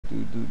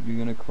Dude, you're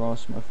gonna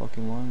cross my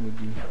fucking line with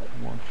you.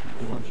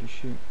 Watch your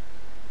shit.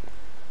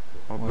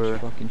 Watch your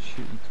fucking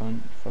shit, you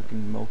cunt.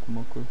 Fucking milk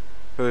mucker.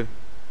 Hey,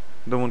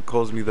 no one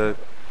calls me that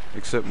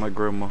except my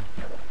grandma.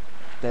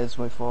 That's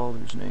my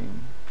father's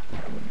name.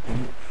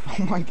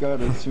 Oh my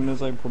god, as soon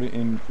as I put it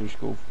in, fish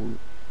go for it.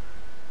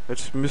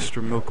 That's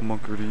Mr. Milk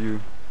Munker to you.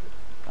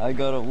 I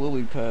got a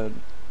lily pad.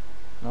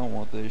 I don't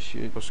want this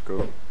shit. Let's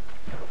go.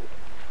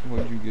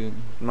 What'd you get?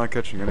 I'm not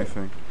catching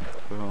anything.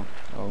 What the hell?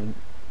 Oh.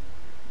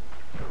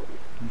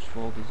 Whose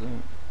fault is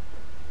that?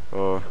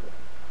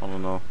 I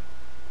don't know.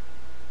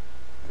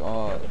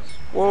 God's.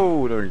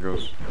 Whoa, there he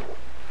goes.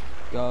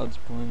 God's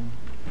plan.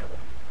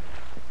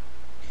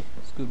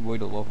 That's a good way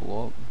to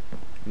level up.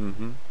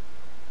 Mm-hmm.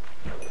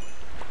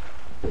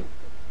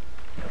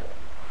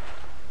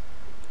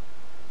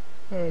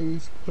 I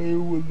was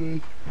playing with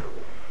this.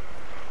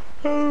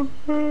 I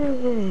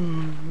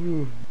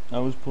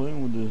was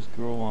playing with this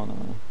girl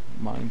on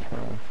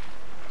Minecraft.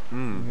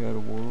 We had a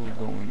world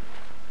going.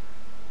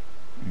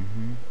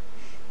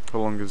 How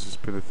long has this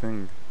been a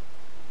thing?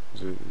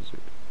 Is it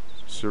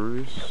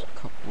serious? A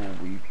couple of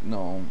weeks.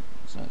 No,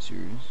 it's not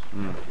serious.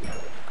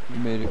 We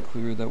made it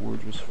clear that we're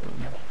just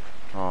friends.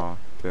 Aw,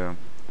 damn.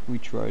 We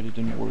tried, it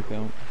didn't work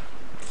out.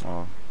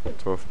 Aw,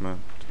 tough, man,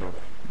 tough.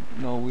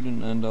 No, we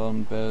didn't end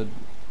on bad.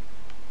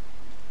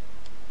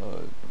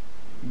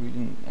 We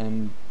didn't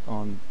end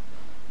on.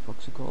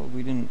 What's it called?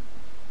 We didn't.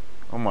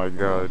 Oh my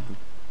god,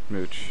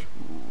 Mitch.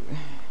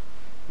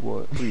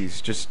 What?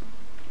 Please, just.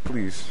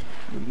 Please.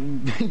 We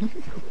didn't.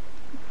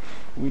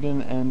 We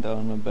didn't end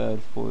on a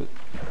bad foot.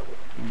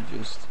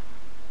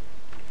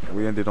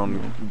 We ended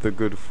on the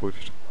good foot.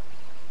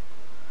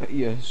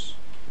 Yes.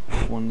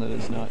 One that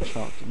is not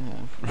chopped in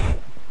half.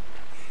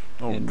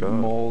 Oh and god.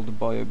 mauled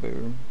by a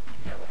bear.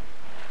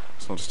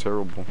 Sounds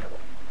terrible.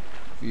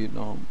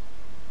 Vietnam.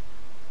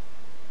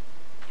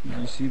 Did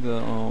you see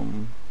the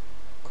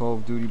Call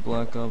of Duty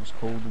Black Ops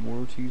Cold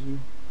War teaser?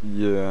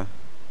 Yeah.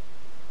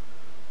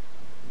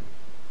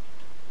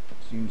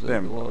 Seems like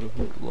Damn. a lot of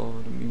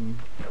hoopla to me.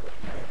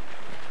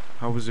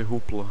 How was it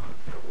hoopla?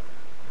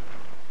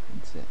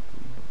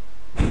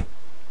 Exactly.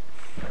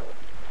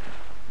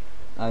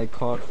 I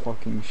caught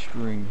fucking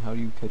string. How do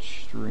you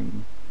catch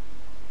string?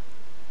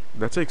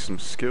 That takes some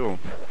skill.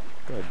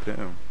 God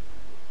damn.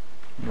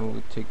 No,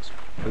 it takes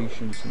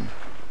patience and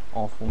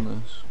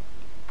awfulness.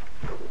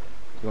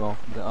 The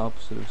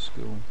opposite of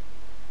skill.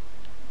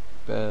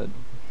 Bad.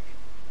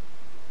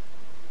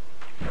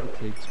 It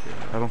takes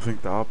bad. I don't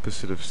think the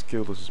opposite of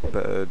skill is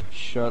bad.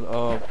 Shut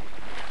up.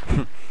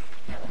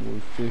 We're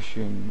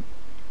fishing.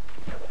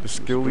 Does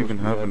skill even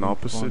have an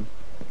opposite?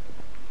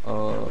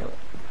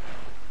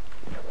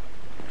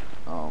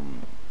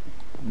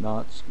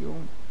 Not skill.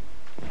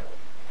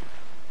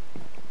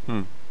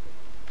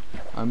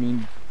 I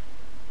mean,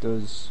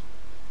 does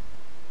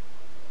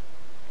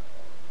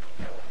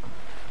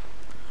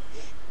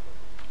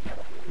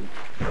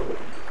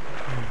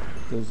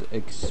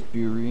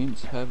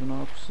experience have an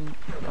opposite?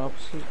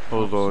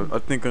 Hold on, I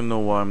think I know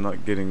why I'm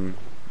not getting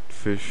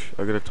fish.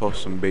 I gotta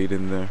toss some bait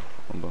in there.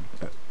 Hold on.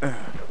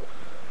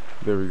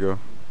 There we go.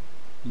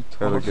 You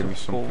That'll toss give me a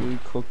something. fully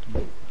cooked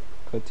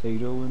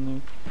potato in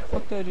there?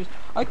 Fuck that,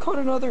 I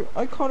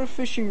caught a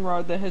fishing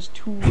rod that has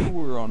 2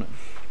 lure on it.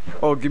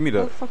 Oh, give me How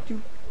that. the fuck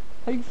do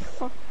how you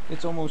fuck?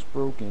 It's almost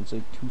broken, it's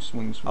like 2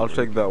 swings. I'll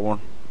take that one.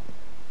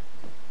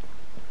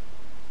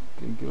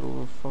 Okay, get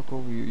over, fuck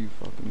over here, you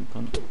fucking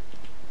cunt.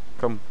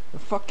 Come. The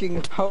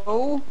fucking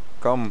hoe?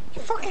 Come.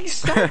 You fucking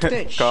stop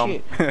that Come.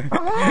 shit!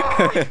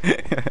 Ah!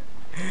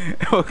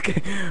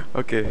 Okay,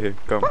 here,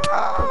 come.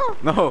 Ah!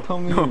 No,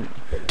 Come no, here.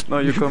 no,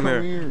 you come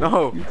here.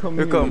 No, You come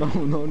you here. come.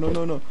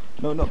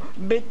 No.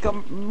 Big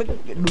come.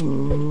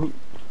 Do.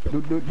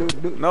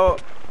 No,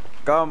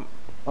 come.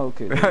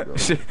 Okay, there you go.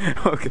 Shit,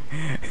 okay.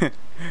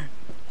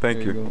 Thank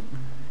There you. Go.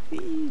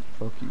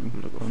 Fuck you.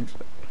 Cunt.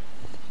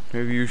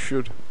 Maybe you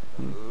should.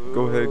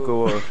 Go ahead,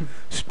 go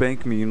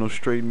spank me,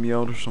 straighten me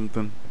out or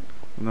something.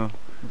 No.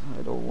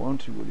 I don't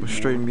want to anymore.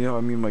 Straighten me out,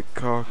 I mean my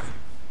cock.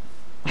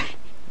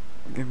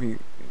 Give me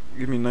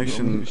nice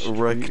and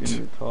erect.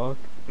 Your cock?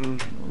 Mm.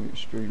 You want me to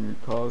straighten your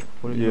cock?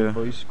 Put it in Yeah. a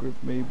vice grip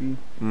maybe?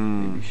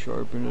 Maybe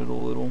sharpen it a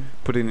little?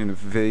 Put it in a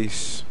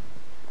vase.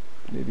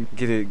 Maybe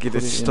Get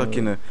it stuck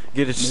in a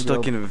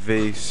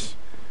vase.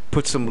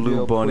 Put some maybe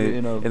lube I'll on put it, it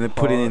in a and then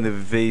put it in pot. the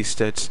vase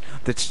that's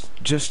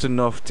just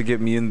enough to get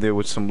me in there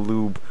with some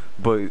lube,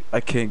 but I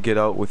can't get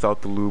out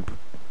without the lube.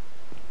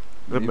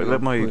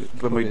 Let my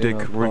put it in dick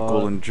a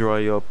wrinkle pot. and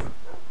dry up.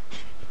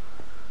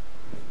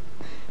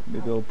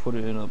 Maybe I'll put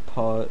it in a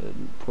pot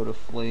and put a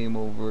flame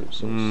over it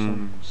so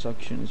it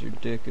suctions your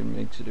dick and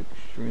makes it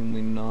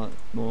extremely not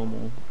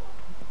normal.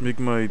 Make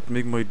my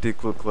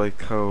dick look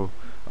like how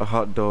a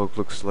hot dog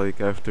looks like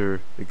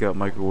after it got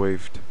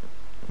microwaved.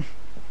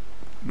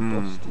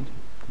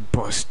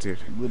 Busted.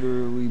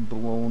 Literally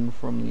blown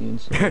from the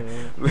inside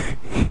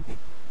out.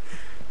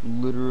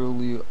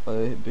 Literally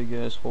a big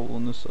ass hole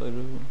in the side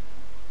of it.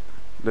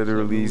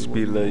 Literally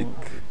be like,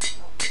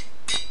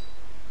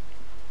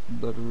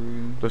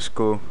 Literally. let's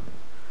go.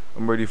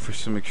 I'm ready for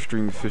some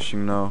extreme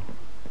fishing now.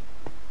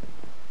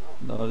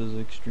 Not as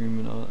extreme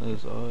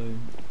as I.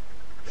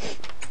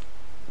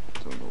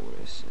 Don't know what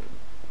I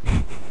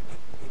said.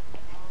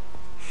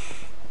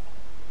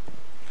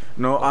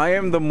 No, I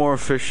am the more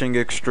fishing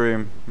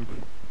extreme.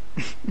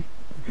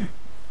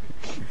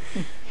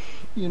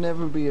 You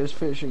never be as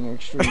fishing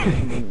extreme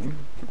as me.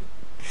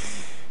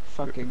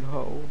 Fucking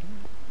hoe.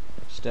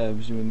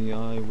 Stabs you in the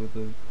eye with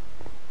a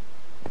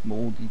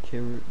moldy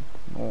carrot.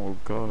 Oh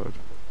god.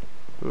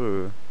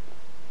 Ugh.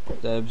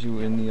 Stabs you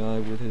in the eye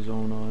with his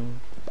own eye.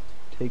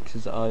 Takes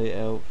his eye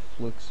out,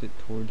 flicks it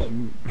towards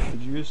you.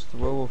 Did you just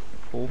throw a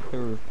full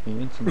pair of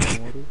pants in the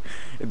water?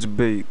 It's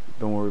bait.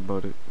 Don't worry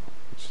about it.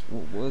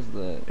 What was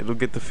that? It'll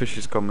get the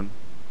fishes coming.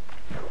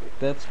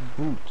 That's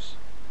boots.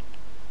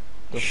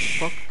 The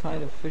fuck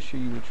kind of fish are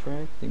you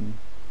attracting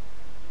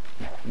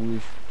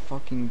with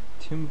fucking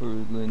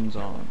Timberlands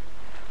on?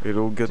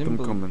 It'll get them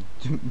coming.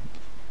 The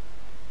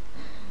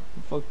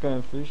fuck kind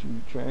of fish are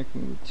you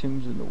attracting with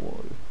Timbs in the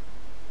water?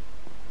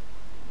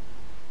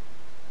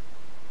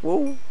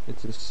 Whoa.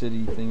 It's a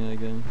city thing, I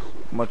guess.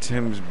 My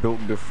Tim's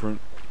built different.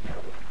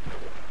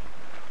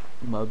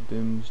 My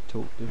Bim's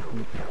tote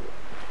different.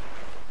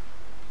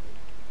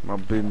 My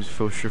Bim's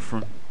feel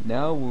different.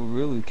 Now we're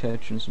really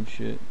catching some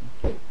shit.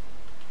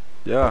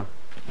 Yeah.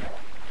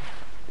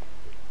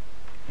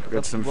 I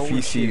got some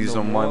feces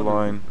on my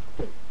line.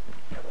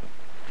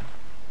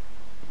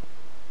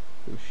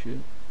 Oh shit.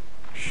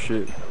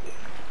 Shit.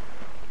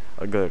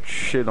 I got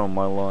shit on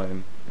my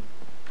line.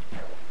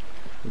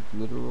 Like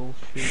literal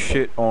shit?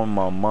 Shit on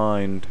my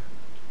mind.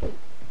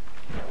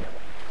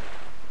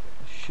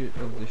 Shit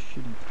of the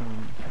shitty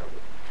kind.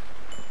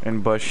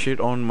 And by shit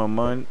on my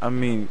mind, I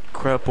mean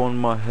crap on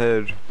my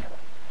head.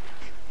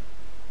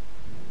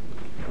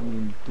 I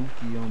mean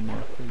dookie on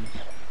my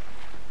face.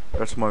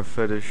 That's my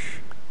fetish.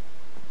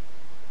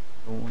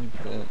 Don't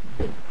like that.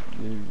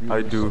 You're I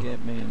a do.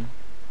 scat man.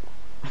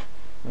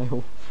 I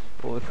hope.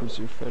 Well, if it's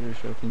your fetish,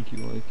 I think you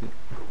like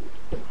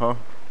it. Huh?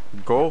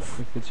 Golf?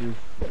 If it's your...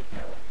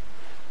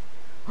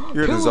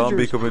 You're the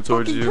zombie coming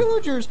towards fucking you.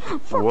 Pillagers!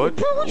 Fucking What?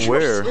 Pillagers!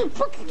 Where?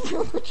 Fucking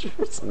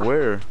pillagers!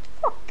 Where?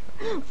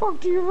 Fuck,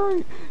 to your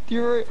right! To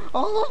your right!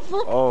 Oh,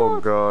 fucking Oh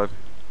God! god.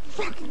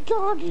 Fucking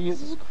God,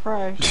 Jesus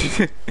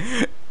Christ!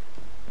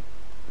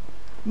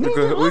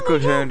 we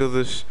could handle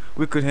this.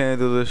 We could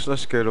handle this.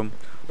 Let's get him.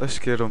 Let's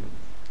get him.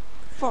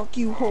 Fuck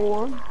you,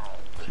 whore!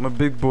 I'm a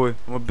big boy.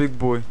 I'm a big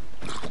boy.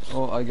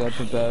 Oh, I got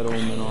the bad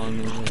omen on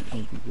me. That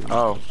can't be good.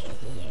 Oh.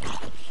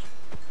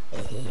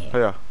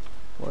 Yeah.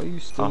 Why are you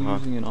still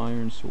using an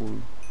iron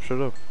sword? Shut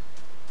up.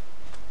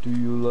 Do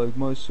you like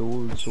my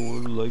sword,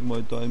 sword, like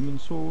my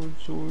diamond sword,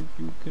 sword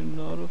you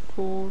cannot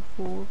afford,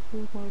 for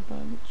my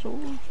diamond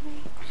sword, sword?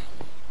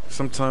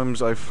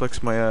 Sometimes I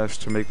flex my ass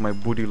to make my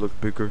booty look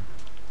bigger.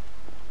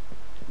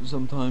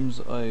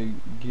 Sometimes I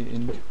get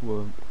into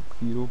a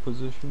fetal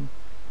position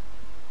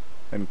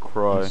And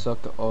cry.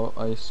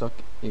 I suck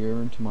air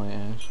into my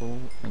asshole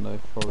and I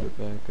fart it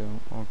back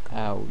out. Okay.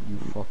 Ow, you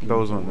fucking That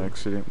was on whore.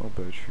 accident. My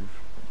bad, Chief.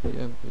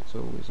 Yeah, it's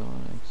always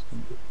on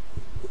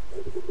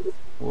accident.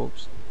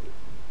 Whoops.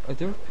 Are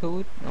there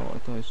pillage? Oh, I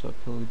thought I saw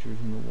pillagers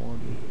in the water.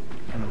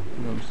 You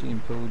know, I'm seeing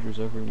pillagers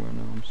everywhere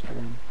now. I'm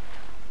scared.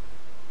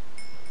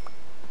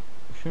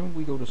 Shouldn't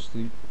we go to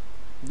sleep?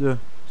 Yeah,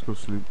 let's go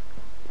sleep.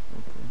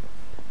 Okay.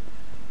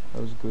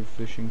 That was a good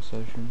fishing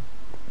session.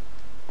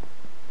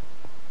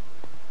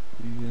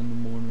 See you in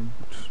the morning.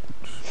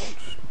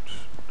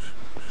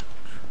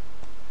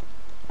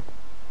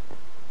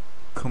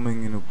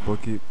 Coming in a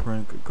bucket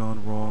prank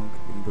gone wrong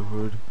in the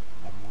hood.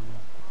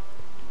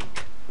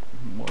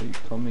 Why are you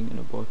coming in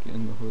a bucket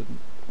in the hood?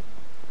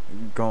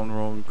 Gone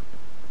wrong.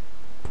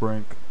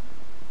 Prank.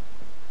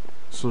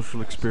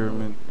 Social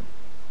experiment.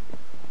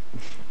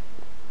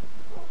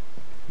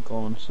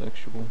 Gone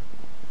sexual.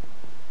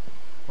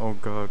 Oh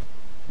god.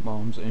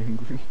 Mom's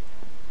angry.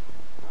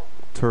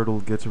 Turtle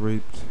gets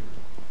raped.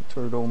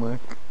 Turtleneck.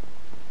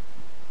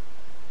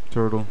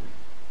 Turtle.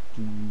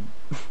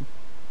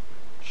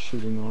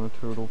 Shitting on a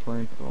turtle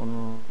prank gone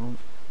wrong.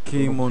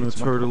 Came on a It's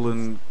my turtle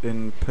fault.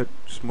 in Pet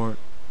Smart.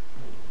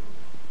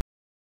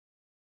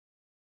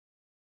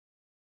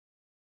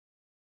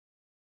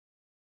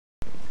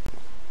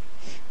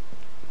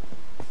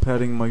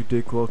 Patting my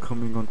dick while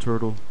coming on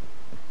turtle.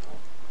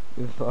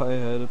 If I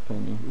had a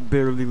penny.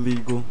 Barely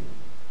legal.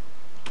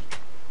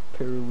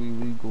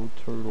 Paralegal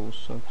turtle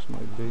sucks my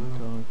big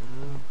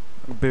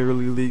cock.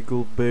 Barely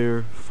legal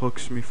bear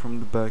fucks me from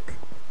the back.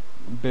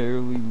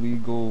 Barely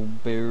legal,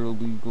 bare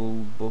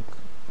legal book.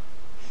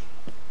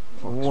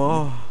 Fucks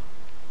Wow. me.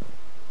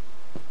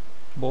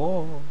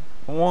 Whoa.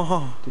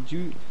 Wow.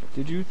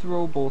 Did you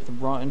throw both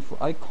rotten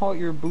I caught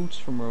your boots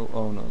from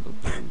oh no, the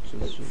boots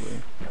is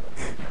away.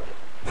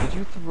 Did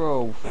you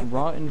throw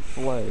rotten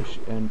flesh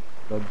and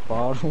a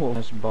bottle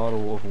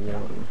of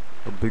water?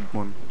 A big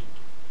one.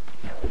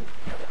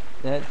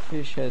 That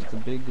fish has the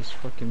biggest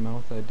fucking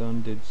mouth I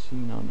done did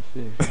seen on a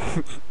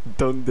fish.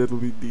 Done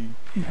diddly dee.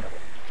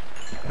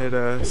 Head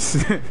ass.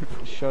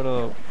 Shut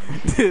up.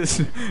 this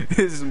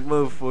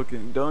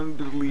motherfucking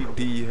Dundee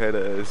D head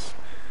ass.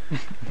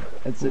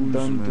 That's a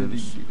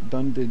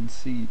Dundee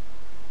C.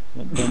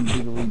 Not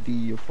Dundee D,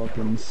 you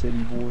fucking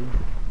city boy.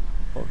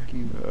 Fuck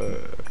you.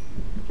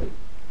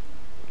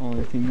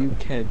 Only thing you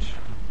catch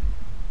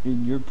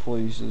in your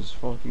place is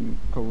fucking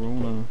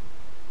Corona.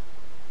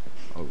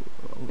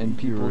 And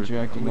people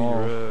jacking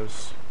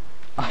off.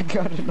 I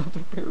got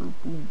another pair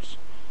of boots.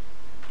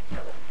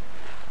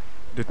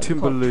 The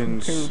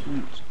Timberlands. Pair of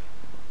boots.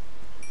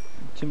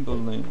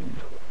 Timberland.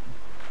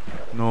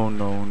 No.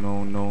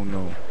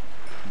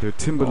 The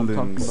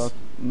Timberlands.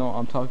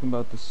 I'm talking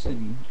about the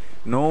city.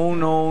 No.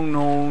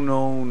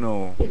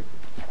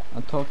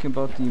 I'm talking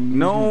about the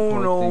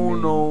amusement park they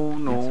made.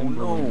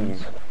 No.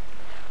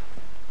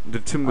 The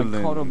Timberlands.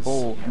 I caught a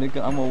bowl.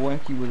 Nigga, I'm a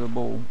wacky with a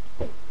bowl.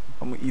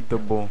 I'm gonna eat the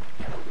bowl.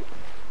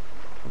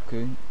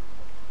 Okay.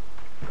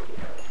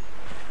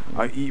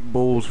 I eat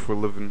bowls for a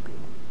living.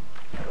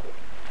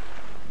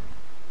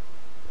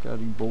 Got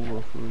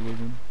Ebola for a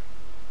living.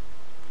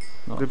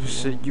 They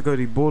said you got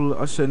Ebola.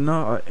 I said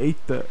nah, I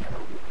ate that.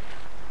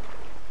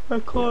 I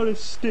caught a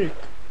stick.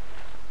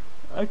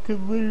 I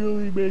could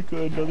literally make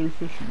another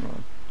fishing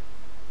rod.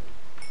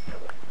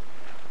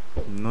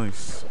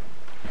 Nice.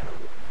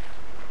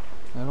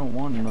 I don't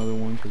want another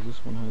one because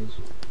this one has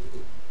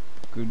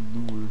good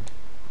lure.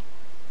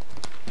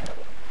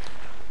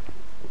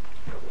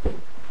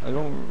 I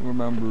don't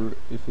remember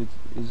if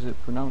is it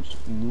pronounced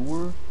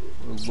lure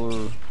or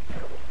lure?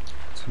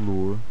 It's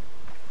lure.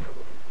 I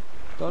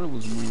thought it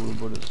was lure,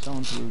 but it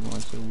sounds weird when I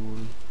say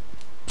lure.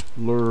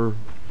 Lure.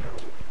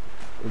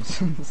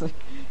 It's like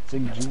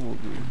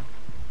jewelry.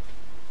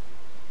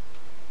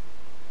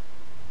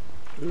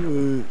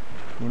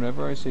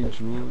 Whenever I say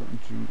jewelry,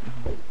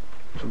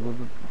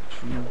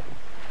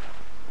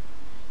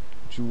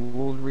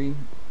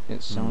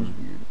 it sounds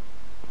weird.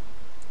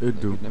 It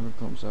do. It never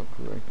comes out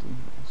correctly.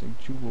 It's like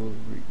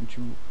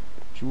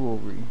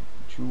jewelry.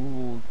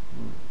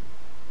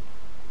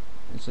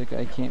 It's like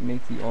I can't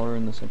make the R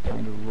unless I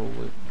kind of roll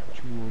it.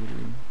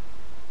 Jewelry.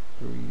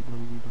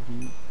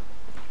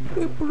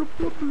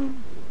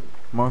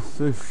 My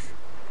fish.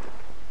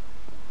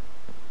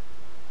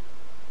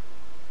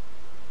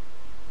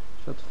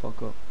 Shut the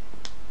fuck up.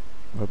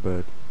 My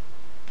bad.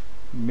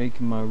 You're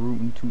making my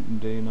rootin' tootin'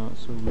 day not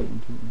so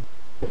rootin' tootin'.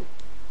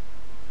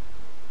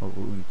 I'll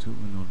rootin'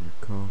 tootin' on your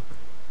cock.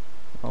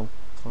 I'll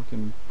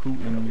fucking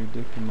pootin' your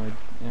dick in my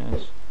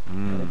ass.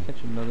 Did I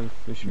catch another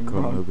fishing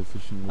rod? Another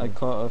fishing rod? I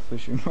caught a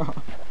fishing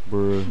rod.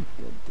 Bruh.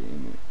 God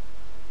damn it.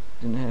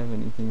 Didn't have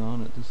anything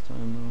on it this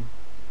time though.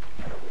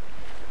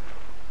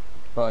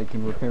 But I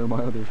can repair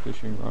my other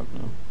fishing rod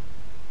now.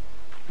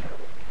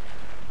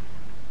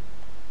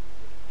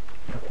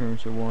 My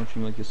parents are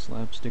watching like a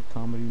slapstick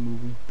comedy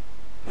movie.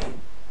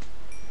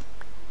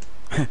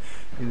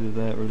 Either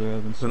that or they're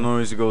having The some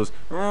noise goes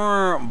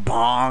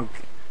bonk,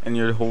 and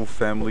your whole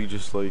family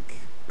just like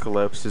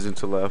collapses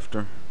into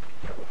laughter.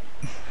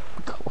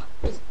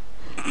 collapse.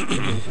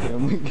 The whole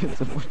family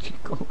gets a bunch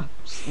of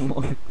collapse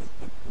lungs.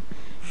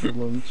 The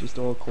lungs just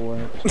all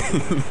collapse.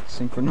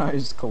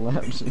 Synchronized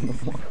collapsing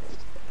of lungs.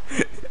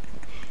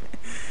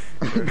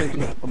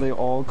 they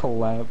all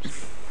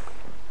collapse.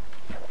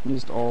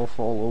 Just all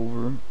fall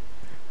over.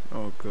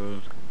 Oh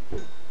god.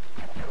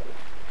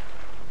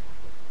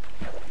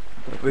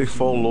 They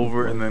fall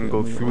over and then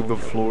go through the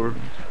floor.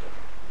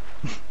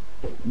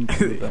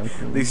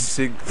 They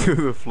sink through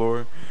the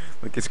floor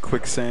like it's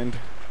quicksand.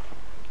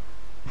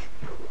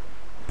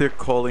 They're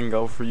calling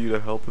out for you to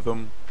help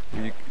them.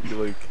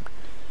 You're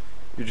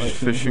just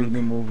fishing.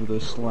 Them over the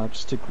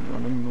slapstick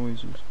running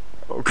noises.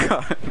 Oh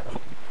god.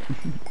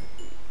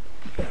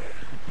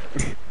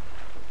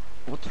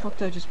 What the fuck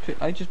did I just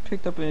pick? I just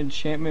picked up an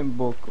enchantment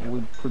book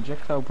with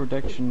projectile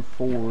protection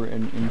 4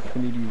 and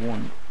infinity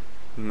 1.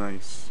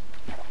 Nice.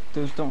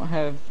 Those don't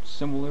have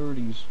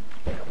similarities.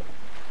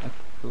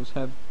 Those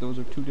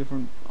are two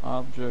different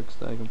objects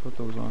that I can put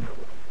those on.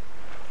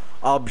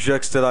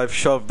 Objects that I've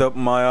shoved up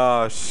my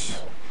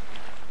ass.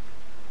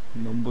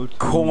 Number 2.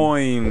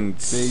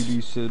 Coins.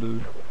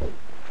 Babysitter.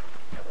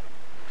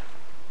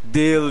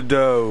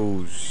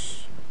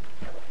 Dildos.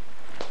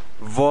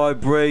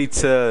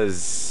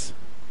 Vibrators.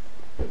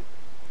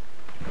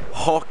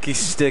 Hockey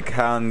stick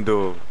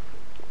handle.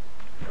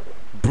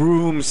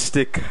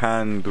 Broomstick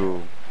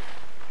handle.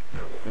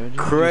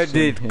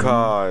 Credit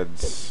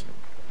cards.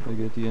 Like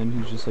at the end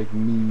he's just like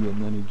me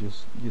and then he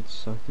just gets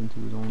sucked into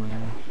his own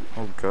ass.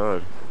 Oh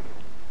god.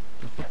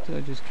 The fuck did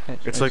I just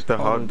catch? It's like the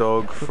hot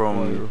dog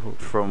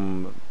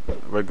from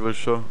regular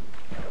show.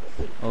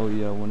 Oh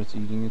yeah, when it's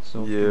eating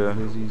itself. Yeah.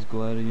 Lizzie's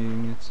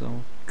gladiating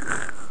itself.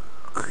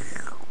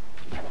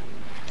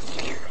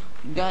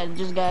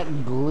 Just got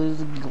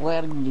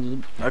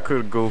gladiated. I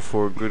could go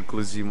for a good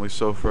glizzy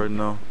myself right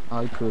now.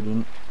 I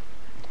couldn't.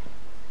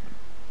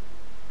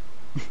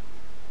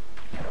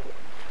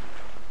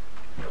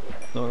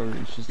 Sorry,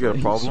 it's just You got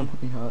a problem? So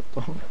many hot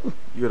dogs.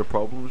 You got a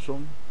problem or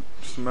something?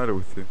 What's the matter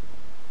with you?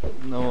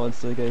 No,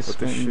 it's like I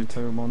spent an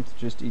entire month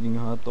just eating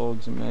hot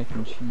dogs and mac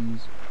and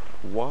cheese.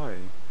 Why?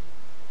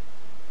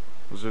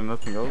 Was there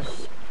nothing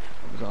else?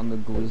 I was on the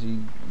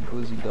glizzy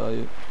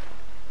diet.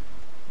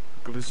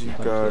 Glizzy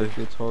Sometimes guy. life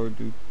gets hard,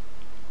 dude.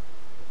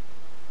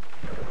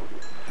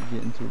 You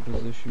get into a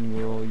position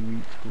where all you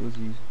eat is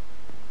glizzies.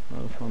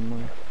 Not a fun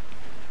life.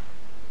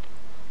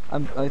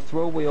 I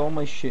throw away all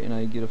my shit and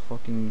I get a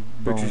fucking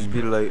Bitches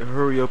be bone. like,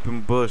 hurry up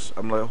and bust.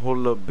 I'm like,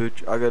 hold up,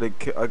 bitch. I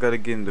gotta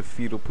get in the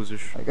fetal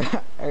position.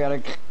 I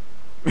gotta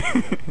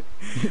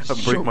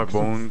I break my choke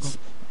some bones.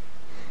 stuff.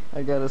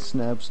 I gotta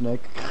snap neck.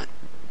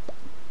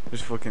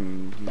 Just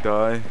fucking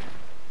die.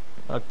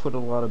 I put a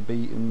lot of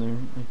bait in there.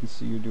 I can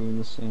see you're doing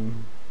the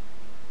same.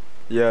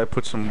 Yeah, I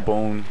put some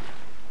bone.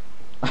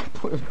 I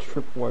put a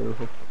tripwire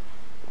hook.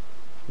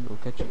 It'll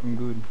catch it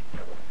good.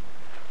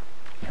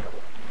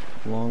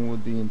 Along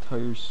with the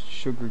entire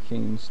sugar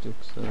cane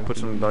sticks that I Put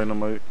some can-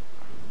 dynamite.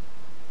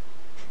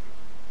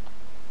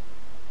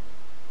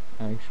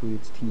 Actually,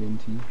 it's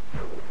TNT.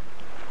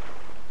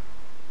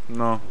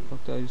 No.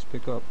 What did I just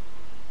pick up?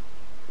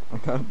 I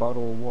got a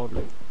bottle of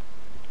water.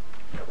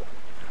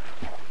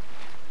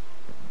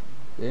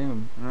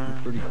 Damn, you're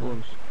pretty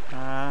close. What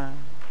are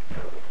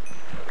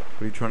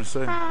you trying to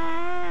say?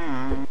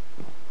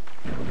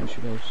 We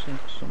should have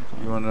sex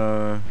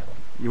sometime.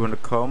 You wanna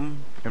come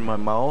in my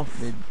mouth?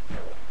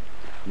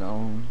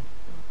 No,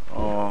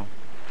 Oh,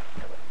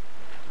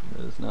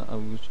 it's not. I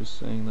was just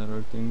saying that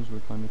our things were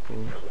kind of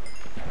close.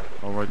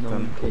 alright No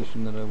then.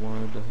 indication that I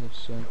wanted to have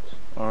sex.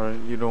 Alright,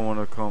 you don't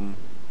wanna come.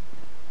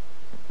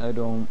 I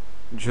don't.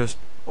 Just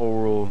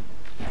oral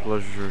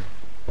pleasure.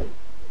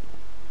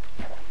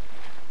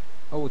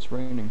 Oh, it's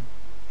raining.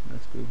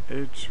 That's good.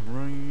 It's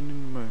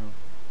raining man.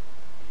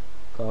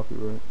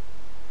 Copyright.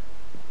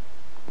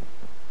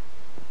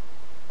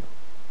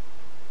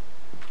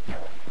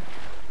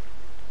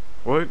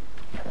 What?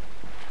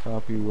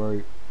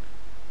 Copyright.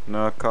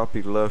 Nah,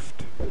 copy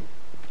left.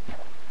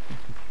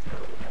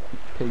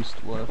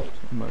 Paste left.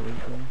 Am I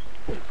right,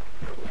 guys?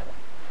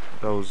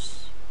 That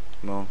was...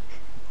 no.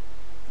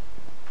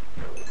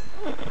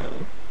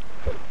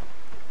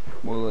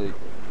 More like,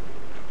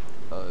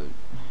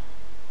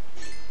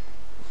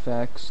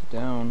 facts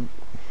down.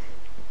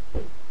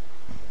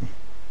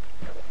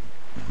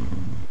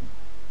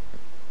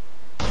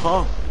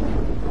 Huh?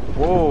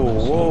 Whoa,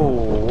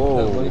 whoa,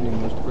 That whoa.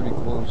 lightning was pretty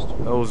close to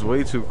me. That was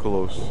way too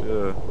close,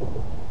 yeah.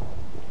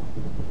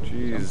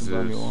 Something's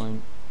on your Jesus.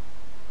 line.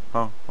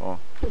 Huh? Oh,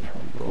 You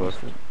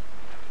lost left. it.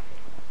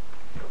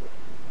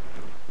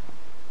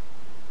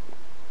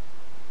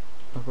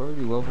 I've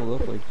already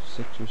leveled up like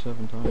 6 or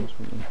 7 times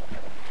from this.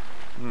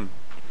 Hmm.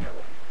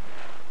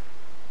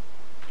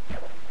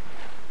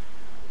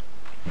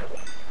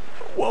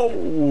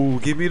 Whoa,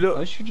 give me I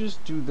the... should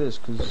just do this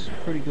because it's a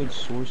pretty good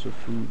source of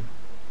food.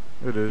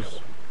 It is.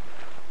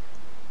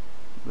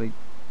 Like,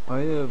 I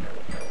have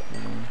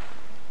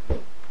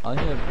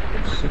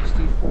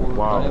 64.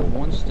 Wow. I have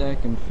 1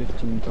 stack and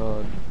 15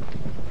 cod.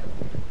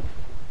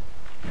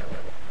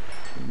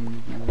 I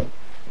need to do that.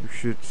 Your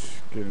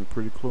shit's getting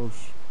pretty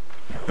close.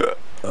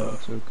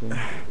 It's okay.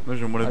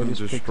 Imagine one of I them just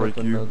just picked strike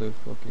up you. another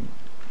fucking.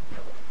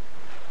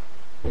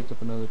 Picked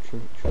up another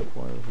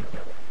tripwire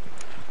hook.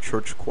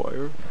 Church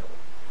choir?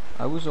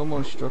 I was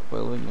almost struck by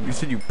lightning. You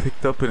said you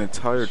picked up an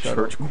entire Shut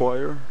church up.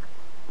 choir?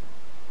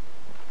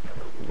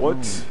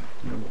 What?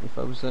 No, dude, if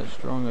I was that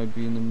strong, I'd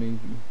be in the Navy.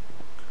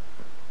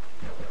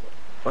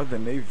 By the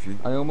Navy?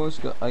 I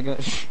almost got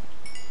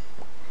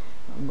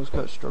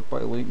struck by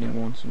lightning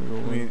once in real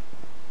I life. mean,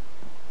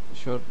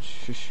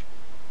 Shush.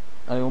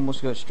 I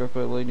almost got struck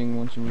by lightning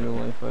once in real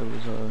life.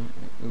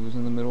 It was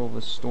in the middle of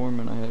a storm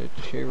and I had a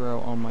chair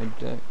out on my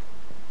deck.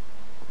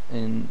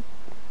 And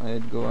I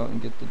had to go out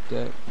and get the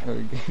deck, or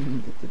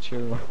get the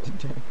chair off the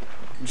deck.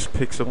 just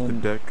picks up the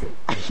And- deck,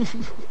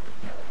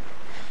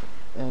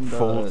 And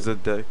folds the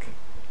deck.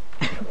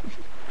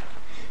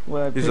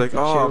 when I He's picked like, the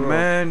oh chair up-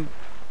 man,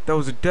 that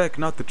was a deck,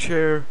 not the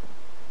chair.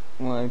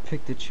 When I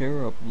picked the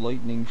chair up,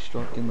 lightning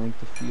struck in like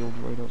the field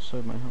right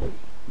outside my house.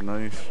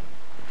 Nice.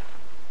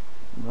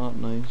 Not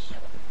nice.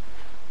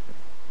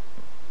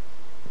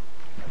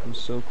 It was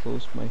so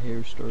close, my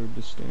hair started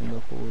to stand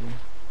up a little.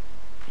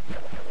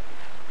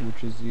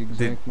 Which is the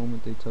exact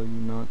moment they tell you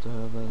not to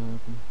have that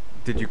happen.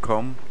 Did you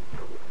come?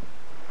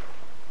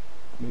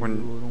 Maybe When- a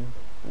little.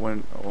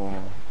 When,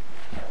 oh.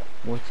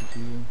 What's it to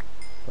you?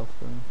 Tough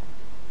guy.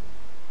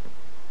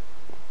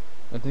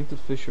 I think the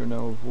fish are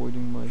now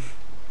avoiding my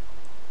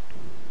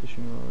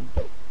fishing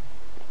rod.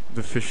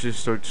 The fishes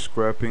start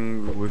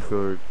scrapping with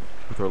our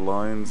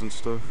lines and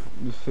stuff.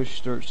 The fish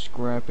start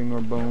scrapping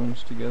our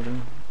bones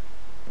together.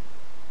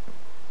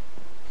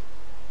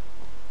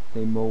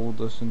 They mold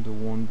us into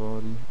one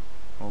body.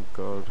 Oh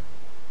god.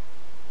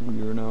 We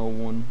are now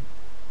one.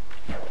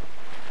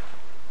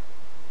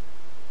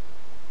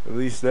 At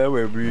least that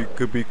way we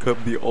could become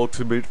the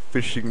ultimate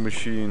fishing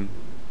machine.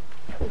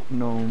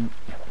 No.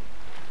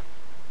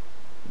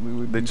 We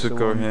would They be took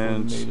so our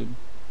hands. uncoordinated.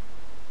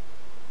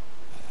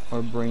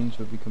 Our brains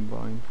would be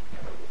combined.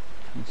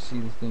 You'd see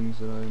the things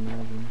that I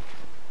imagine.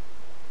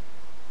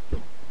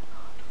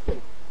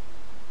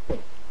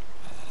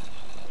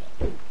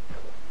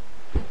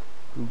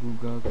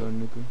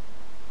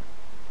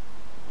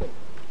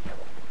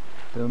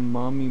 The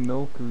mommy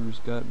milkers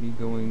got me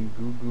going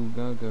goo goo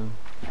gaga.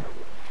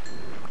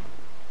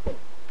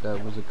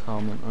 That was a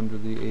comment under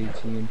the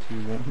AT&T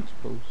woman's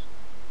post.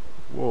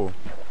 Whoa.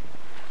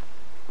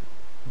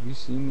 Have you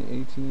seen the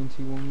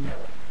AT&T woman?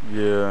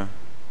 Yeah.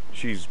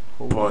 She's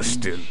Holy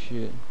busted.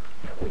 shit.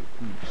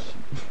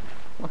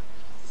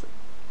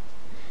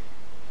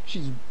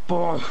 She's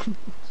busted.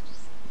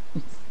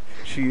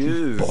 She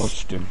is.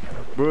 Busted.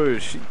 Bro,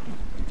 she...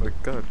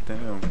 Like,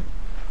 goddamn. Dude,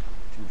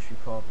 she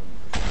popping.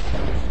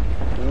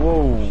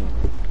 Whoa.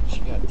 She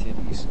got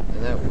titties.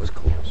 And that was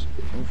close.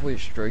 Hopefully it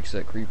strikes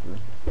that creeper.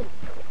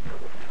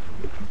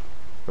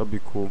 That'd be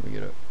cool. We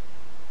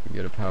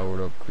get a powered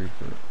up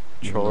creeper.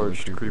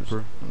 Charged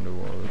creeper.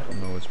 Underwater.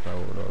 No, it's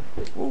powered up.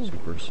 Ooh.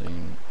 Super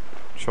scene.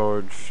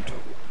 Charged.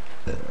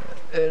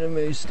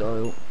 Anime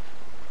style.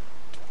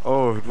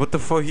 Oh, what the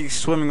fuck? He's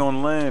swimming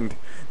on land.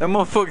 That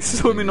motherfucker's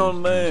swimming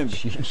on land.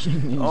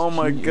 Oh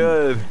my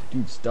god.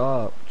 Dude,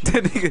 stop.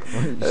 That nigga.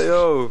 Hey,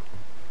 yo.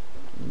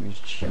 He was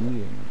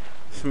cheating.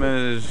 This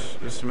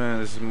man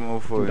is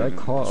motherfucker. Dude, I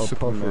caught a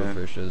Superman.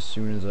 pufferfish as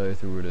soon as I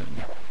threw it in.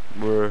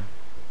 Bruh.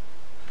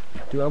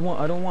 Dude, I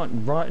don't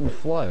want rotten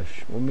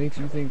flesh. What makes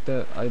you think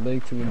that I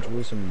like to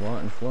enjoy some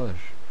rotten flesh?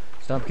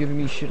 Stop giving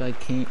me shit I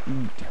can't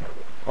eat.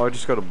 Oh, I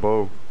just got a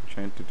bow.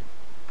 Enchanted.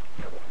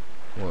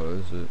 What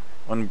is it?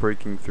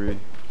 Unbreaking 3. Oh,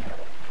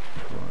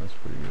 that's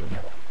pretty good.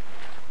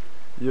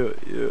 Yeah.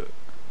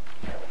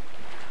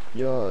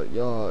 Yeah.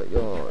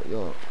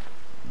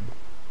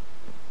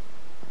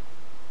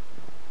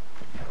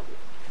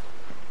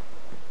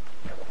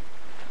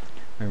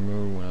 I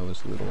remember when I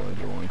was little, I'd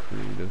go on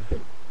creative,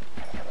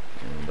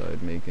 and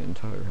I'd make an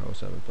entire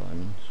house out of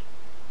diamonds.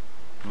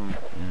 And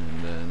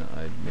then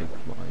I'd make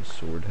my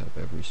sword have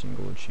every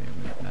single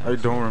enchantment. I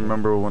don't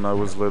remember when I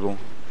was little.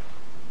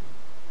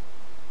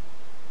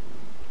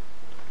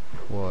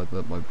 Well, I'd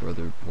let my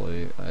brother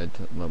play. I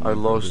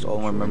lost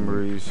all my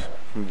memories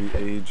from the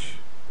age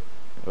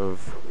of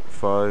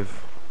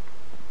 5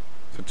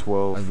 to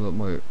 12. I'd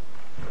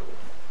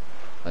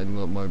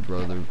let my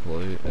brother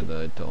play, and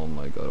I'd tell him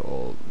I got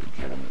all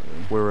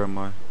legitimately. Where am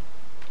I?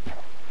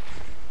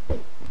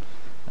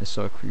 I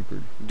saw a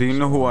creeper. Do you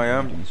know who I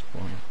am?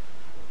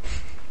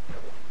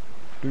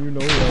 Do you know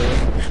who I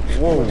am?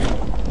 Whoa!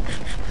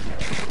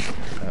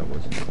 That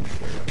wasn't even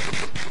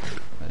fair.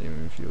 I didn't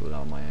even feel it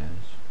on my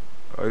ass.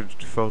 I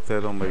felt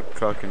that on my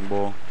cock and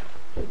ball.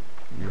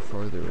 You're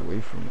farther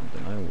away from it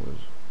than I was.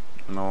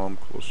 No, I'm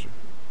closer.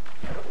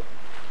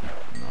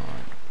 Nah,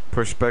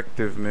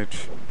 Perspective,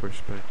 Mitch.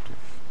 Perspective.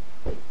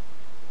 you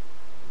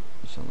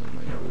sound like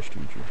my English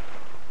teacher.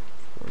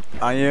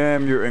 I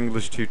am your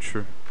English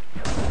teacher.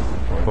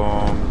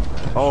 Boom.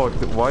 Oh,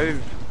 why?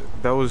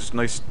 That was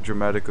nice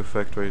dramatic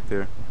effect right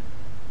there.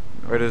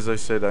 Right as I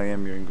said, I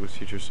am your English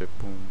teacher. Said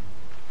boom.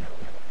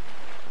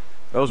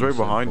 That was right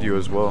behind you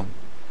as well.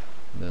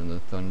 Then the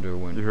thunder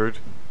went. You heard?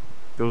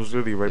 That was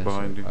literally right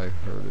behind you. I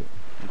heard it.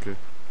 Okay.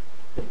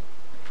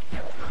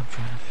 I'm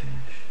trying to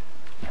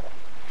fish.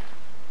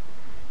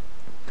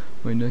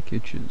 My neck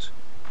itches.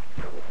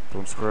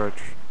 Don't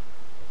scratch.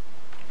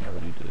 I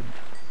already did.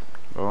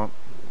 Oh. Know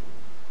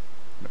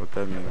what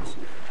that means.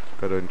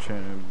 Got an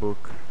enchanted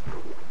book.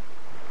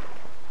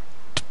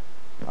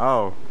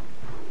 Ow.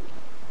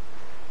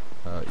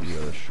 You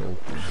got a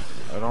shulker.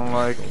 I don't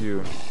like you.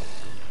 What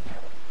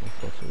the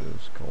fuck it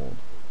is called?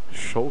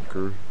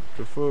 Shulker?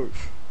 The fuck?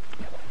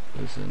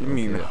 Listen, You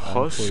mean okay,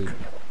 husk?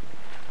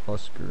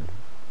 Husker.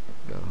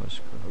 Got a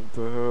husker. What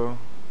the hell?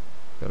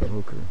 Got a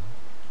hooker.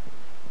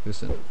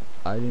 Listen,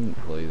 I didn't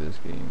play this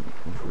game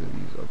for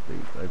these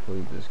updates. I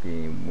played this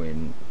game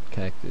when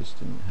Cactus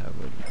didn't have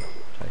a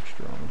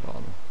texture on the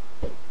bottom.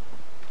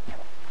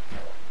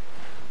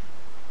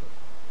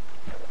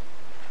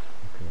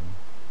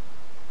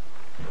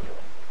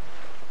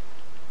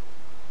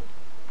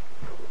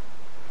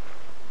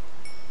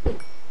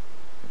 Okay.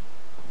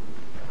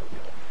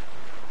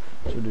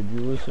 So did you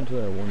listen to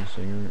that one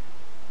singer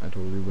I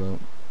told you about?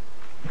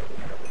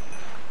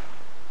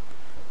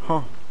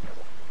 Huh.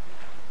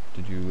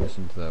 Did you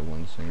listen to that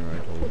one singer I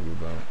told you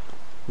about?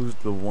 Who's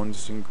the one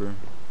singer?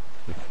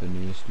 The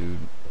Phineas dude.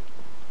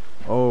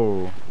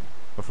 Oh.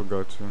 I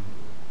forgot to.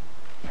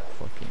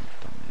 Fucking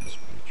dumbass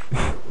bitch.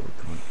 Cunt.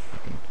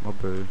 Fucking My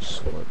bad.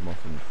 slut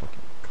muffin.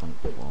 Fucking cunt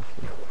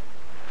waffle.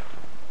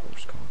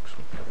 Horse cocks.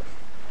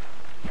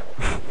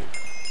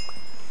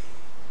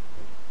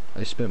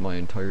 I spent my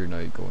entire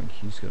night going,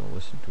 he's gonna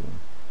listen to him.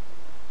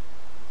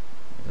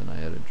 Then I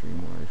had a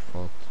dream where I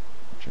fucked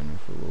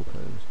Jennifer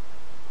Lopez.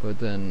 But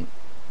then...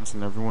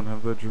 Doesn't everyone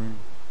have that dream?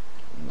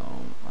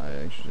 No, I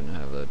actually didn't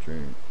have that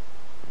dream.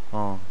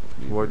 Oh.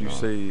 Believe it Why'd or you not.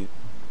 say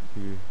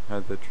you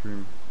had that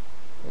dream?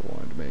 I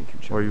wanted to make you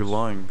jealous. Why are you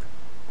lying?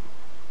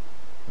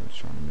 I was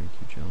trying to make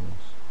you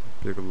jealous.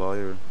 Big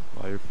liar.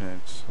 Liar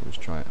pants. I was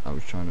trying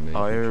to make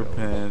Liar you jealous.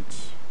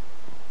 pants.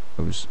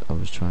 I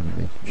was trying to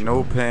make you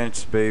No jealous.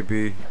 pants,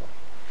 baby.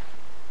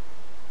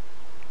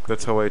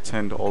 That's how I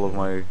attend all of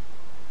my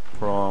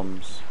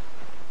proms.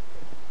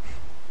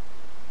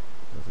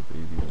 As a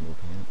baby with no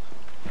pants.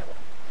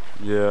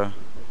 Yeah.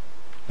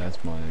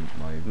 That's my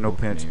No book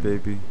Pants name.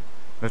 Baby.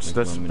 That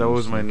Like Lemony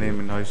was my name Snicket.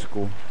 in high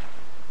school.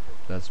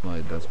 That's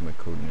my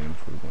code name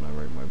for when I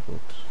write my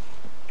books.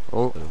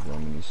 Oh. Instead of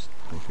Lemony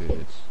Snicket,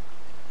 it's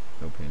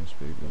No Pants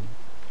Baby.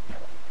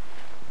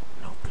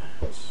 No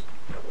Pants.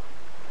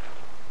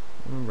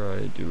 Remember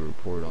I do a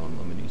report on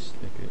Lemony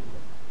Snicket.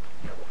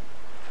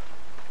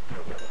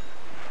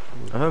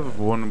 I have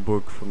one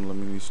book from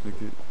Lemony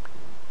Snicket.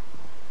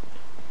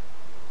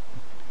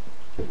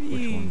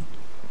 Which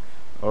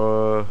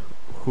one?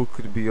 Who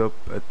could be up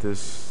at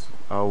this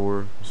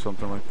hour?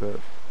 Something like that.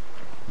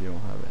 You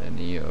don't have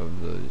any of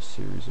the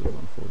series of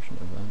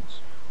unfortunate events?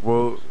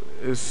 Well,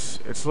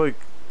 it's like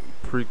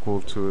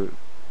prequel to it.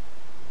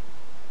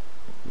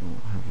 You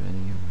don't have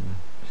any of the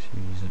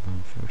series of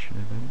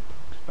unfortunate events?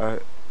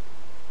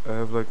 I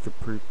have like the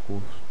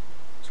prequels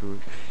to it.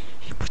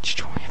 Yeah, but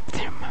you don't have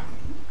them.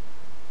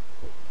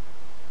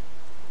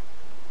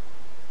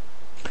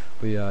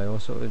 But yeah, I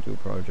also had to do a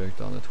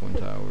project on the Twin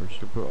Towers.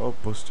 I'll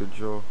bust your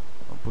jaw.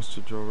 I'll bust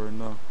your jaw right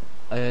now.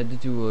 I had to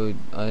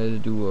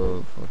do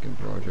a fucking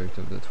project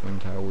of the Twin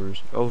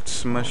Towers. I'll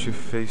smash your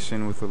face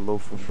in with a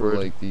loaf of For bread.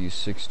 like these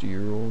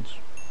 60-year-olds.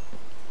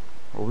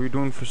 What were you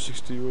doing for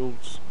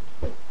 60-year-olds?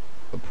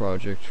 A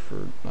project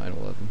for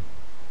 9/11.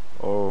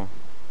 Oh.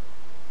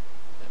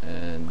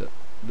 And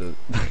the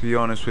Be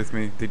honest with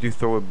me. Did you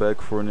throw it back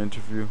for an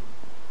interview?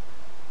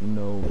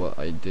 no, but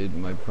I did.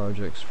 My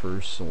project's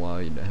first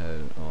slide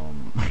had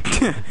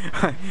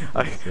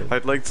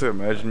I'd like to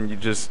imagine you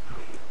just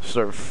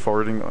start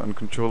farting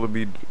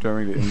uncontrollably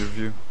during the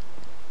interview.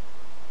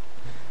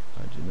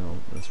 How'd you know?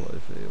 That's why I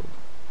failed.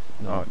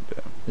 No, Oh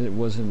damn. it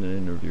wasn't an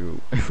interview.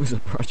 It was a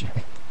project.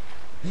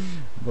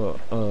 But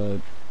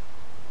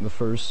the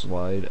first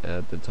slide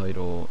had the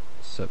title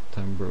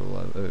September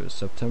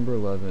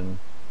 11,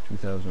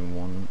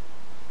 2001.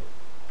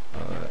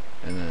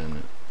 And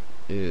then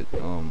it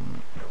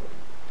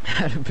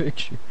had a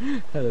picture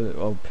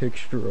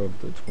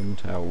of the Twin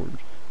Towers,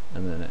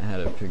 and then it had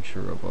a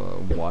picture of a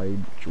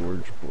wide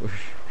George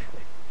Bush.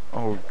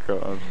 Oh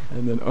god.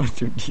 And then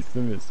underneath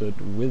them it said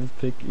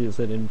it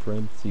said in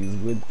parentheses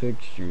with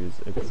pictures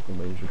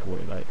exclamation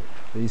point.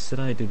 They said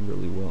I did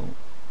really well.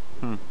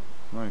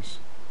 Nice.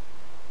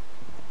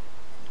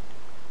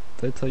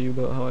 Did I tell you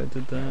about how I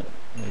did that?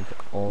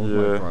 Like all of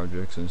my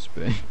projects in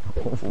Spain.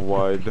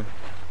 Wide.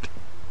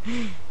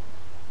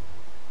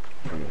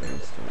 I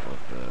still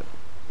love that.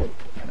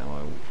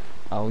 Now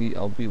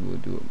I'll be able to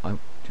do it.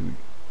 Dude,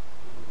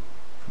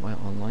 for my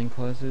online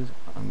classes,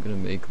 I'm gonna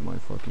make my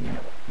fucking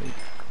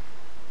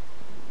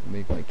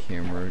make my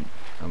camera.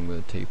 I'm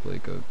gonna tape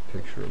like a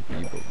picture of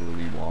me but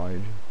really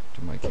wide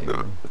to my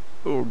camera.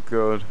 Oh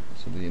god.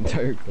 So the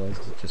entire class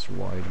is just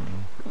wide of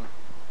me.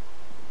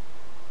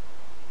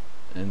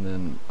 And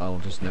then I'll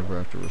just never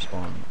have to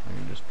respond. I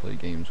can just play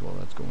games while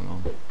that's going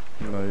on.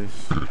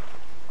 Nice.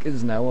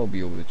 Because now I'll be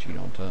able to cheat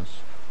on tests.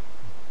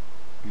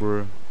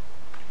 Bruh.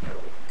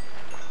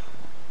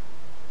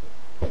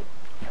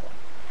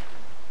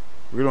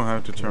 We don't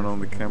have to turn on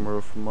the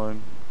camera for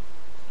mine.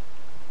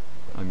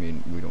 I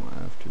mean, we don't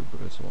have to, but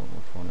it's a lot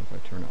more fun if I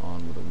turn it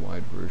on with a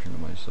wide version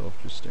of myself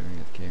just staring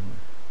at the camera.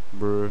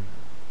 Bruh.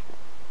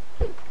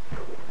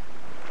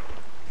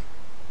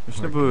 This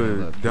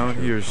nigga down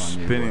here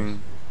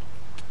spinning.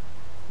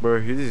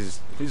 Bruh,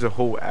 he's a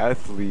whole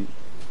athlete.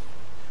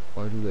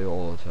 Why do they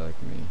all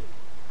attack me?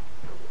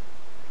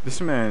 This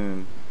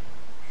man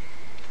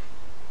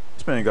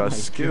got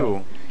skill.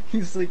 God.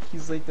 He's like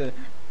the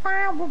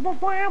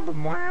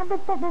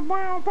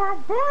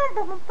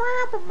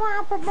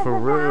For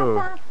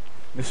real.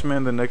 This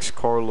man the next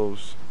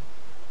Carlos.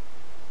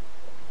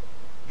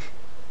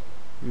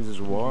 He's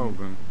just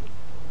wilding.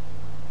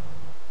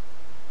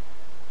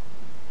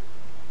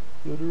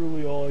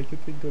 Literally all I can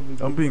think of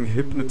is I'm being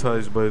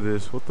hypnotized by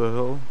this. What the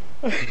hell?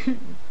 This is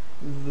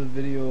the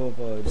video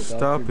of Stop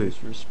Dr. it.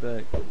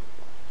 Disrespect.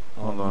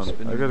 Hold on.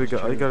 I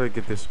gotta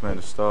get this man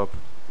to stop.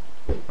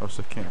 Or else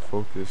I can't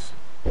focus.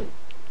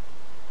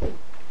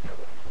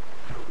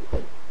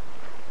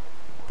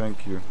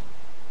 Thank you.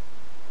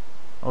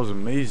 That was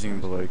amazing,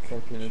 but like,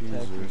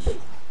 Jesus.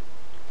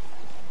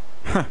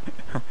 There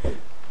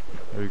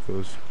he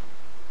goes.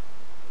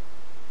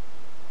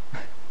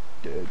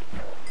 Dead.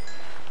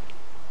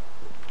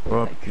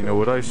 Well, you know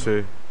what I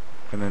say,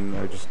 and then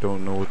I just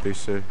don't know what they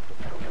say.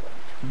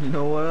 You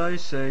know what I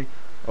say?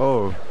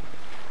 Oh,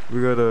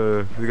 we got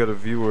a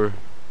viewer.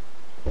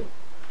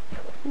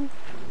 You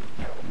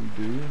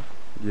do?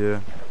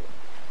 Yeah.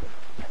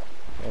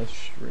 That's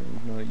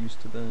strange. Not used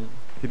to that.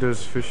 He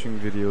does fishing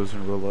videos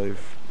in real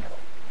life.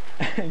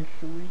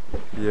 Actually,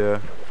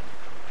 Yeah.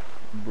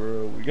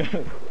 bro, we got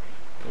a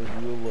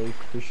real life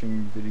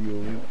fishing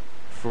video.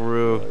 For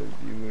real.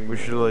 Viewing. We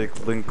should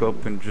like link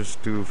up and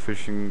just do a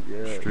fishing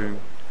stream.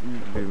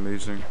 It'd be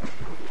amazing.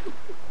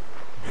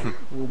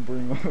 We'll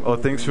bring. Oh,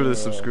 thanks for the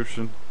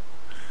subscription.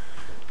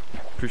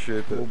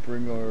 Appreciate We'll that.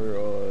 bring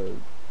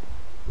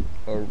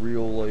our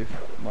real life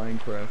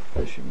Minecraft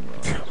fishing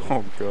rods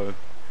Oh god.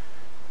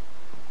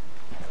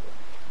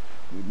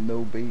 with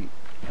no bait.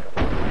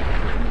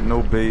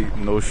 No bait,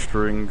 no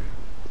string.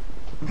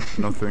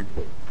 Nothing.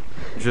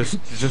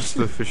 Just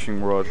the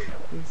fishing rod.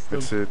 It's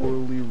That's the it.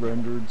 poorly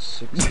rendered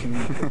 16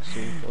 pixel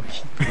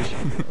fucking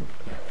fishing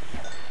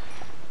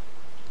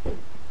rod.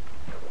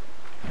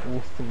 We'll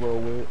throw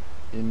it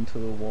into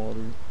the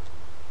water.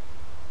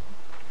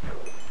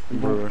 We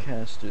won't Bruh.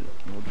 cast it,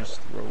 we'll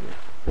just throw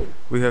it.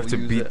 We have We'll to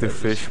use beat it the as a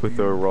fish with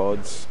our spear.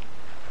 rods.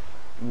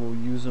 We'll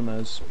use them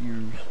as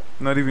spears.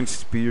 Not even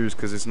spears,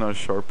 because it's not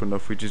sharp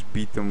enough. We just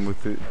beat them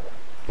with it.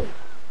 I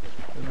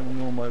don't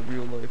know, my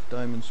real life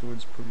diamond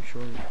sword's pretty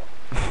sharp.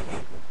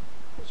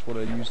 That's what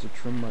I use to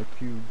trim my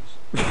pubes.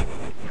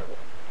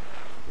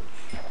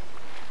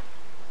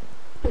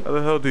 How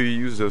the hell do you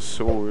use a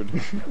sword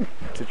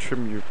to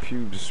trim your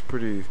pubes? It's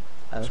pretty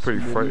Ask pretty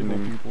medieval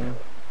frightening. People.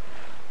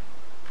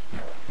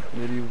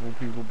 Medieval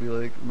people be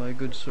like, my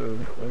good sir,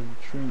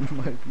 I've trimmed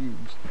my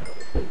pubes.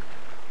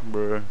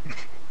 bruh.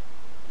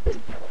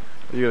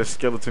 You got a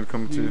skeleton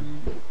come to.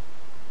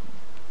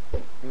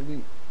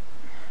 Really?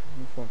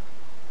 Oh fuck.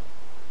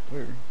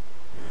 Where?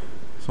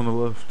 It's on the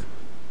left.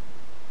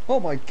 Oh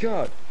my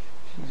god!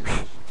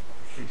 Jesus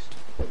Christ.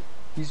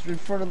 He's in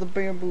front of the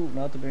bamboo,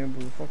 not the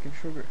bamboo, fucking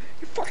sugar.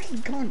 You fucking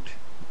cunt!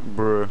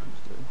 Bruh.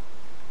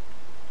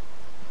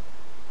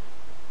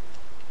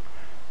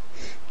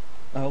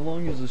 How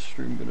long is this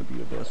stream gonna be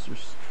of us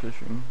just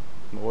fishing?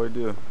 No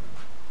idea.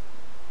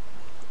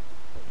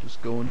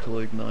 Just go until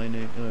like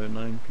 9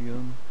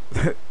 p.m.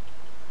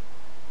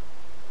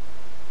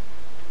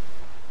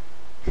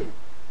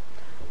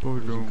 Boom,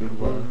 good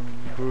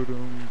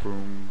boom,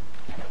 boom,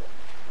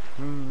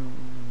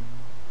 boom.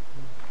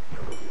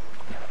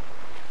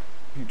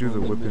 You do the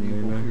whipping,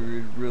 medieval Nene.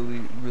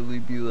 period really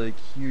be like,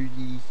 hear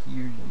ye,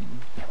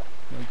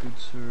 my good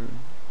sir.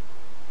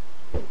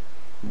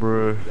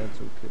 Bruh. That's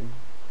okay.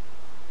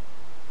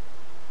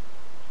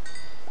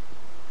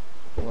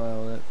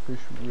 Wow, that fish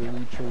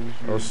really chose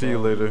your I'll see you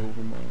body later.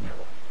 over mine.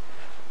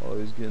 Oh,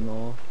 he's getting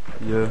off.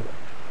 Yeah.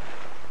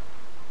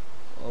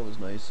 Oh, that was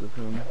nice of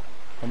him.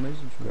 How many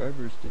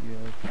subscribers did he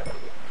have?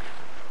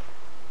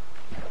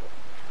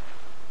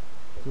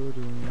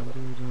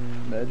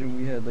 Imagine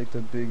we had like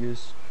the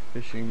biggest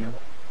fishing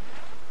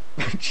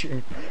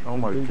Oh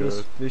my biggest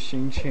god.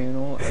 fishing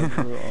channel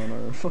ever on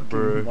our fucking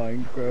Bruh.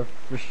 Minecraft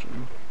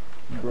fishing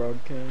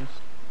broadcast.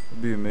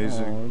 That'd be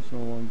amazing. Oh, it's no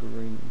longer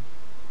raining.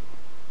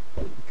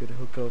 We could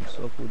hook us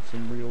up with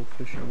some real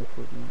fishing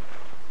equipment.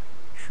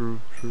 True.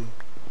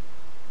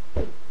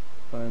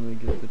 Finally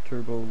get the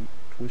Turbo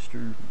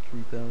Twister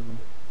 3000.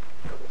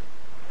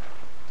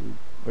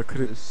 I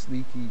could The have.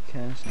 sleeky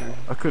caster.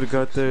 I could have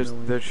got Snowy.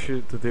 that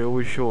shit that they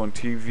always show on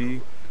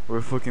TV, where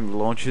it fucking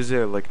launches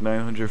at like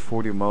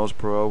 940 miles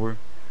per hour,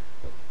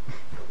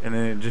 and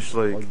then it just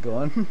My like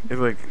gun. it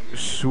like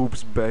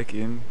swoops back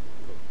in.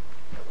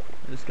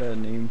 I just got a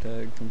name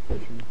tag from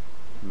fishing.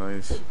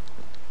 Nice.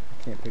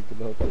 I can't pick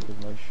it up because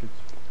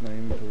my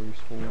inventory's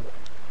full of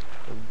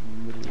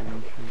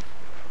literally shit.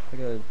 I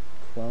got a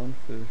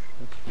clownfish.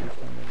 That's the first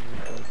time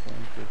I've ever got a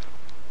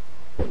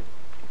clownfish.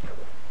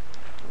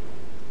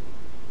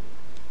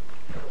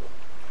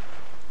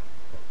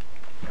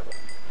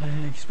 I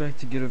didn't expect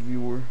to get a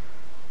viewer.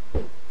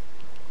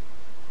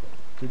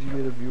 Did you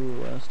get a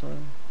viewer last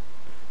time?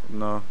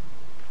 No.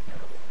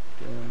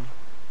 Damn.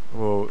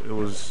 Well, it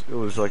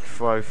was like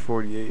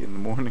 5:48 in the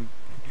morning.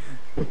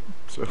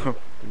 So. Good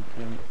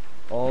point.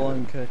 All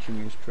I'm catching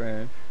is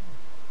trash.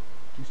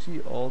 Do you see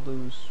all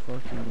those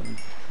fucking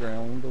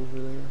drowned over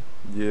there?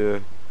 Yeah.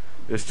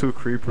 There's two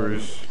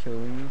creepers. Like,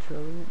 killing each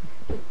other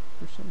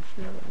or some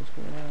shit? What's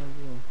going on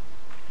over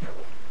there?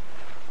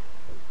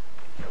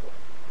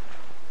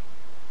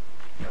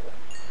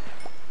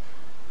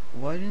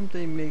 Why didn't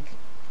they make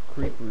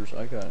creepers?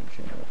 I got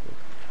enchanted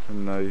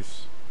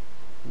Nice.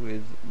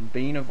 with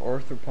Bane of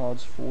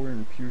Arthropods 4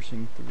 and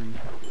Piercing 3.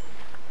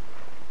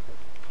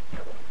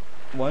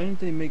 Why didn't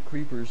they make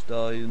creepers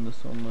die in the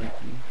sunlight?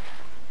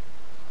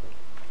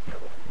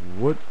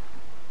 What?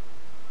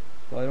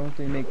 Why don't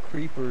they make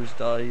creepers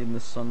die in the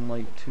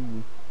sunlight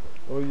too?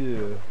 Oh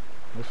yeah.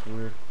 That's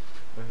weird.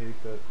 I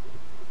hate that.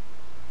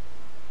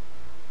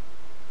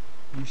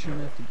 You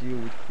shouldn't have to deal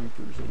with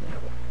creepers in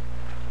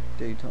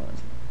the daytime.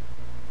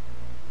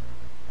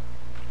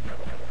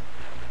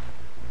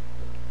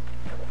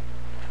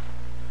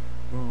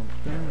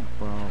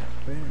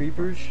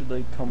 Creepers should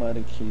like come out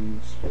of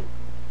caves.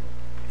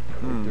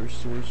 Like their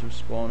source of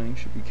spawning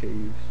should be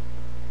caves.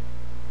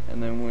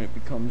 And then when it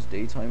becomes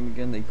daytime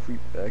again, they creep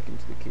back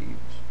into the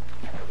caves.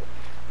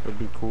 That'd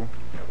be cool.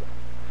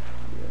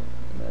 Yeah,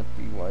 and that'd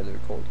be why they're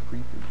called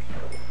creepers.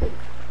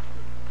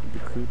 It'd be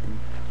creepy.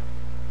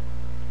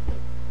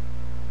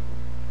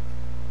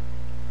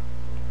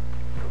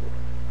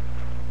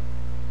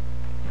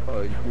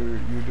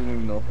 You're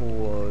doing the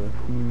whole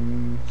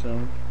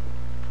sound.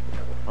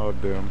 Oh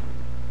damn.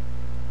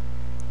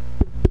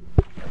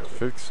 It's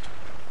fixed.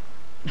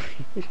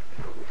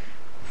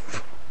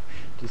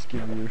 Just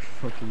give your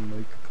fucking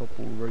mic a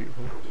couple right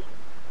hooks.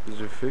 Is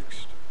it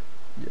fixed?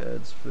 Yeah,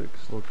 it's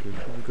fixed. Okay,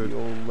 With good. the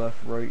old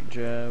left-right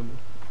jab.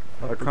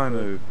 I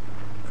kinda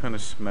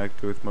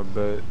smacked it with my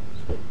bat.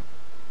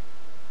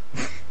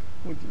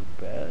 With your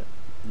bat?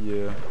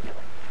 Yeah,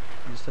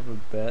 You just have a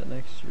bat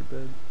next to your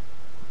bed?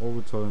 all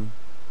the time.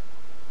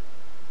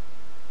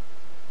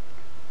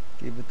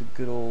 Gave it the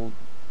good old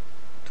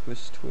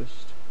twist.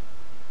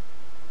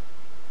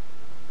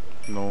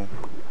 No.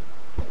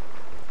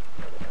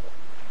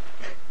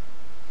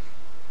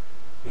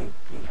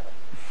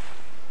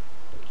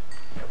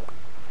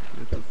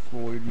 With the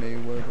Floyd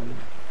Mayweather.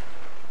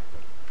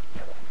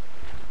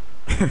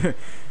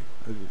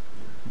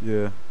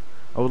 Yeah,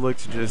 I would like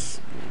to just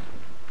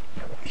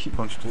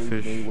punch the Floyd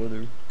fish.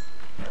 Mayweather.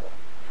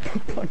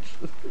 Punch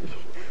the fish.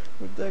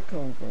 Where'd that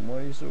come from? Why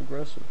are you so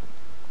aggressive?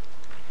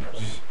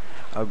 Just,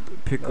 I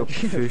pick up the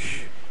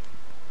fish,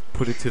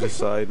 put it to the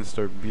side, and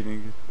start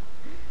beating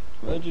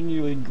Imagine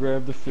you like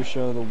grab the fish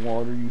out of the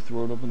water, you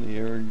throw it up in the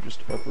air, and you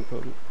just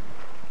uppercut it.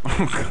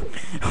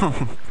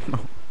 it. No.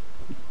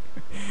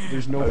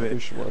 There's no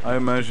fish left. I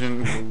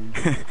imagine,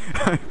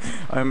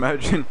 I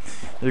imagine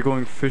you're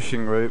going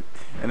fishing, right?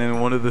 And then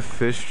one of the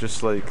fish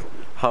just like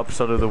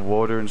hops out of the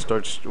water and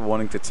starts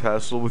wanting to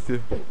tassel with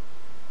you.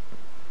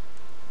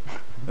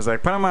 It's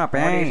like, put him up, What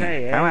do you eh?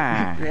 say, eh? Come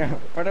on. Yeah,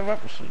 put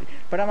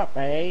him up,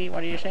 eh?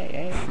 What do you say,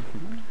 eh?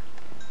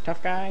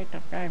 Tough guy,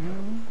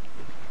 hmm?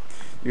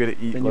 You gotta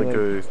eat Then you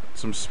like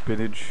some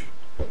spinach,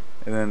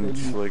 and then Then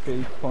just you like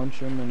fake punch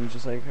him, and he's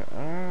just like, he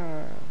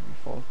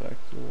falls back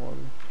to the water.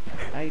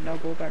 Hey, now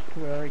go back to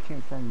where I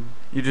came from.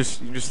 you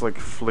just like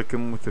flick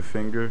him with the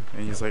finger,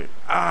 and he's like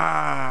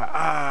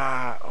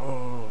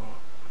oh.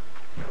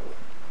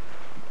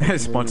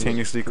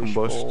 Spontaneously Fish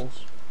combust.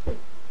 balls.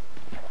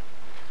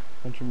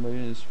 Punch him right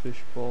in his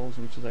fish balls,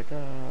 and he's just like,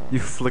 You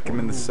flick him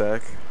in the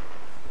sack,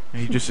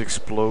 and he just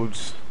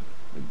explodes.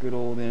 The good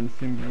old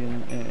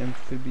amphibian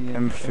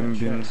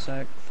Amphibian.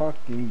 sack.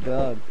 Fucking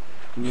god.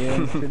 The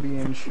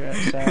amphibian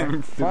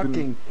sack.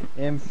 Fucking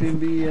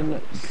amphibian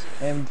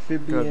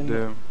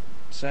Goddamn.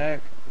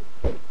 sack.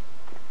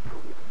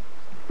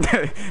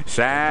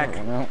 Sack.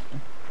 Oh, no.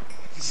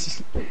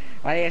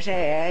 What do you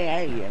say,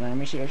 eh? Hey, let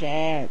me see your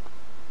sack.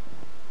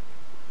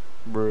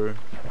 Bruh.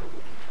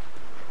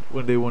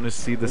 When they want to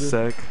see the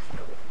sack.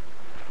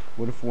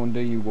 What if one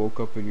day you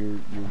woke up and your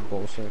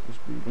ball sack was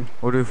breathing?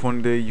 What if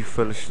one day you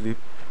fell asleep?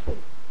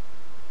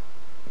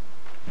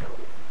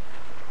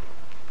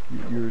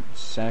 Your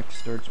sack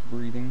starts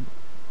breathing?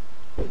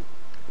 Like,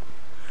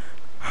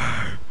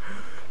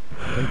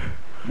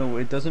 no,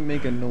 it doesn't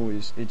make a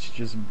noise. It's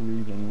just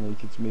breathing,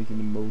 like it's making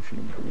the motion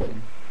of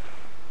breathing.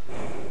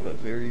 But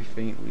very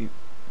faintly.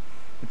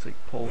 It's like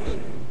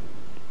pulsing.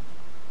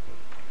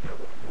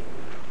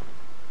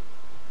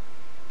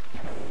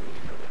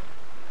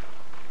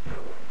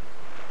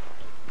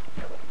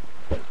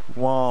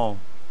 Wow.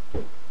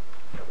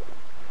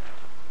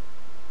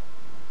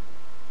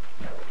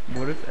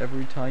 What if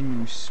every time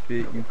you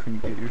spit you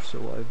couldn't get your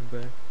saliva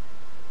back?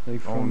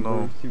 Like Oh, from no.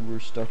 birth you were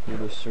stuck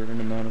with a certain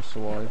amount of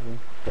saliva.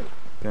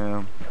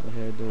 Damn.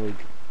 You had to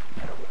like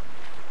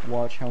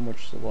watch how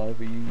much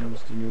saliva you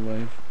used in your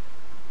life.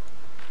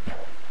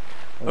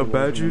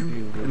 Otherwise you wouldn't be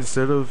Imagine able to-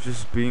 instead of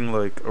just being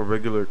like a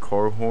regular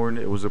car horn,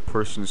 it was a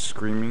person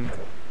screaming.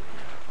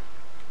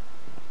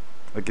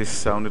 Like it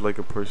sounded like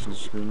a person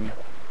screaming.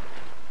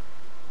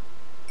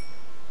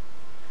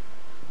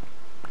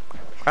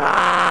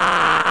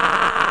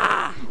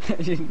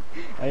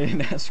 I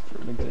didn't ask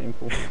for an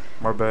example.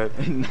 My bad.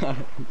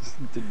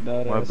 Did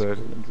not My ask bad.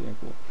 for an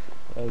example.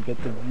 I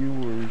bet the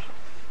viewers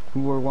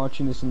who are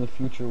watching this in the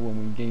future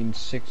when we gain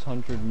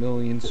 600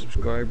 million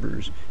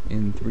subscribers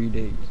in 3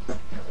 days.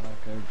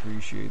 I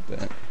appreciate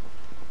that.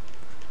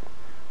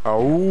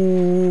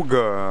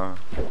 Auga.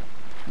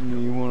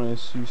 You wanna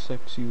see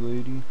sexy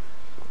lady?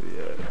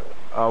 Yeah.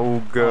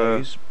 Auga.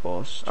 Eyes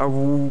bust.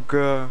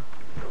 Auga.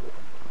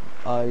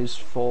 Eyes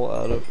fall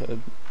out of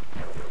head.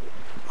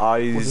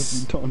 Eyes What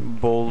have you done?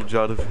 bulge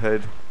out of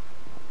head.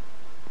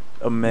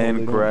 A man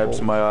they don't grabs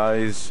bulge. my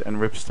eyes and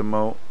rips them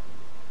out.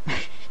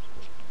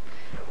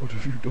 What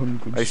have you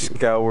done, good I sir?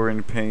 scour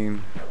in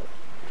pain.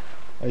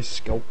 I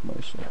scalp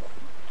myself.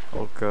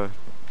 Oh god.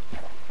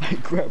 I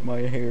grab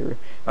my hair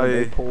and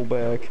I I pull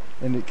back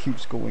and it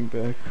keeps going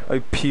back. I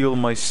peel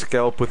my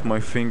scalp with my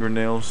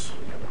fingernails.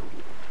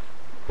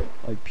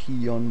 I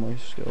pee on my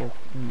scalp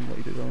and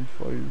light it on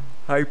fire.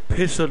 I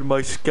piss on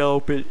my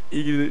scalp and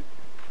eat it.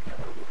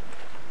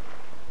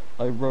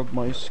 I rub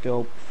my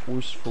scalp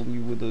forcefully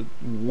with a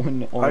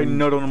one-armed I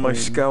nut on my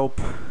comb.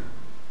 scalp.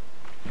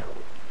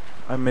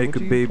 I make What a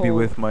do you baby call-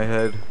 with my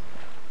head.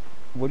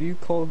 What do you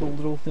call the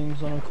little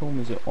things on a comb?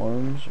 Is it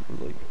arms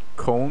or like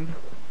Cone?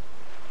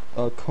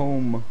 a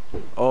comb?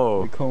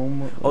 Oh. The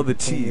comb. Oh, like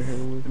the you comb your teeth. hair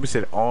with? Let me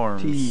say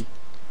arms. Teeth.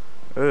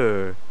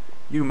 You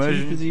Teeth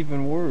imagine? is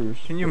even worse.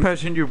 Can you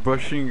imagine you're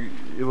brushing,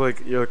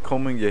 you're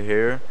combing your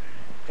hair,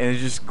 and it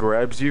just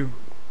grabs you,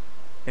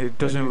 and it And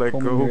doesn't you're let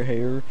combing go? your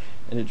hair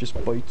and it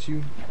just bites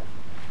you.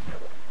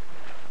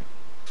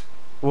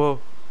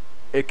 Well,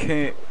 it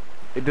can't.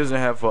 It doesn't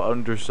have an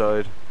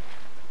underside.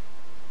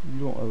 You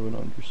don't have an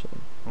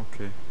underside.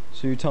 Okay.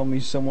 So you tell me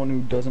someone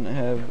who doesn't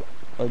have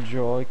a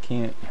jaw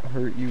can't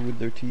hurt you with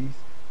their teeth?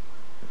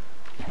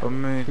 I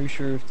mean, Pretty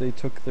sure if they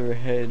took their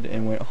head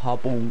and went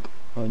hop-bonk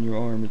on your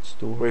arm, it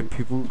still hurt. wait,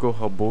 people go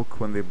habok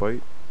when they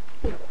bite?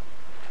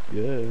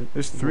 Yeah.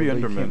 There's 3 well,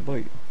 they Endermen. can't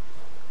bite.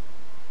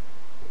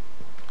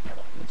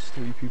 That's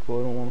 3 people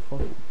I don't want to fuck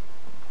with.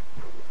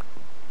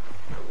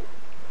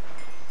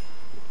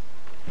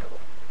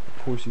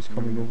 Of course he's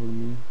coming over to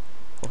me.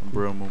 Fuck him.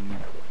 Bro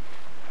moment.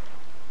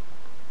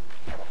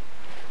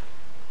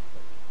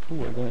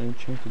 Ooh, I got an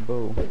enchanted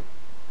bow.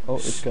 Oh,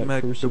 it's got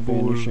Smack curse the of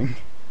ball. vanishing.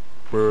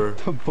 Bruh.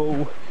 The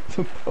bow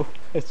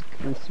has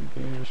curse of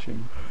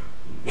vanishing.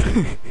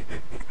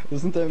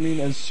 Doesn't that mean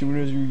as soon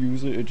as you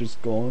use it, it's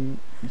just gone?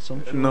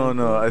 Some shit No, like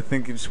no, that? I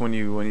think it's when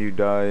you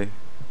die,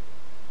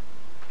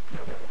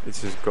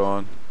 it's just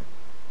gone.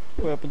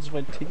 What happens if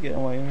I take it out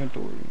of my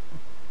inventory?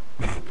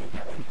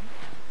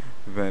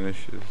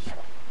 Vanishes.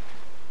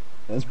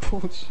 That's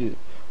bullshit.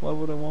 Why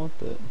would I want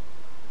that?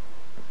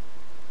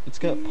 It's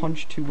got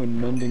punch 2 and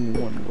mending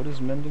 1. What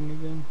is mending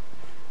again?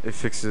 It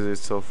fixes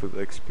itself with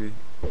XP.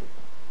 Oh,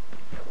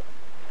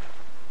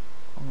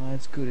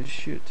 that's good as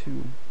shit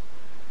too.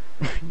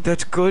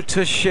 That's good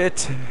to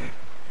shit.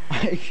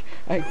 I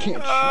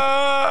can't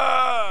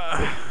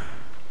Ah!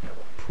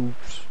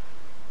 poops.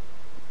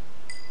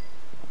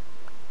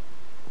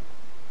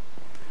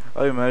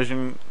 I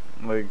imagine,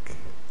 like,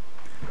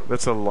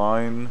 that's a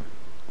line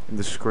in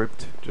the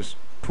script, just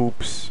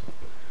poops.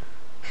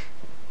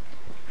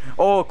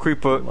 Oh,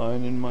 creeper.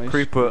 Line in my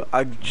Creeper, script.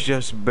 I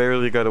just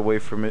barely got away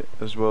from it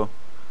as well.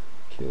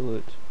 Kill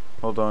it.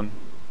 Hold on.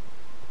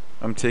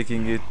 I'm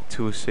taking it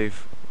to a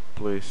safe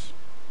place.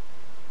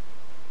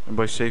 And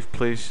by safe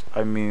place,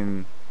 I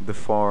mean the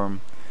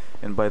farm.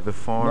 And by the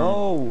farm,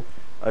 No!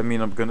 I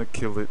mean I'm gonna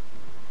kill it.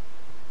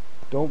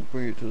 Don't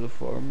bring it to the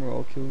farm or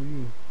I'll kill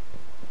you.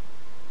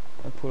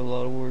 I put a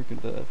lot of work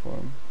into that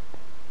farm.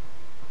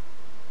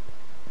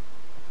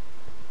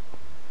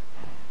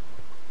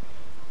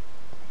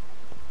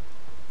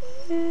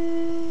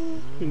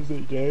 Is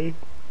it dead?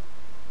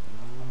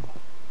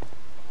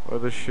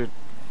 Other shit.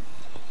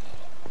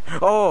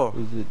 Oh!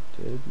 Is it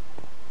dead?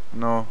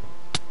 No.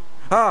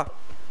 Ah!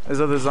 There's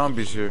other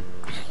zombies here.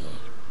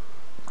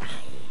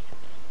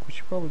 We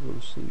should probably go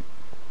to sleep.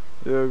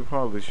 Yeah, we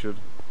probably should.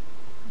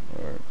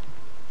 Alright.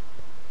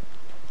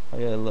 I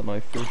gotta let my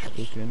fish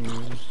cook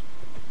anyways.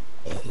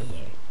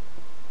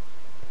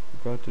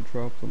 Forgot to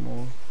drop them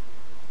off.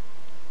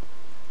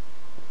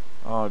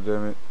 Oh,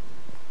 damn it.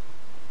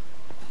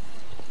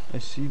 I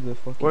see the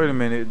fucking... Wait a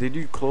minute, did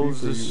you close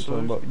creeper this? you were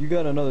talking about. You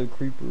got another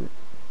creeper.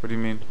 What do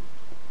you mean?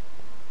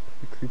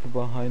 The creeper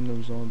behind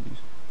those zombies.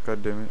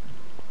 God damn it.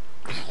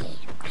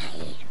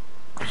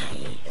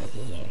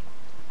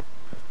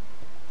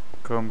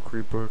 Come,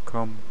 creeper,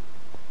 come.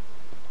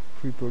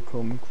 Creeper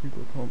come,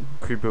 creeper come.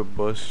 Creeper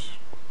bus.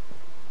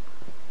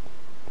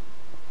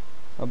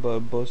 How about I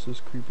bust this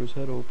creeper's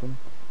head open?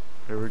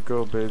 Here we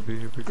go, baby,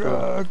 here we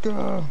go.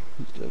 Gaga.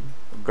 He's dead.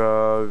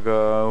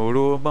 Gaga,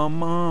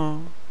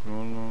 Urubama.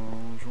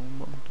 I'm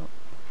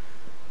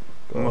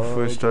gonna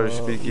first start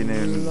speaking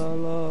in.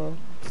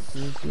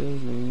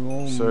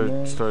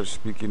 Start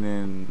speaking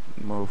in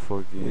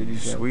motherfucking Lady Gaga.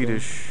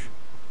 Swedish.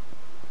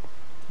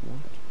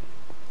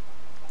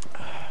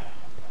 What?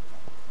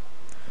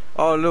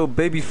 Oh, little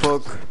baby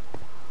fuck.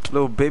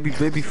 Little baby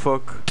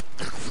fuck.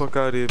 Fuck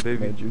out of here,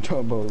 baby. Imagine you're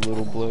talking about a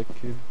little black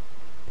kid.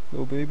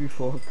 Little baby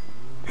fuck.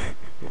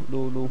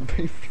 little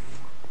baby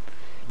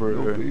fuck.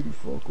 Little Bruh. baby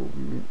fuck over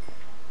here.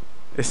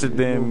 It's the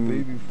Little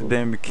baby damn, fuck.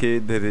 damn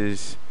kid that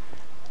is.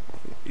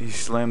 He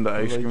slammed the I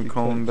ice like cream your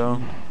cone cut,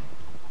 down.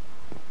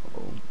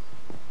 Oh.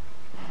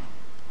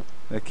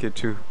 That kid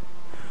too.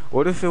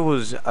 What if it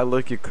was I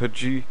like your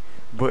Kaji,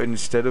 but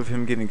instead of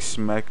him getting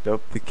smacked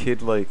up, the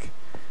kid like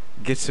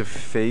gets a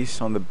face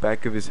on the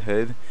back of his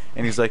head,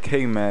 and he's like,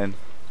 "Hey man,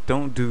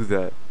 don't do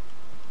that."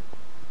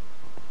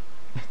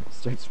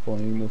 Starts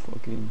playing the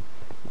fucking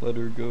Let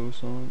Her Go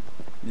song.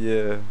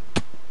 Yeah.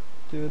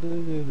 Wait,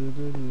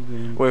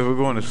 we're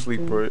going to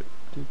sleep, right?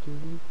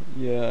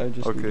 Yeah, I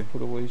just need Okay. to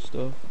put away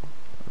stuff.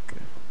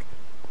 Okay.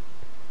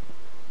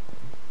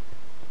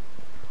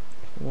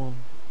 Well,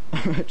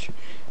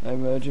 I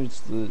imagine it's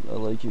the I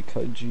like your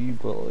Kaiji,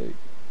 but like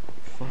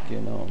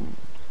fucking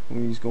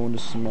when he's going to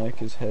smack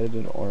his head,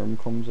 an arm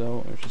comes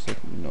out, and it's just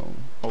like no.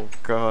 Oh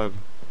God.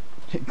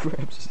 It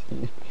grabs his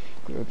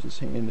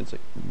hand. It's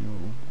like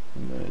no,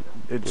 and then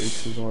it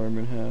breaks his arm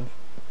in half.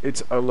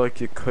 It's I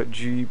like your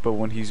Kaji, but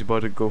when he's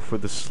about to go for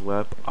the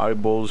slap,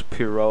 eyeballs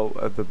peer out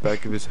at the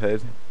back of his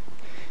head.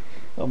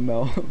 A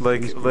mouth.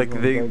 Like face goes like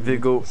on they back they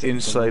of go his-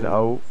 inside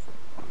out.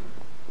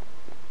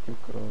 Oh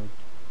God.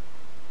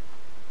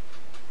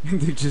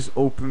 They just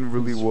open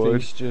really His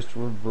wide. face just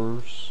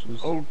reverses.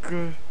 Oh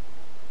God.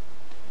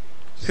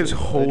 It's His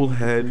like, I whole don't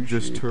head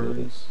just appreciate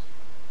turns.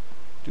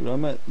 that. Dude,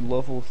 I'm at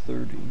level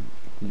 30.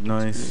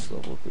 Nice. Experience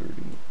level 30.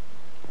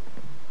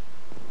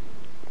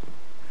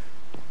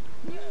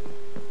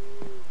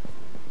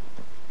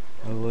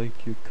 I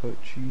like your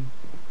Kachi.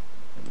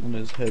 And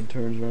his head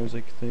turns around, he's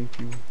like, thank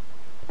you.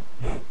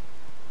 And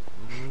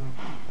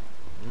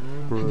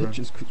it Bruh.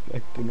 just goes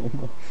back to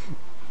normal.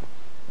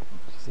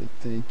 Say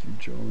thank you,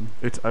 John.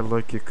 It's I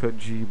like it cut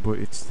G, but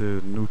it's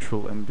the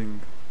neutral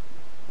ending.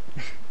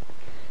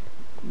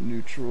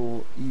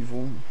 Neutral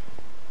evil.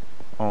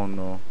 Oh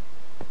no.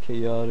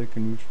 Chaotic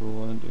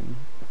neutral ending.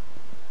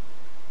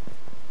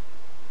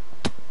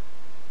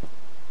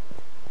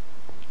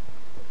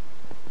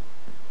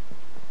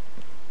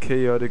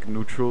 Chaotic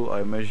neutral,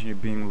 I imagine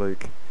it being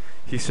like,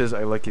 he says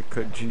I like it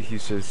cut G, he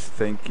says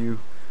thank you,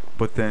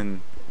 but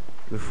then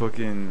the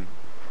fucking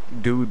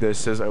dude that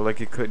says I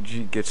like it cut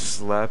G gets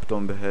slapped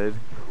on the head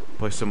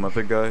by some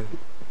other guy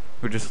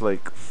who just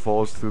like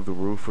falls through the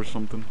roof or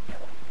something.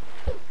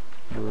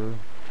 Bruh.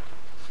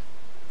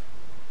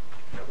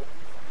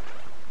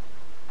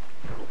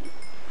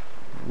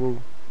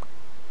 Whoa.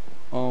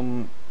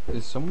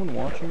 Is someone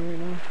watching right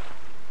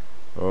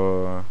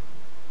now?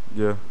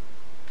 Yeah.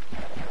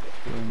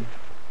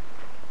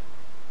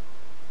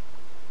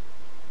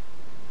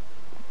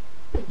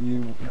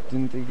 You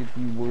didn't think it'd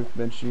be worth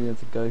mentioning that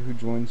the guy who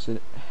joined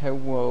said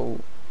hello.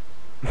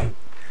 Hey,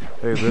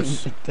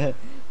 that's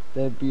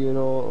That'd be at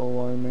all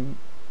alarming.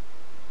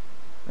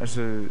 that's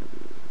a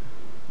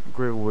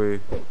great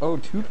way. Oh,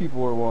 2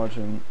 people are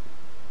watching.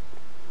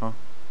 Huh?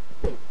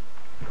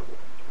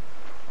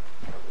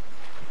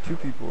 2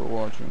 people are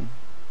watching.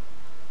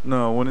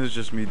 No, one is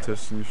just me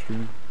testing the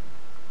stream.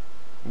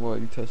 What, are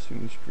you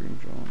testing the stream,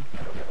 John?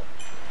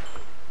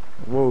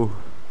 Whoa.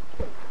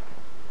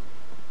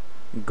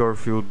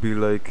 Garfield be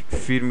like,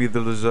 feed me the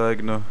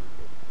lasagna.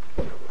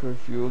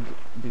 Garfield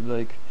be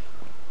like,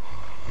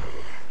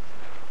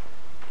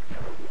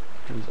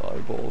 his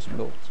eyeballs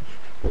melt.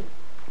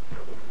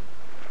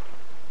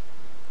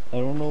 I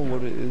don't know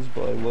what it is,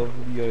 but I love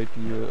the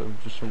idea of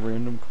just a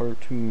random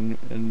cartoon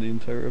and the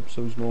entire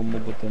episode's normal,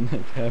 but then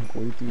like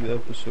halfway through the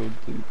episode,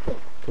 the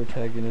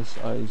protagonist's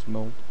eyes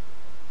melt,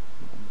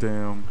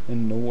 Damn.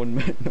 and no one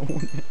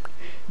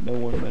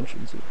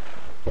mentions it.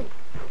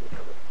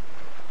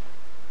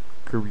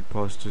 Curry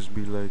pastas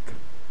be like,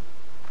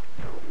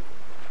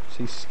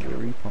 Say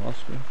scary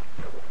pasta.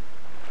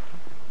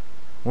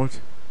 what?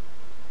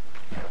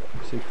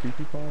 Say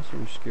creepy pasta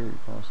or scary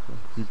pasta.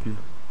 Creepy.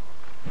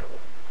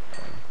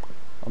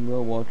 I'm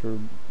gonna watch her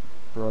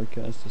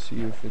broadcast to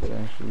see if it's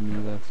actually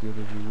me that's the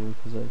other viewer,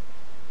 because I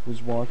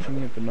was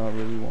watching it but not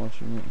really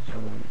watching it, so I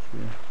wasn't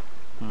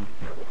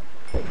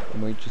sure. It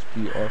might just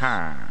be us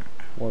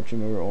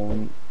watching our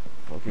own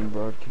fucking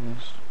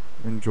broadcast.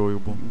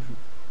 Enjoyable.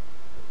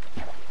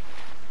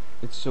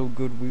 It's so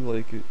good we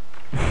like it.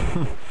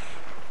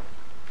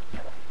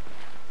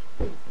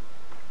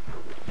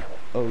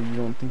 Oh, you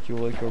don't think you'll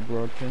like our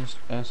broadcast?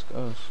 Ask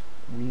us.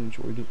 We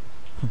enjoyed it.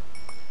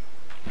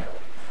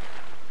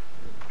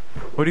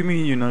 What do you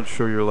mean you're not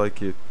sure you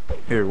like it?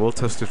 Here, we'll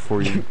test it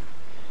for you.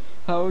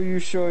 How are you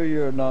sure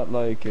you're not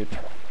like it?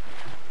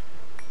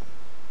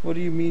 What do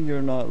you mean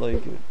you're not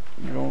like it?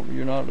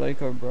 You're not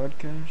like our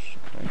broadcast?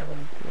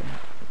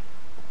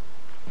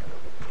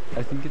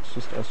 I think it's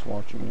just us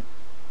watching it.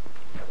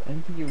 I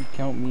don't think it would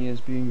count me as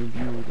being a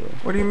viewer though.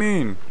 What do you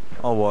mean?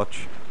 I'll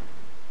watch.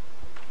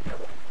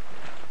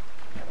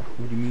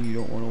 What do you mean you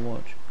don't want to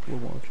watch? We're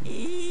watching.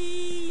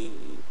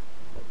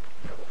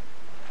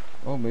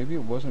 Oh, maybe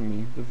it wasn't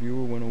me. The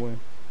viewer went away.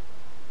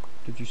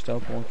 Did you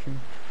stop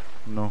watching?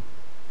 No.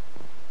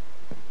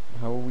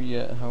 How are we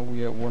at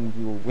one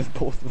viewer with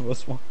both of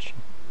us watching?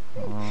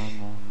 No.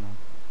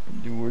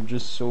 Dude, we're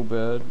just so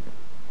bad.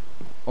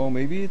 Oh,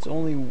 maybe it's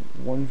only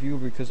one viewer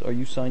because are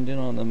you signed in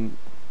on the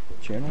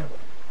channel?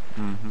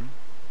 Mm-hmm.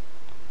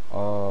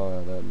 Ah,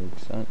 that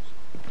makes sense.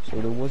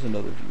 So there was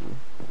another viewer.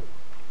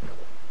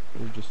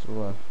 They just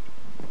left.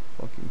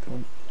 Fucking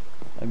cunt.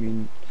 I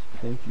mean,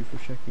 thank you for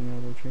checking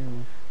out our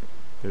channel.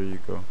 There you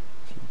go.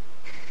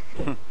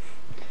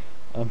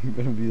 I'm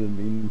gonna be the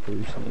main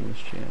person in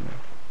this channel.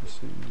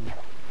 Just so you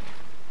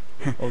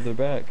know. Oh, they're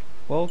back.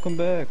 Welcome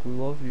back. We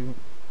love you.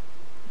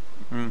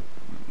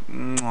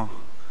 Mwah.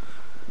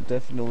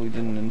 Definitely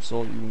didn't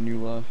insult you when you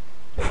left.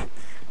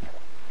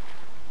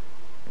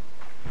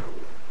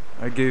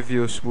 I gave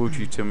you a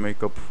smoochie to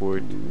make up for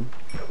it.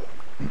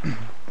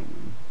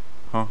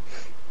 Huh?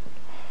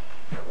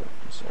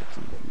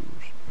 Insulting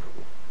viewers.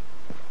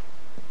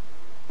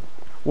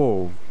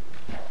 Whoa.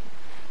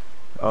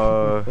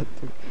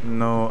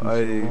 No,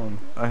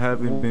 I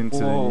haven't been to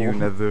the new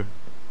nether.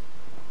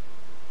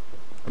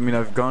 I mean,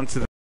 I've gone to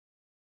the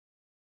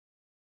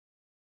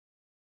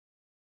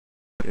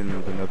in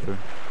the nether.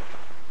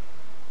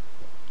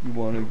 You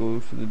want to go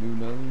for the new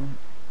nether?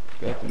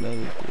 Got the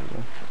nether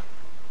portal.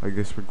 I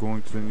guess we're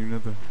going to the new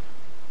nether.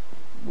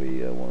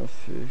 Wait, I want to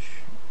fish.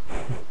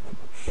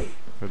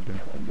 Goddamn.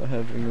 I'm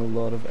having a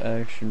lot of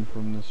action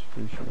from this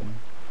fishing.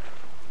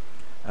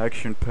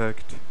 Action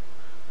packed.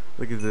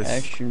 Look at this.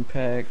 Action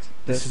packed.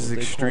 This That's is what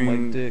they call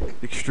my dick.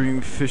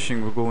 extreme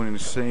fishing. We're going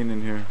insane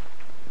in here.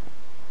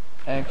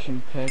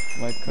 Action packed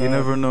my cock. You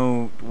never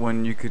know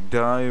when you could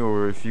die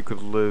or if you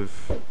could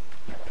live.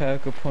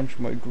 Pack a punch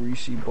my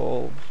greasy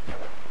balls.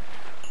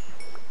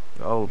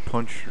 I'll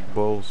punch your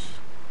balls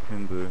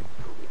in the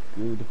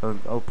good.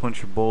 I'll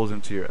punch your balls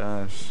into your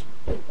ass.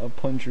 I'll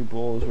punch your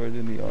balls right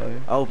in the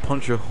eye. I'll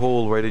punch a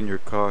hole right in your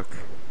cock.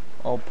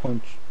 I'll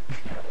punch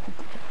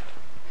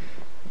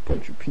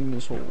your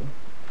penis hole.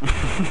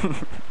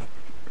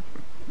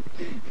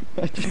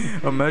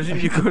 Imagine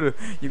you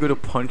go to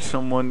punch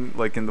someone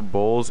like in the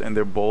balls and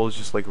their balls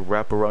just like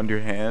wrap around your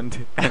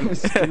hand and,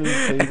 was gonna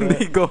say and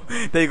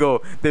that.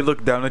 they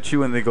look down at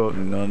you and they go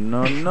no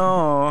no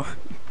no.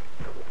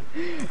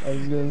 I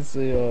was gonna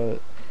say,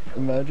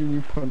 imagine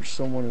you punch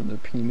someone in the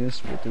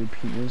penis, but their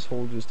penis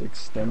hole just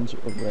extends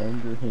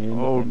around your hand.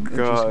 Oh and God!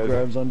 It just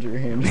grabs onto your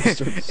hand and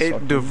starts It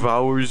sucking.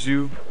 devours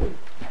you.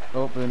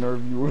 Oh, and our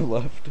viewer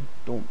left.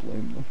 Don't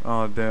blame them.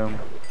 Oh damn,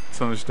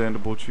 it's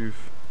understandable,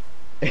 Chief.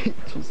 It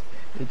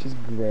just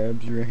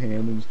grabs your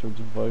hand and starts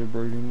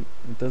vibrating.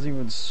 It doesn't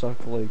even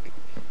suck like.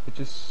 It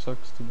just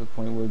sucks to the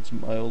point where it's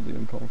mildly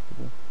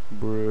uncomfortable.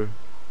 Bruh.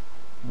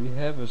 We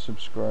have a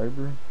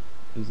subscriber.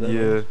 Is that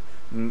Yeah, us?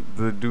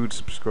 the dude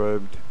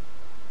subscribed.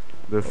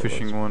 The Oh,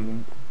 fishing that's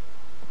one.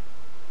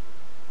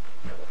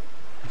 Cool.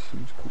 He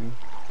seems cool.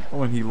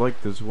 Oh, and he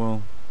liked as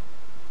well.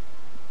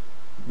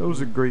 That was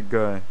a great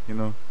guy, you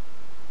know.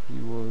 He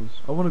was.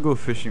 I want to go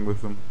fishing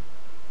with him.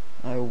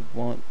 I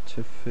want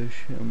to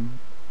fish him.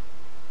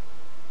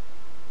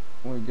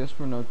 Well, I guess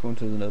we're not going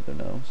to the nether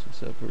now since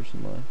that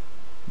person left.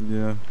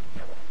 Yeah.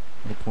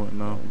 No point I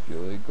now. don't feel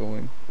like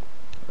going.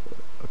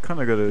 I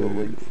kind of Go gotta.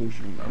 like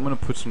fishing. I'm gonna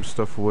put some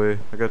stuff away.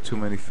 I got too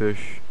many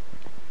fish.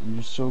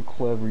 You're so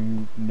clever.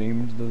 You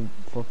named the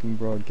fucking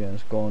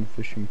broadcast "Gone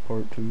Fishing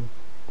Part 2."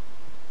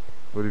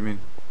 What do you mean?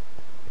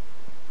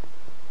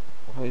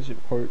 Why is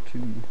it Part 2?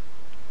 You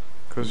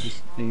Cause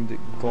just named it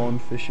 "Gone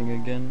Fishing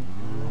Again."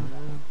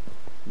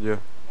 yeah,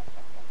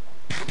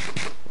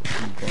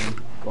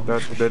 Gone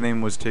that fishing.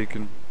 name was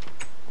taken.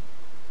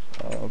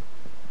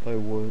 By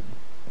what?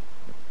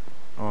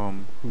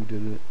 Who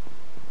did it?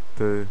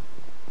 The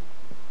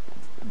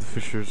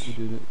fishers, Who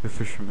did it? the Who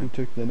fishermen.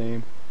 took the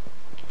name?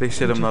 They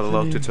said who I'm not took the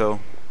allowed to name? tell.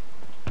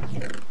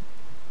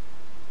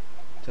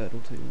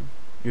 Tattletale.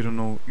 You don't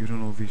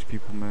know these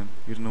people, man.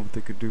 You don't know what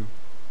they could do.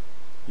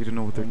 You don't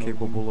know what I they're know them.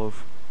 capable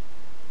of.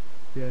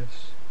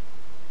 Yes.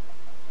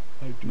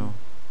 I do. No.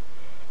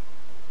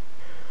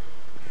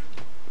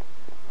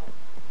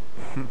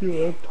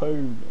 Yeah, I'm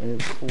tired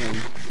and it's cold.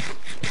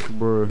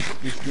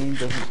 Bruh. This game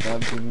doesn't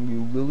stop giving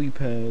you lily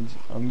pads.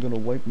 I'm gonna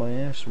wipe my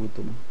ass with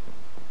them.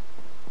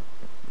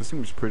 This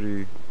seems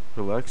pretty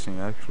relaxing,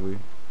 actually.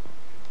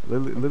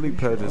 Lily pretty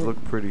pads sure.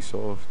 look pretty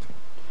soft.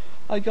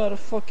 I got a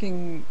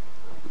fucking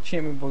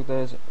enchantment book that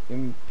has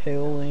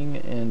impaling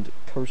and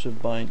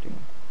cursive binding.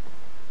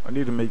 I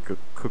need to make a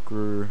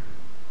cooker.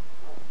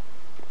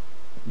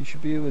 You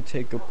should be able to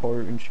take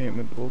apart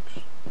enchantment books.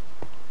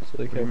 So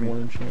like What do you have mean?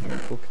 one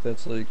enchantment book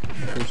that's like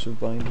cursive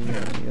binding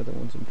and the other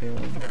one's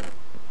impaling.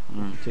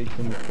 Take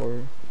them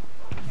apart.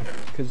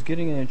 Because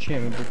getting an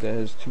enchantment book that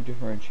has two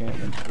different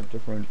enchantments for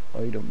different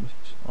items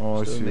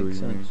Oh, I still see what makes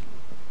you mean. sense.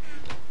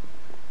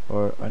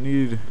 Alright, I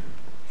need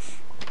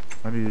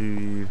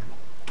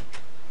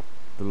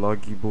the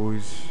loggy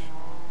boys.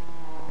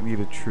 I need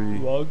a tree.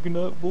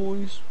 Lognut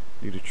boys?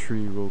 Need a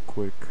tree real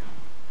quick.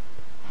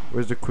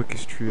 Where's the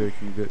quickest tree I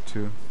can get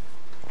to?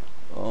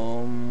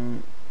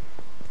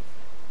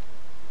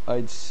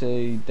 I'd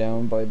say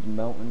down by the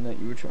mountain that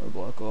you were trying to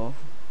block off.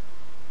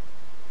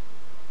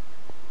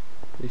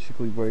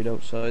 Basically right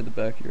outside the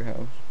back of your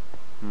house.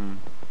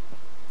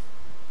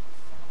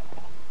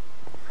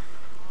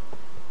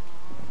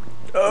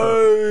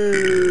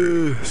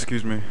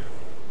 Excuse me.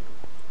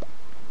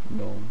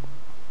 No.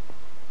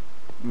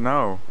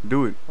 No,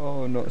 do it.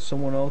 Oh no,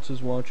 someone else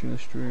is watching the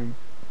stream.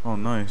 Oh,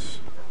 nice.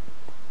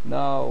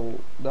 No,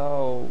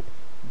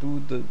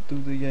 do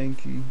the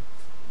Yankee.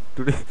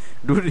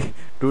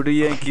 Do the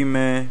Yankee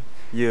man.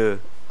 Yeah.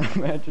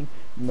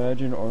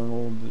 Imagine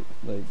Arnold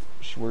like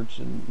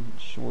Schwarzen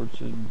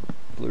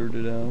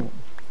blurted out.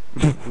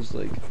 It was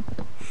like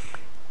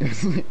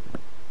it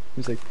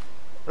was like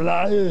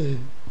liar.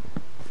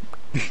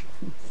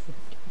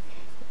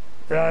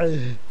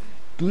 Liar.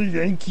 Do the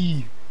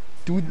Yankee.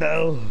 Do it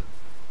now.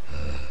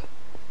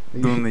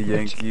 Doing the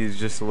Yankee is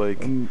just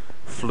like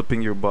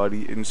flipping your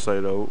body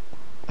inside out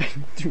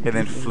Dude, and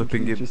then the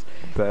flipping Yankee it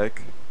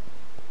back.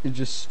 It's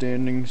just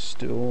standing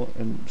still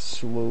and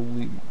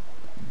slowly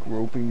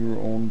groping your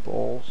own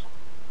balls.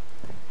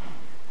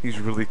 He's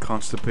really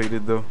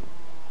constipated though.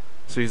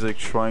 So he's like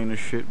trying to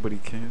shit but he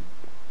can't.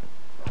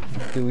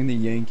 Doing the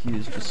Yankee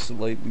is just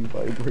slightly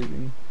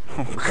vibrating.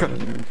 Oh god.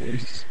 In your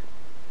case.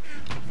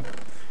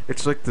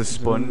 It's like the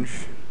sponge.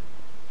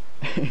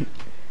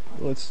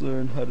 Let's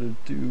learn how to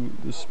do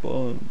the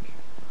sponge.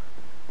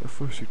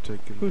 First you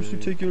take your First you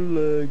leg. take your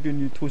leg and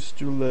you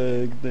twist your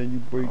leg, then you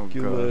break Oh,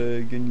 your God.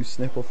 leg and you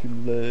snap off your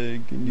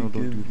leg and No, you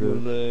don't give do your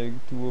that. leg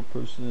to a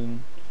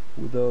person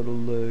without a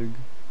leg.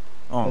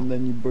 Oh. And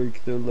then you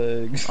break their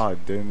legs. Ah,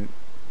 damn it.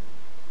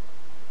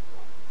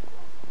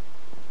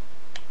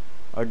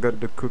 I got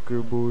the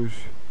cooker, boys.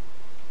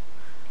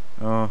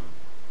 How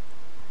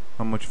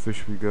much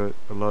fish we got?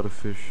 A lot of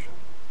fish.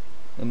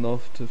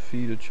 Enough to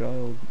feed a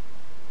child.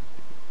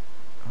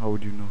 How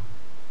would you know?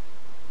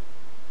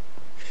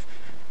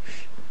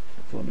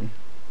 Funny.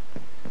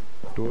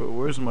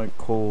 Where's my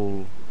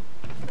coal?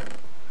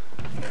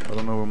 I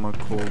don't know where my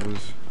coal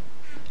is.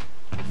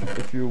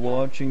 If you're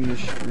watching the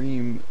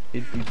stream,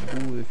 it'd be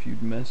cool if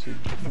you'd message.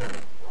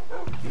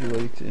 You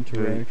like to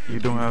interact You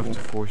with don't have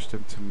people. to force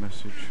them to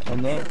message.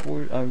 I'm not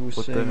for. I was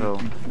What the saying hell?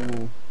 it'd be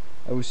cool.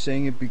 I was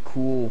saying it'd be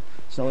cool.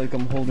 It's not like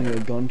I'm holding a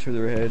gun to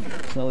their head.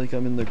 It's not like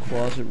I'm in the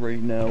closet right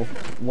now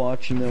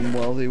watching them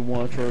while they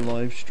watch our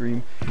live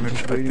stream. Mitch,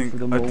 Just I waiting think for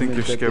the you're moment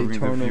that scaring they the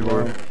turn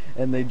viewer. around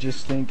and they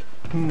just think,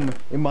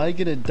 am I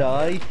gonna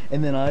die?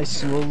 And then I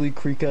slowly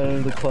creak out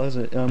of the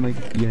closet and I'm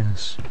like,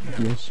 yes,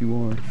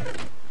 you are.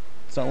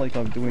 It's not like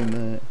I'm doing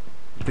that.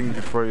 I think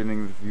you're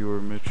frightening the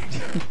viewer, Mitch.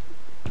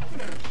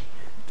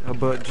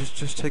 But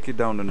just take it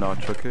down a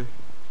notch, okay?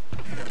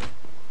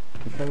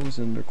 If I was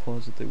in their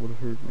closet, they would have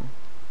heard me.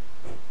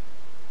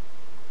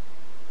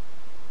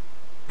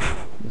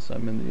 Yes,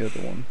 I'm in the other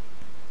one.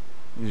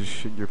 You just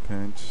shit your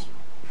pants.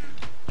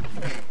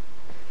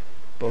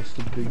 Bust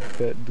a big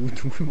fat dude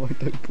in my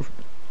diaper.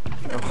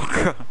 Oh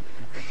god.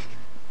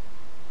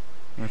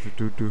 That's a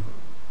doo-doo.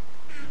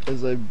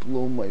 As I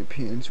blow my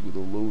pants with a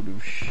load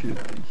of shit,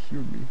 they hear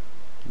me.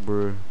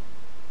 Bruh.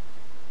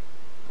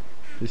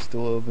 They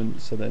still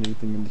haven't said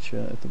anything in the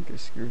chat. I think I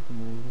scared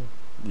them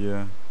a little.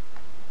 Yeah.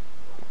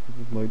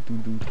 With my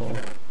doo-doo talk.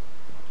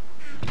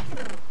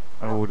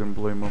 I wouldn't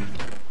blame them.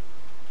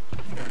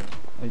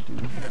 I do.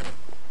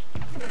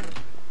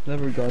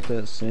 Never got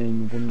that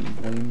saying,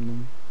 wouldn't blame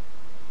them.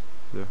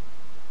 Yeah.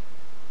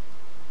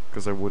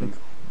 Because I wouldn't.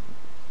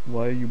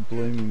 Why are you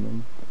blaming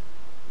them?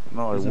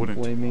 No, I Isn't wouldn't.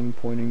 blaming,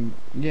 pointing...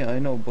 Yeah, I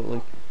know, but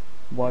like,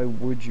 why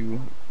would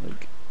you?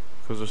 Like,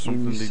 Because there's when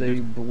something you they say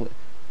did.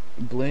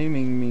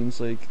 blaming means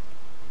like,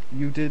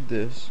 you did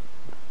this.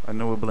 I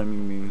know what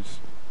blaming means.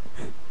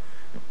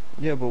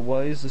 Yeah, but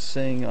why is the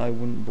saying I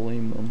wouldn't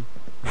blame them?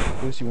 Of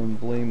course you wouldn't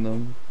blame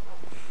them.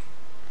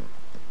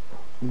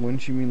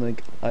 Wouldn't you mean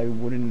like I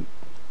wouldn't...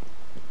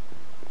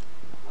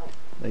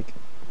 Like,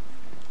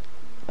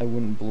 I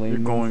wouldn't blame You're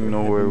them going for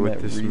nowhere having with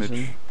that this, reason?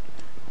 Mitch.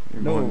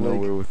 You're No, going like,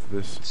 nowhere with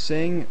this.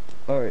 Saying,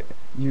 alright,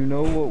 you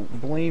know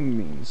what blame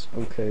means,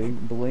 okay?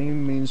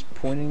 Blame means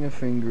pointing a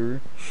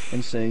finger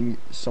and saying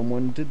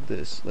someone did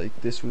this,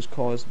 like this was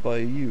caused by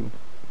you.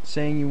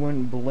 Saying you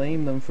wouldn't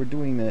blame them for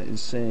doing that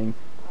is saying,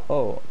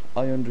 oh,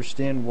 I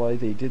understand why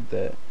they did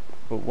that,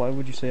 but why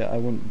would you say I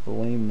wouldn't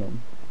blame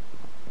them?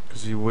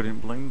 Because you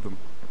wouldn't blame them.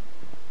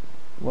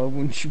 Why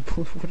wouldn't you,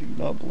 what are you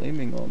not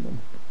blaming on them?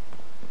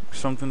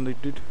 Something they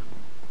did.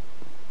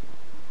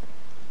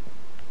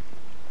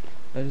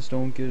 I just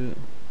don't get it.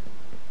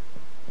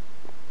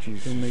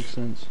 Jesus. Doesn't make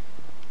sense.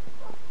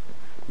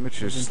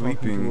 Mitch I've is been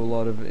talking to a sleeping.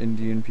 lot of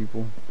Indian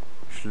people.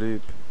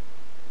 Sleep.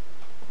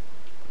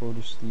 Go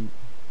to sleep.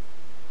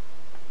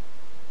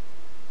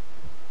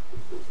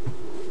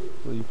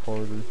 Sleep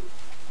harder. I'm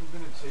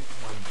gonna take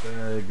my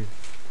bag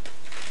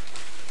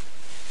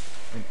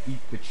and eat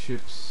the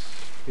chips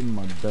in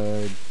my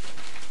bag.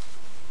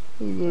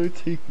 I'm gonna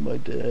take my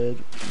dad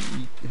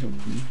and eat him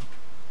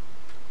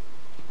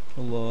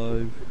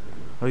alive.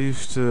 I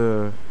used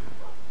to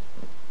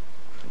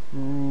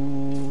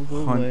Rule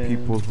the hunt land.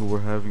 people who were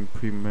having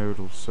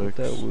premarital sex.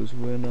 That was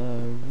when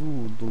I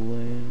ruled the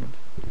land.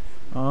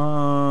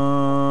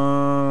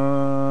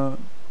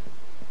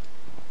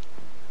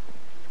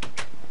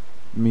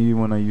 Me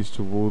when I used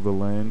to rule the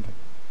land.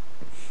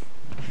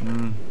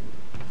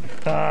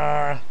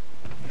 Ah!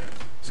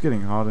 It's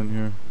getting hot in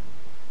here.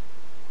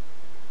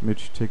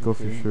 Mitch, take off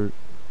your Okay. shirt.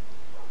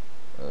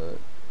 Uh,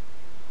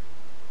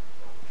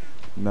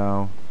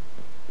 Now.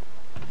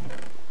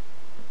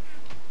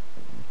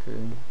 okay.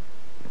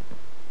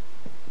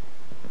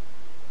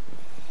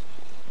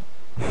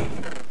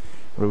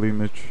 Really,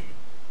 Mitch?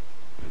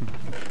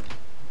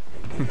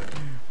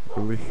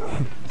 Really?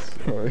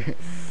 Sorry.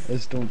 I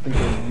just don't think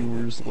our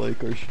viewers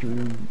like our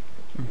stream.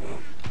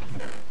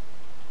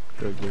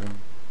 Goddamn.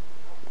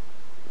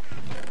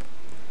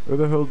 Where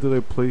the hell did I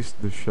place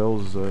the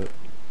shells at?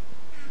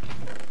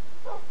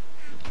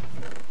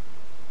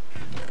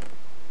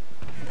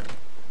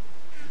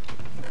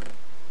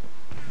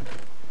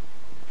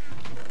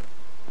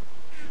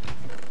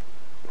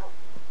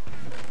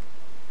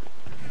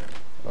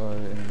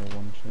 In the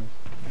one chest.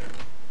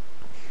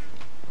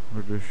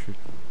 Where this shit?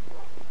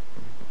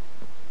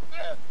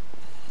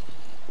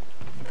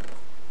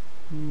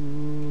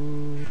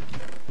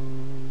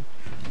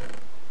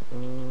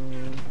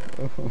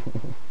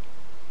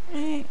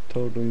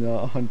 Totally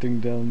not hunting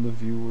down the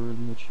viewer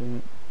in the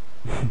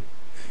chat.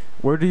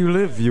 Where do you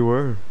live,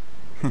 viewer?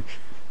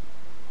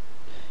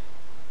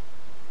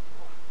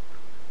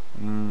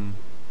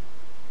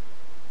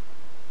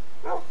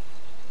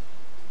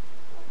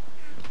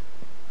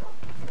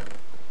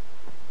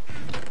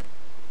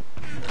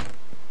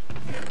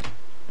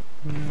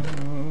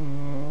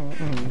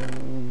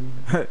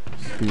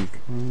 Speak.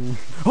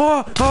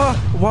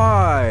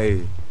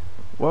 Why?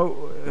 What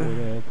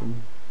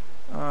happened?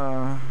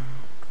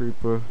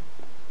 creeper.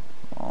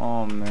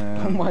 Oh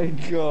man. Oh my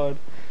god.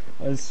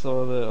 I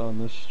saw that on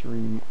the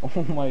stream.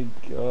 Oh my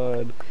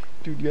god.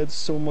 Dude, you had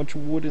so much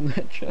wood in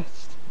that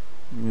chest.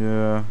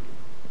 Yeah.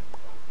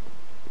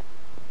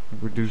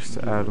 Reduced to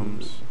Get rid of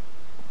atoms. it.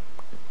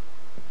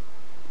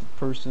 The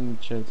person in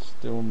the chat's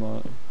still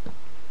not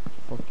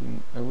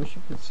fucking... I wish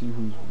you could see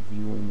who's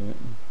viewing it.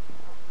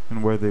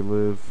 And where they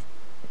live.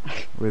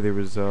 Where they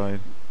reside.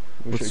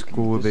 Wish What I could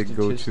school get the they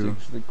go to.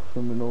 statistics, the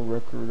criminal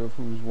record of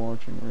who's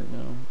watching right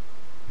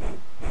now.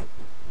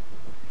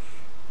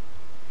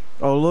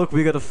 Oh look,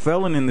 we got a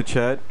felon in the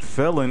chat.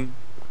 Felon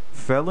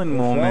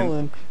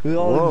moment.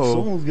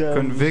 Whoa.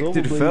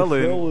 Convicted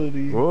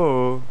felon.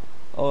 Whoa.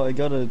 Oh, I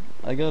got a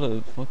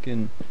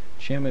fucking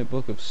enchantment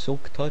book of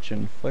Silk Touch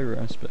and Fire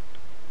Aspect.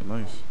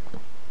 Nice.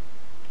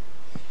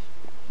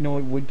 You know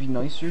what would be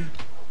nicer?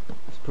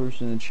 This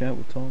person in the chat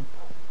would talk.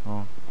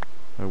 Oh,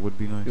 that would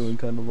be nice. Feeling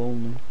kind of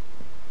lonely.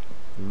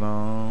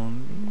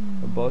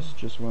 A bus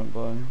just went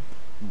by.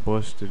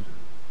 Busted.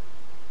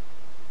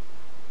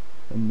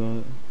 I'm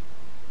not.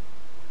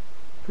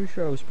 Pretty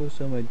sure I was supposed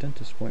to have my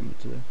dentist appointment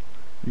today.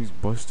 He's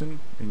busting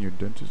in your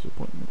dentist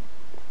appointment.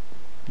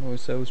 No, I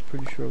said I was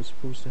pretty sure I was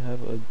supposed to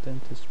have a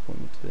dentist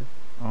appointment today.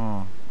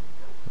 Oh,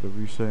 whatever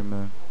you say,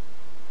 man.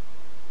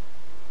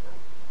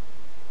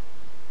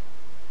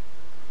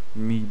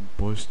 Me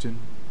busting.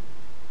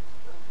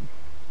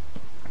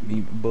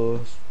 Meat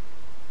bus.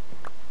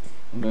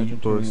 Imagine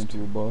Meat turning bust.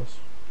 into a bus.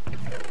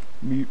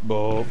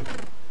 Meatball.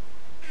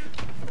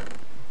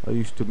 I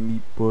used to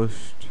meat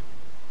bust.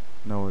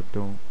 No, I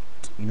don't.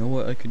 You know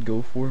what I could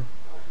go for?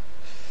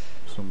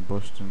 Some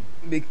busting.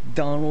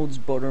 McDonald's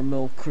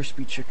buttermilk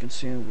crispy chicken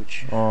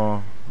sandwich.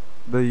 Oh,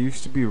 they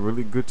used to be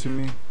really good to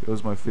me. It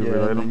was my favorite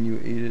Yeah, and item. then you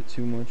ate it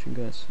too much and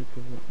got sick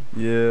of it.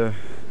 Yeah.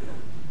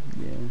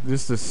 Yeah.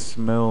 Just the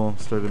smell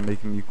started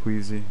making me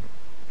queasy.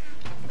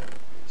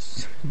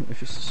 Just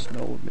the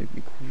smell would make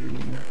me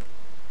queasy.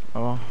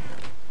 Oh,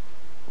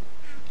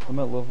 I'm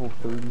at level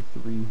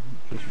 33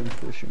 just from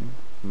fishing.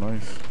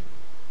 nice.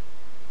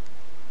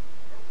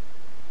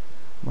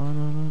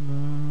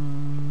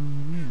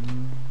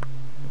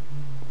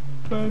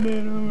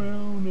 Running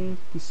around at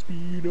the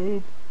speed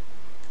up.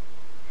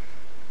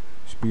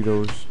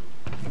 Speedos.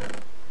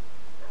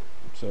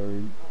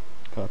 Sorry,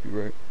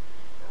 copyright.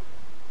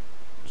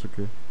 It's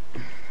okay.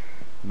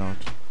 Not.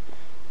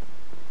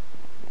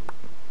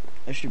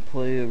 I should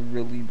play a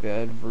really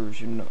bad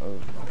version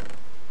of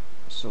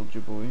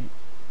Soulja Boy.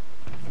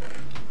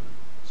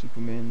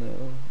 Superman that.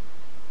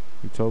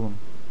 You tell them.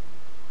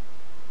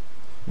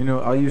 You know,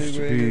 I used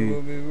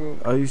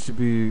to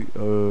be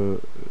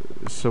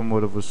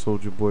somewhat of a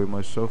soldier boy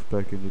myself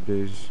back in the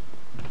days.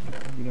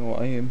 You know,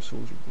 I am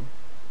Soulja Boy.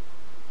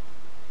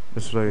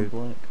 That's what I'm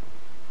black.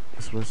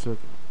 that's what I said.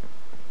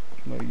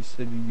 No, you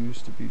said you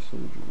used to be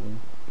Soulja Boy.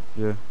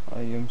 Yeah.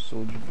 I am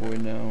Soulja Boy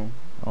now.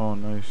 Oh,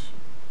 nice.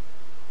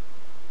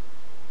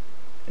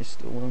 I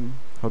still am.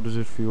 How does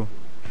it feel?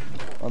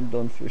 I'm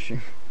done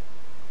fishing.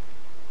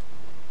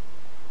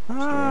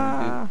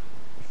 Ah.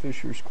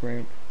 Fisher's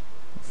cramp.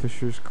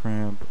 Fisher's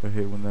cramp. I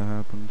hate when that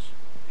happens.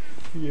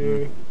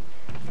 Yeah.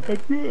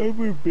 Have you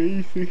ever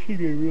been fishing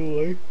in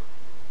real life?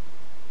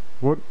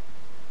 What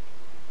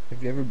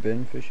Have you ever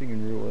been fishing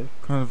in real life?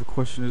 kind of a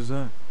question is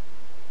that?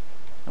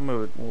 I'm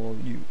a Well,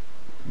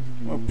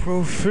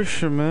 pro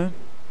fisher, man.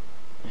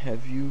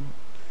 have you?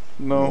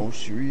 No.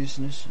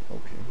 Seriousness?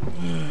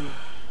 Okay.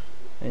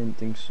 I didn't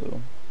think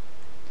so.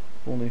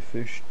 Only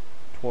fished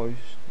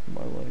twice in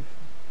my life.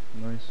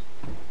 Nice.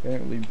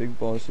 Apparently, Big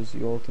Boss is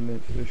the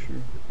ultimate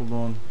fisher. Hold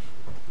on.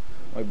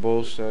 My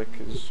ball sack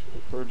is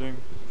hurting.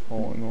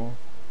 Falling off.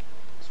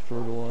 It's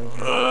fertilizer.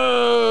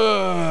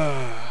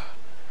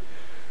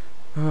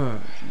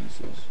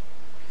 Jesus.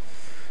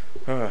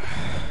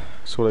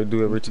 That's what I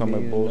do every time my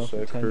Need ball enough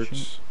sack attention?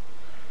 hurts.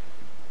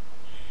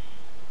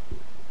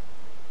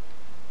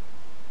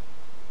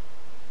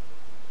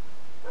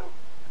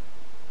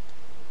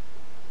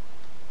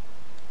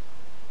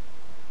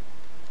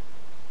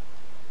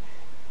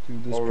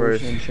 Dude, this Alright.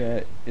 person in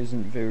chat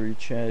isn't very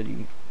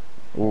chatty.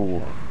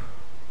 Ooh,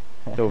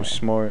 that was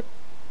smart.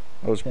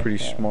 That was pretty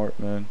smart,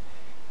 man.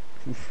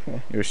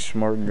 You're a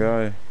smart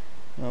guy.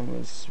 I'm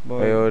a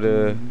smart I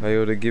dude.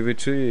 oughta give it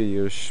to you.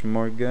 You're a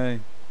smart guy.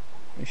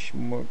 A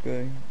smart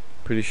guy.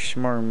 Pretty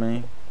smart,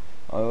 man.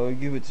 I'll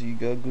give it to you.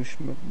 Gotta go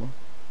schmegma.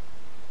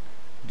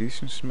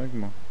 Decent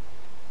smegma.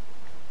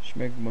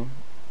 Schmegma.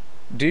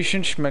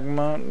 Decent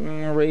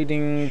smegma.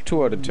 Rating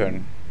 2 out of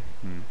 10.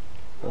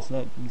 That's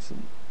not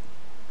decent.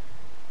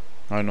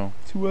 I know.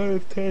 2 out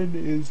of 10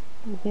 is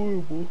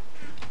horrible.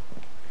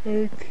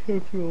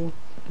 Unacceptable.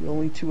 The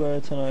only 2 out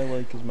of 10 I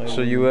like is my So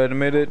woman. you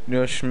admit it?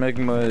 Your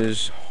smegma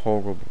is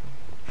horrible.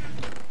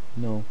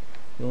 No.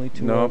 The only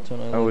 2 out Nope. of 10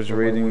 I like I was are my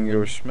rating women.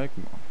 your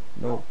smegma.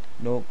 Nope.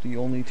 Nope. The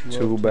only 2 out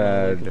Too of 10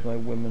 I like bad. is my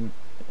women.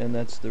 And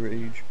that's their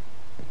age.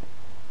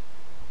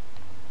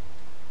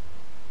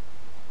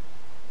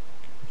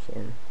 I'm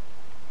sorry.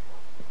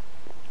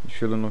 You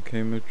feeling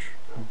okay, Mitch?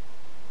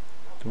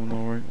 Doing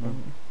alright,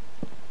 man?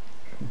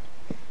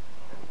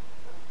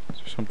 Is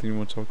there something you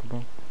want to talk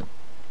about?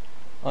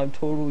 I'm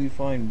totally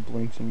fine.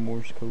 Blinks and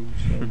Morse code,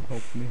 so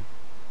help me.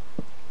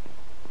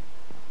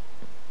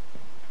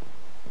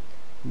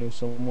 You know,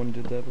 someone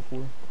did that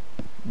before?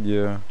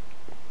 Yeah,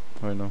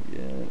 I know.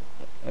 Yeah,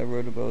 I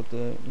read about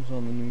that. It was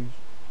on the news.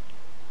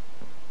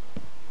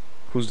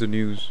 Who's the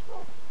news?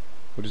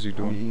 What is he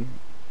doing? Me.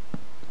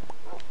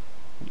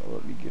 Now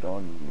let me get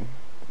on you.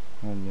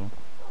 Oh no.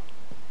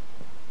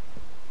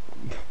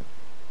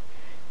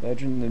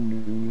 Imagine the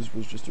news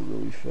was just a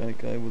really fat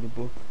guy with a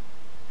book.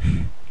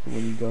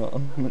 When he got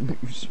on the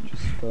news, he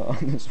just got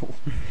on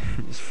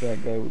this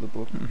fat guy with a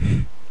book.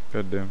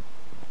 Goddamn.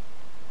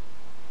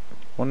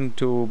 1,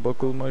 2,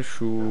 buckle my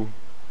shoe.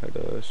 Head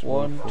ass.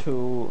 1,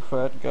 2,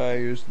 fat guy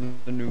is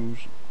the news.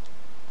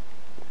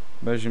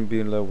 Imagine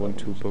being like 1,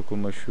 2, buckle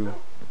my shoe.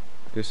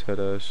 This head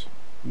ass.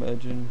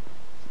 Imagine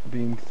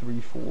being 3,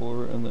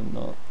 4 and then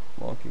not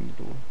locking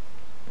the door.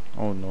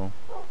 Oh no.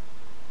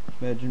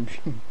 Imagine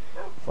being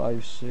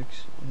 5,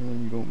 6 and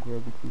then you don't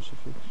grab a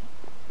crucifix.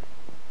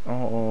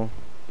 Uh-oh.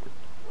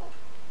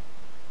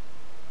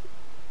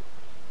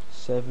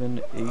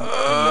 7, 8,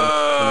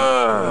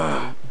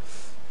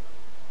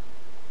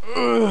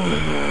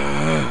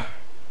 and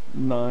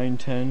 9,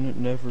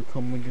 10, never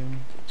come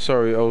again.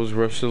 Sorry, I was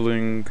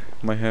wrestling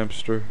my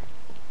hamster.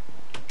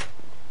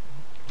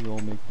 We all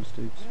make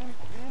mistakes.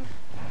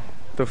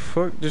 The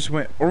fuck just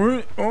went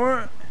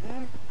That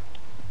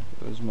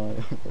was my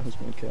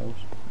cows.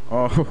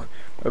 Oh,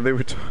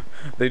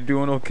 they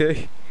doing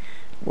okay?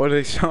 Why do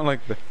they sound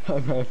like that?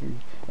 I'm having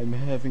them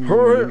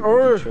Hurry, mate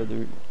hurry. with each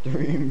other.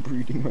 They're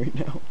inbreeding right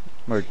now.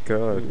 My They're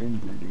god.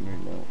 inbreeding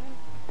right now.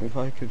 If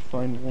I could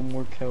find one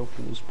more cow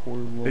for this poor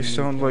lonely They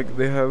sound cow, like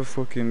they have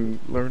fucking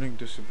learning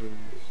disabilities.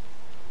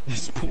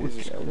 this poor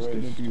Jesus cow is gonna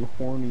Christ. be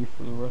horny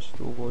for the rest of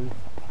the life.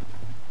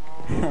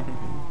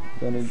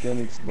 Then again,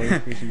 its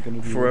life isn't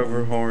gonna be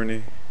Forever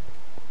horny.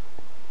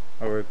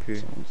 horny. R.I.P.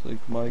 Sounds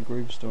like my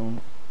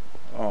gravestone.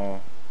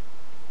 Oh.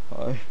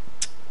 Hi.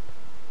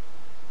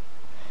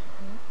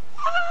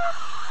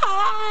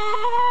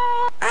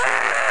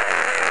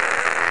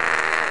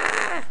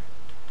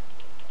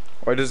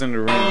 Why doesn't it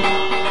rain?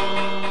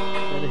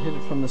 Gotta hit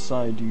it from the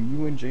side. Do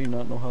you and Jay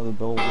not know how the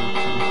bell works? Jay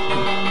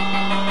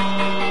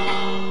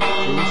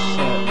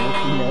sat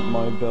looking at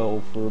my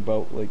bell for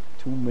about like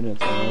 2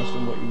 minutes. I asked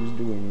him what he was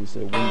doing. He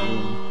said, "When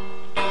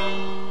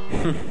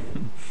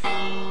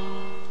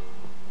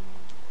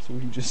So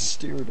he just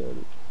stared at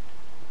it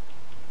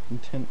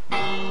intently.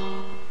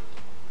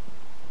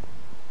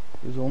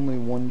 There's only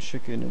one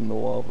chicken in the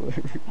lava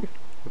area.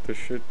 What the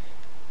shit?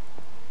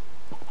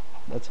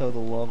 That's how the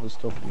lava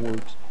stuff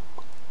works.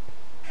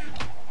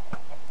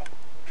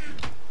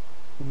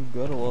 We've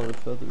got a lot of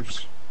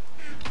feathers.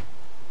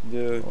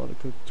 Yeah, A lot of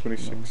cooked chicken.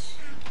 26.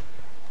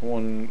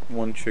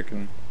 One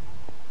chicken.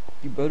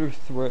 You better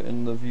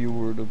threaten the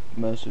viewer to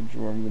message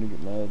or I'm gonna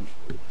get mad.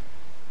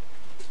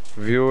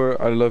 Viewer,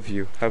 I love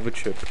you. Have a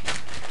chip.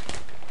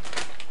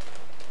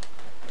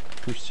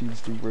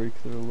 Proceeds to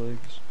break their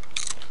legs.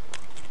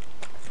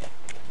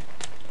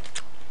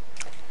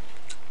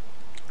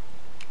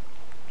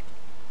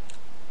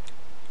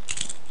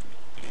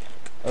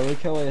 I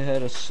like how I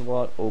had a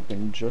slot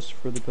open just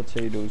for the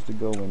potatoes to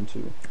go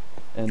into,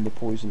 and the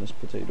poisonous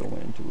potato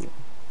went into it.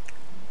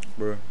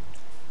 Bruh.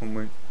 Oh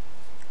my.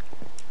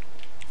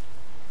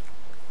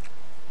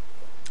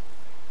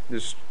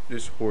 This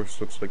horse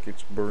looks like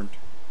it's burnt.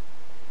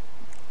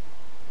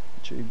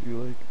 Jay be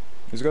like,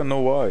 It's got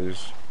no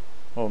eyes.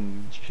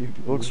 Jay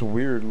be It looks like,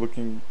 weird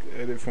looking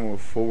at it from a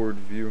forward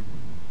view.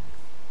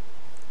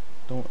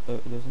 don't,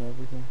 it doesn't have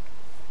everything.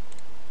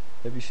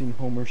 Have you seen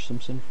Homer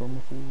Simpson from a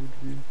forward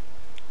view?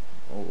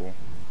 Oh. Have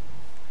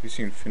you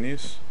seen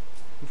Phineas?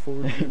 From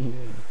forward Yeah. view?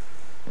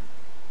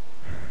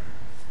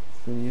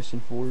 Phineas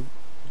and Ford.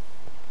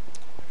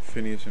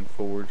 Phineas and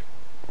forward.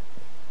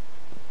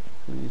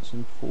 Phineas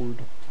and Ford.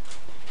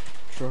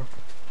 Truck.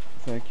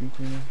 Vacuum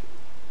cleaner.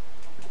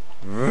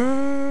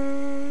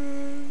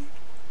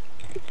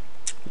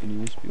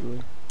 Phineas be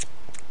like,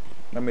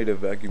 I made a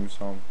vacuum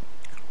sound.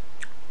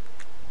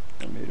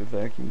 I made a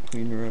vacuum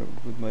cleaner out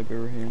with my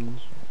bare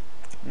hands.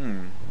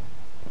 Hmm.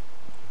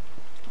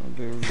 I'm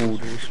very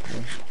Food.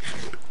 resourceful.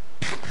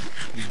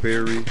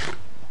 Berry.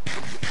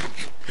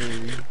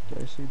 Berry.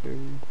 Did I say berry?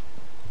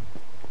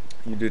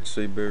 You did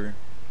say berry.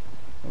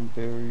 I'm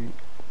berry.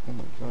 Oh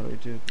my god, I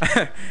did.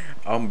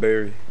 I'm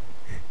berry.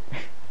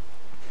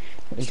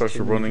 Nice Starts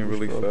to running meet you,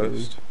 really strawberry.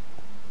 fast.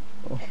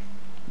 Oh,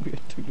 we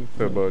had two different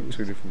They're about ideas.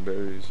 2 different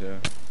berries, yeah.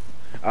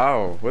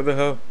 Ow, what the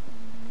hell?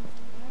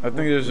 I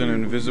think there's an What are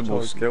you invisible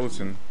talking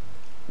skeleton.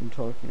 I'm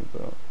talking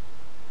about.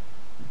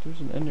 There's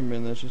an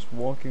Enderman that's just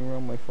walking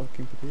around my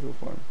fucking potato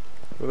farm.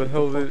 Where the Get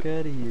hell the fuck did...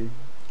 out of here.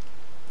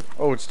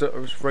 Oh,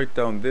 it's right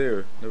down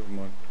there. Never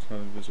mind, it's not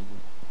invisible.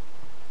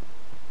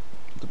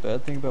 The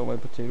bad thing about my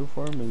potato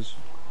farm is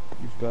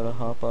you've got to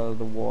hop out of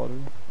the water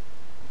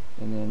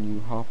and then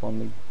you hop on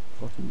the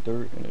fucking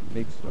dirt and it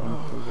makes it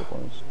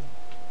unprovable.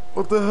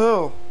 What the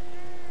hell?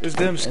 This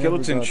damn never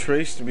skeleton got-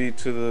 traced me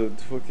to the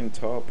fucking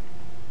top.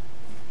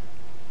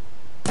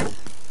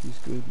 He's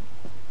good.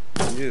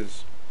 He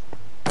is.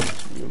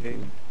 Real Okay.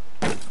 good.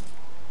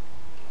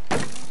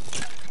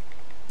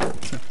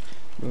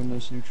 Learn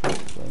this new trick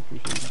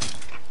doctors.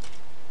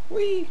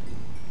 Whee!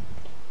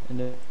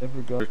 And I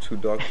never got. There are two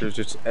doctors.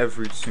 It's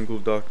every single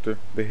doctor.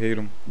 They hate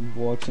him. He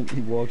walks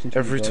into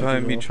Every the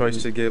time he doctor's tries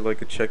office. to get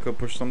like a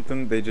checkup or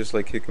something, they just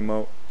like kick him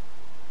out.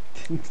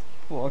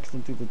 Walks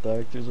into the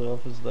doctor's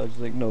office. The doctor's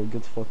like, no,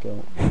 get the fuck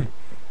out.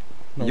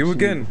 No, You I've seen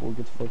again? before,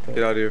 get the fuck out.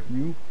 Get out of here.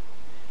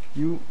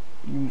 You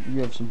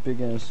have some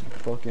big ass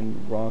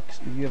fucking rocks.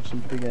 You have some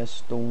big ass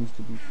stones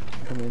to be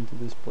coming into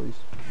this place.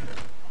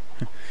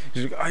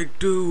 He's like, I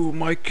do.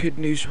 My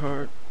kidneys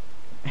hurt.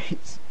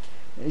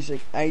 He's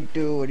like, I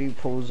do, and he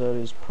pulls out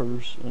his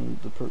purse, and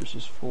the purse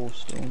is full of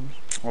stones.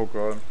 Oh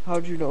god.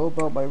 How'd you know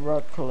about my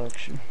rock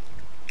collection?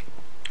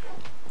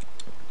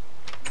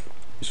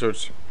 He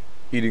starts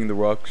eating the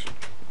rocks.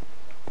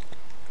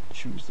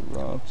 Chews the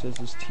rocks as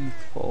his teeth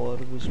fall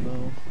out of his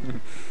mouth.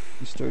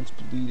 He starts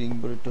bleeding,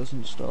 but it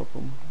doesn't stop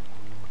him.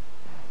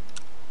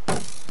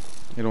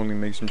 It only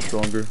makes him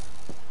stronger.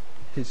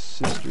 His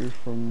sister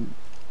from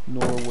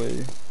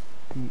Norway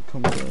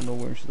comes out of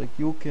nowhere, and she's like,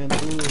 you can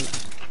do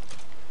it.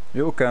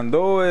 You can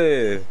do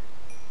it.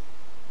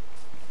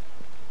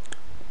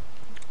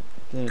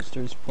 Then it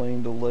starts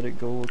playing the Let It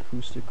Go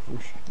acoustic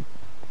version.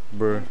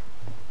 Bruh.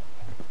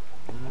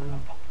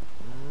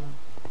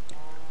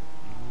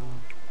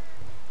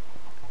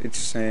 It's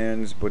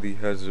Sans, but he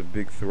has a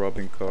big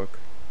throbbing cock.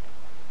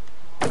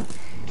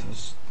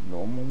 Does the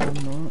normal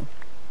one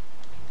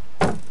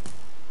not?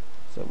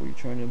 Is that what you're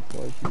trying to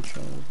imply to your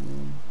child,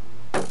 man?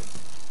 Is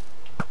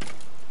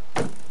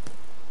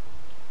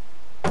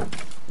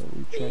that what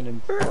you're trying to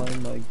imply,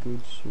 my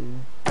good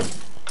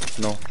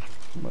sir? No.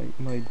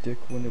 My dick,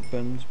 when it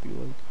bends, be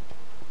like...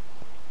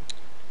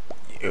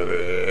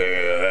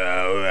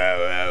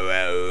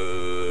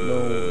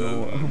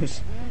 No,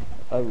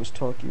 I was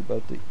talking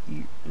about the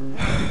eater.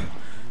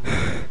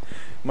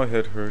 My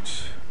head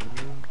hurts.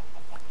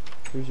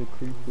 There's a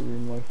creeper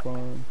in my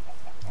farm.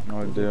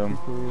 Oh There's damn. a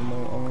creeper in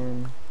my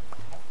arm.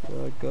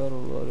 But I got a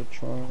lot of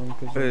charm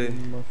because Hey. I'm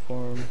in my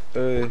farm.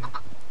 Hey.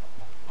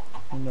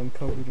 And I'm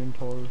covered in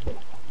tar.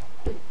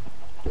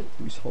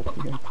 Please help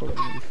me, I'm covered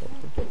in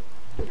tar.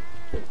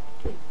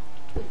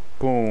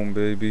 Boom,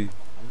 baby.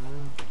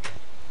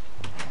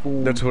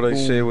 Boom, That's what I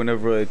say boom.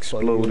 whenever I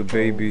explode a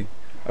Fire baby.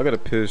 I gotta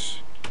piss.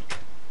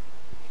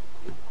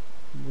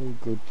 Very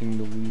good thing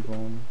to leave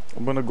on.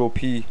 I'm gonna go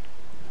pee.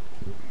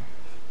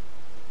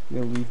 You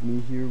gonna leave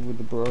me here with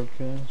the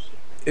broadcast?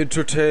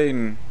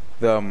 Entertain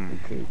them.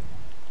 Okay.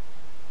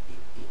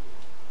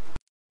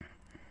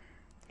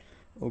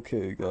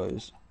 Okay,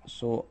 guys.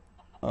 So,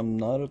 I'm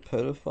not a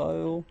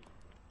pedophile,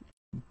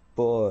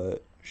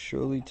 but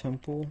Shirley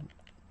Temple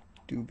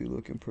do be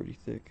looking pretty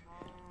thick.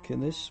 Can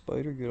this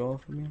spider get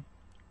off of me?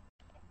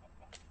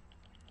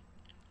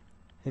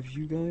 Have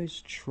you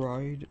guys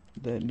tried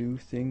that new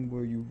thing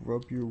where you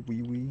rub your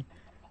wee-wee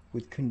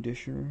with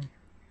conditioner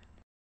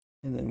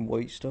and then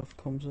white stuff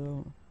comes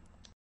out?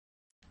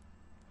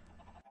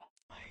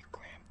 My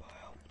grandpa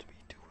helped me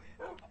do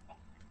it.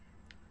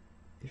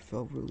 It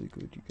felt really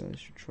good. You guys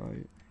should try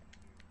it.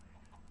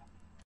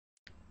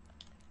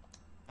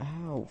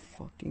 Ow,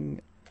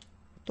 fucking...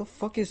 What the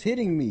fuck is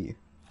hitting me?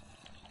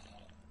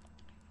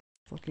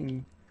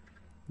 Fucking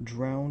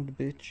drowned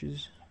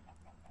bitches.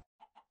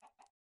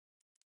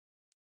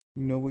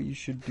 You know what you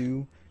should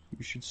do?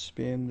 You should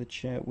spam the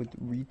chat with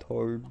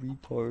retard,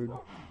 retard.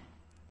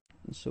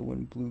 And so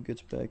when Blue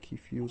gets back, he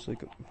feels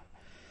like a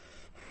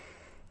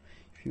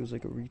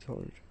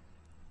retard.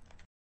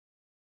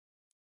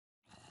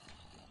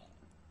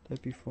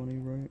 That'd be funny,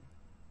 right?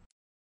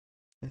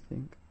 I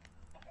think.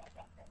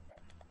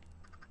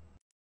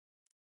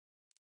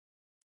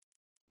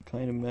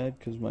 Kinda mad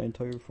because my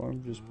entire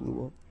farm just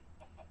blew up.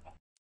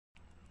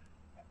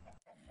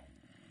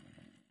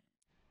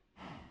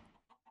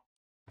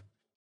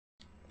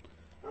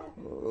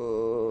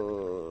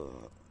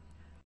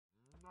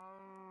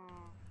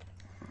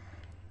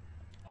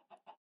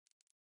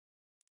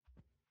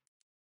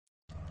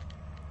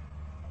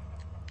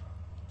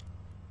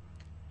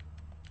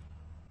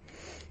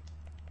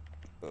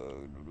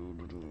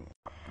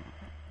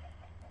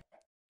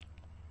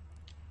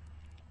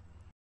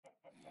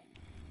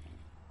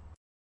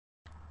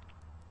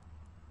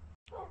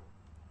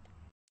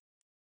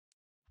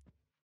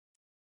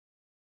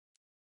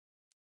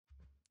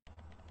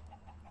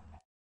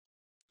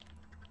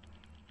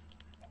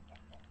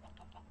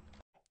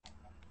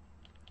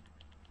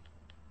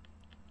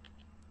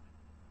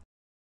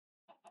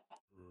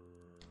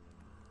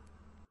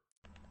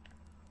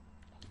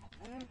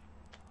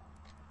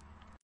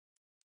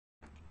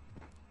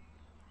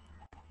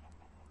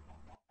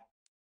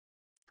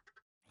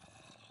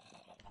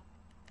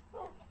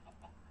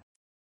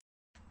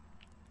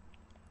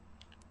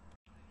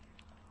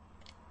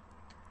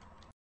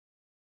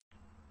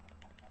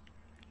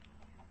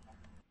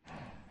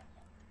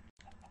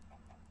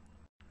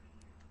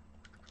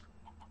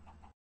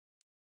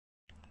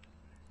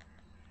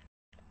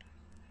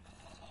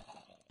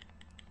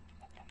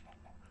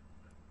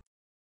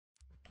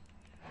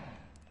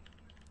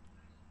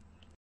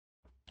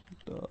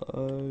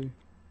 Die.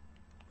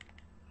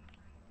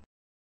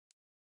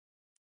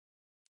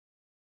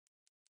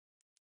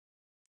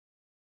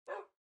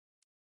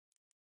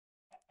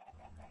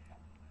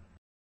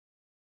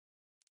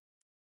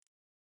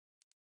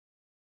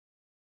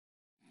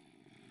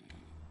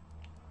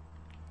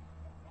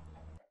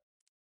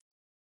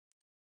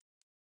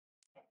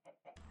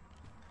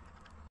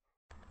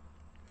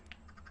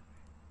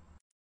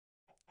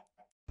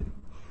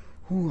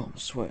 Ooh, I'm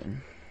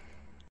sweating.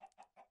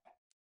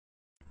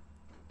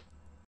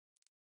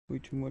 Way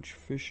too much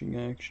fishing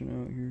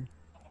action out here.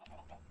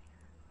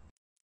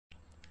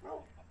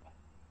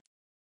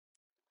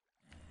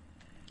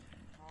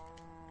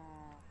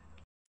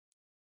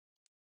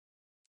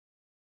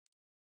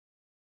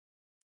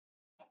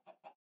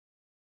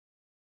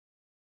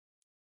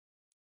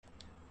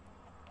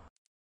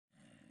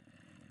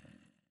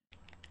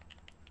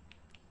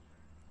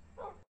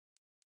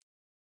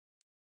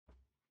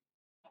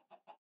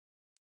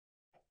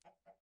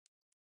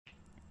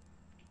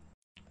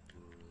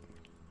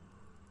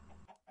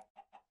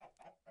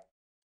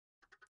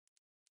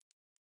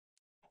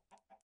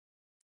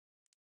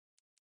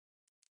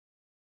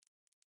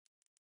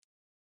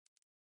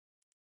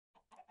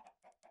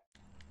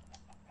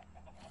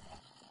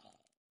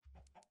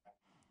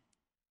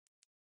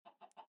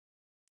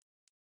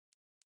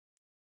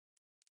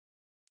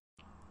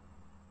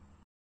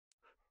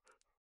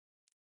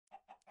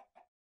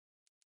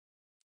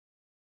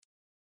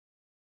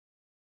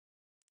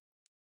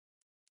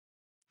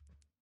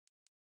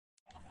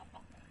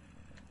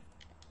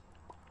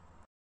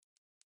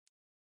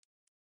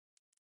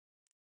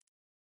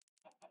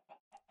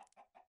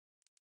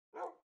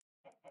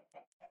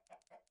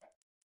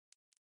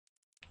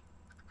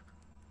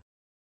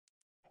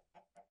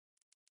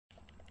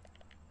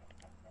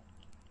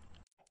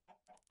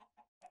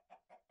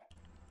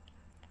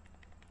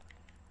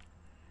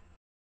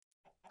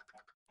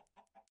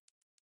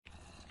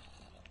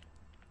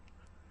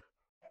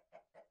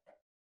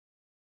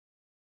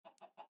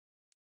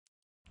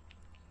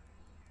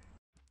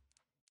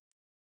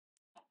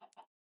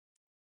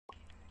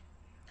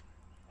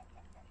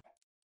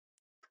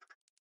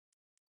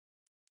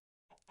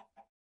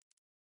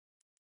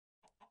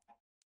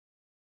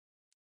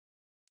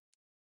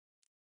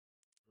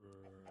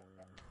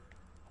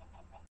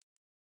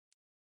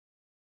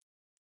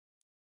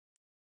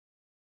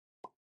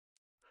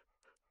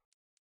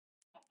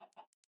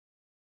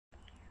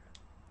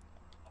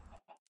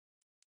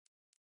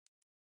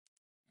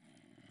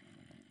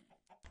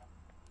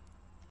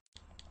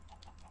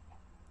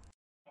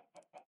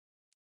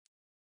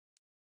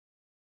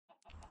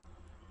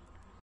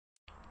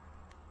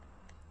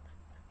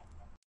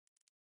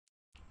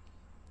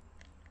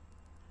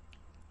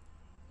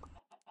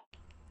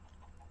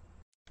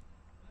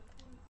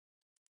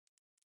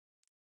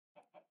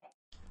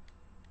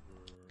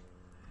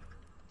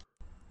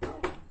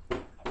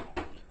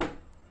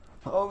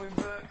 I'll be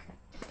back.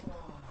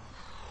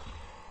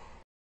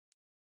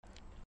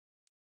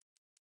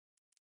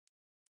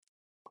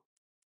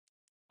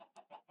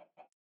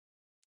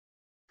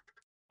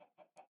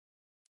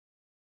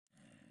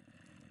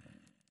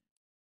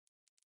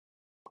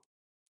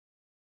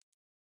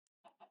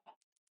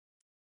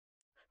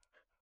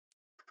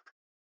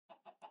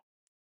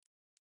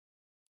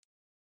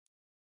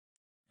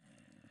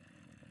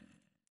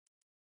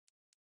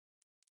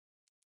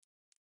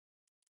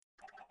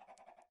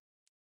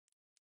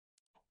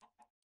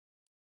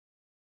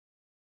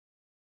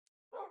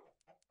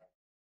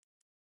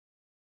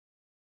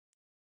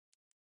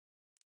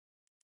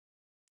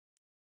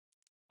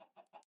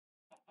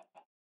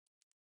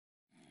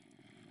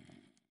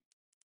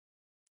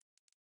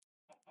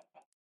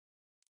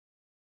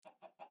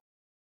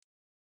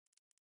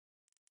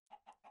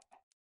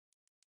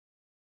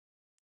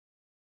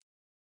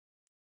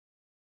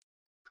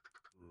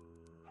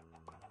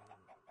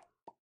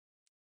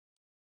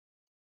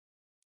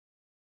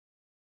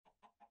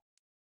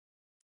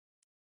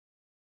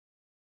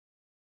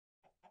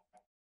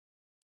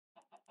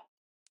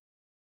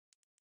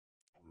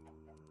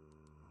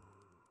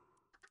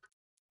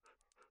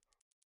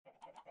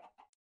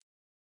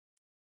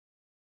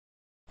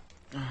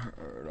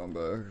 Alright, I'm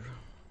back.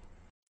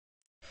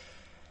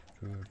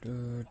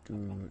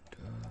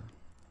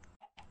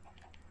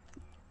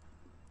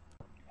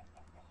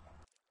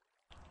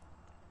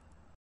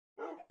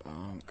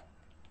 Bonk.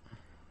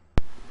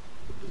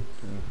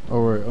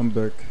 Alright, I'm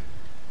back.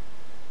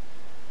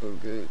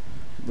 Okay.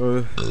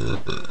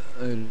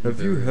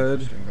 Have you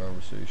had interesting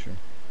conversation?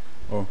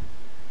 Oh.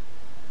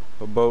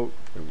 About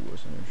It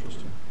wasn't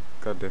interesting.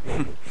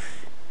 goddamn.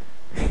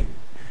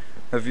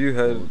 Have you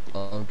had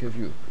Well, I'll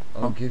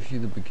give you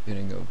the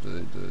beginning of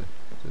the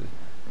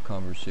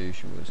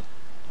conversation was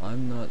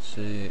I'm not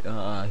saying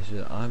I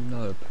said I'm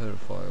not a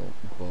pedophile,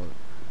 but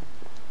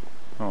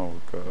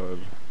Oh god.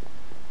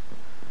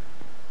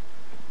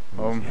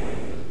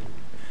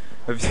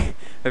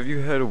 Have you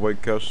had a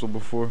White Castle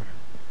before?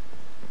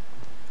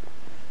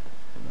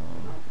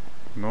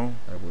 no, No?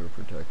 I wear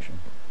protection.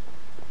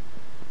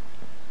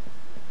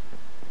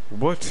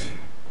 What?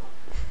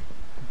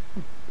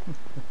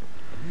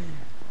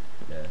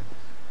 Yeah.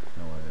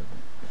 No, I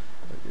haven't.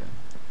 But yeah.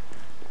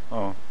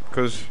 Oh,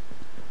 cause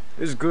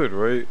it's good,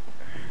 right?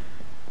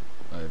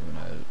 I haven't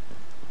had it.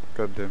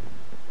 Goddamn.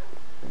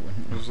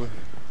 It was like,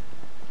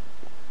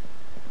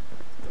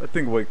 I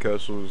think White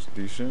Castle is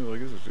decent.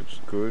 Like it's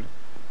good,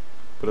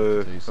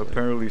 but Tastes like-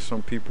 apparently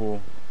some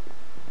people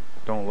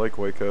don't like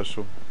White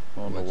Castle. I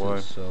don't know why.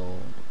 So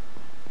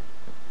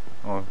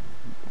Oh,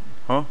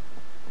 Huh?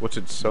 What's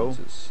it sell? What's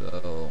it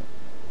sell?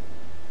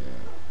 Yeah.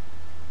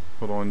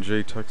 Hold on,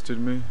 Jay texted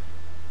me.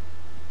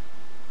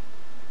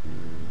 Dude,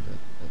 that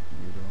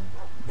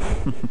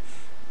weirdo.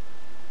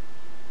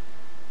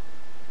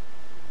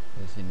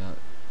 Has he not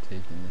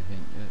taken the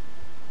hint yet?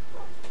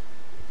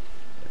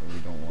 Yeah, we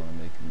don't want to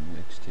make a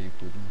mixtape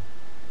with him.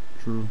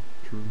 True.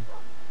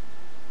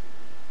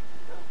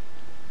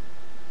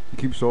 He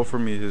keeps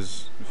offering me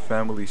his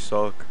family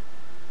sock.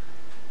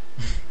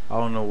 I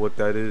don't know what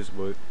that is,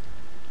 but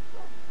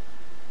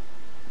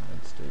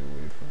I'd stay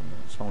away from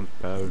it. sounds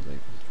bad.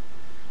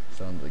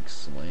 Sounds like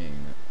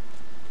slang.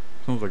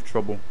 Sounds like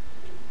trouble.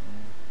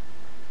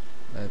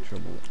 That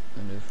trouble.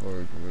 And if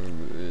our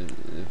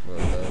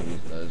love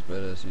is not as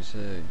bad as you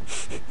say,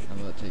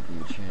 I'm not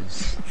taking a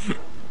chance.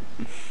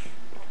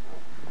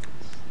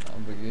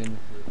 I'm beginning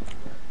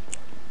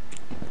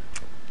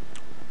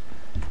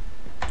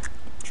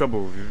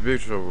Trouble, big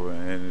trouble,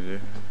 and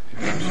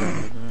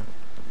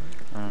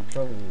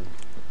trouble,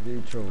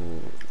 big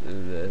trouble.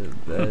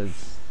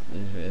 That's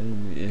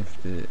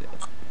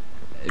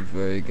if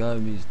our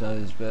economy is not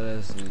as bad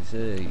as you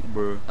say.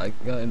 bro. I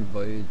got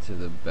invited to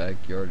the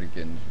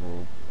Backyardigans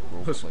role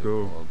Let's play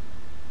go. club.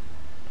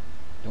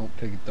 Don't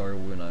pick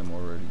Darwin. I'm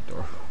already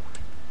Darwin.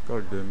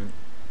 God damn it.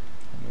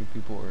 How many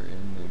people are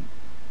in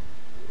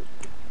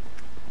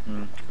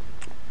the?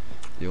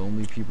 The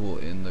only people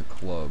in the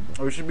club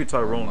Oh, it should be are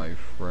Tyrone. my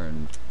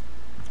friend.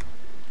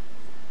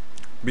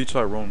 Be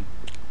Tyrone.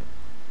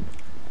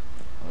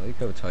 I like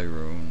how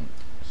Tyrone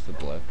is the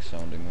black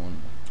sounding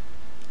one.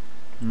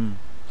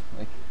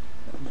 Like,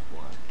 that was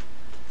black.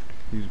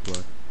 He's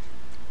black.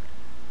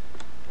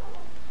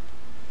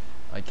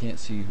 I can't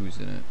see who's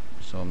in it,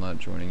 so I'm not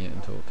joining it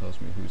until it tells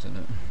me who's in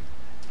it.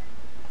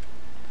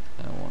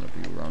 I don't want to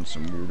be around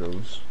some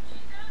weirdos.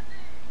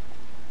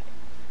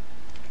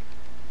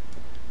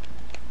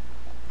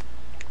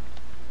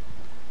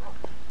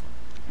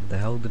 The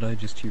hell did I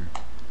just hear?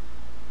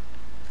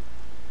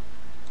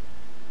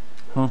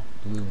 Huh?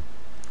 Blue,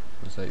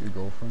 was that your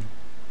girlfriend?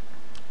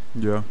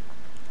 Yeah.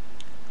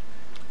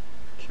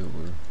 Kill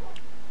her.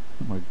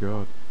 Oh my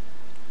god.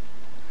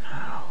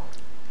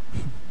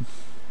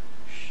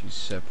 She's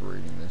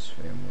separating this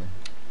family.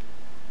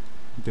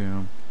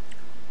 Damn.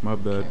 My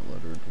bad. Can't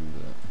let her do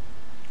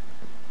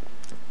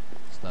that.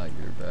 It's not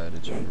your bad,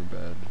 it's her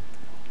bad.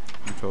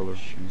 You tell her.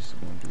 She's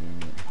the one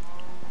doing it.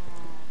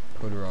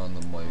 Put her on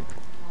the mic.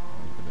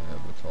 I'm gonna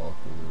have a talk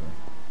with her.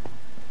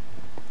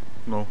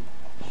 No.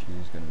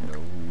 She's gonna know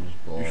who's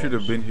boss. You should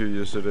have been here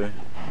yesterday.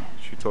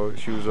 She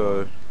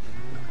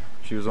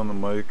was on the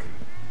mic.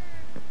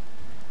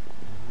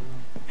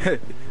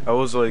 I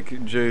was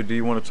like, Jay, do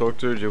you want to talk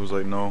to her? Jay was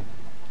like, no.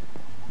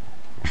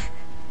 I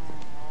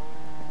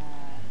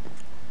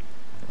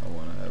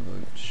wanna have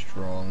a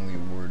strongly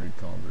worded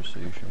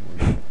conversation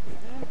with her.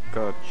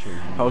 God. Show her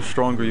How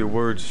strong are your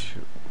words?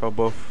 How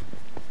buff?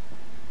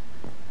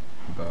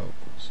 about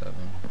 7.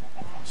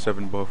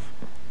 7 buff.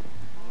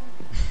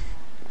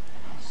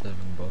 7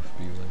 buff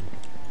be like.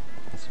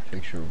 It's a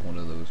picture of one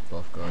of those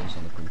buff guys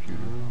on the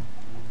computer.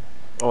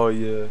 Oh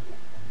yeah.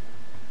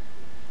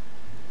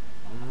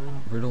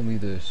 Riddle me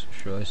this.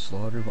 Should I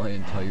slaughter my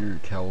entire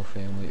cow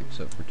family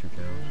except for 2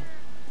 cows?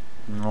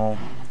 No.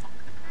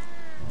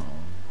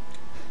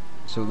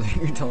 So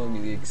you're telling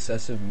me the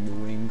excessive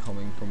mooing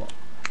coming from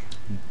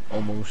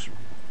almost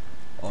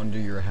under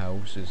your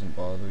house isn't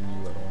bothering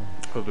you at all?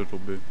 A little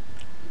bit.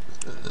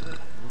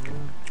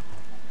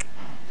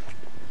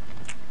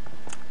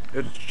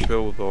 It's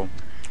chill though.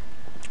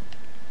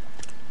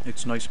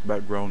 It's nice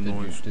background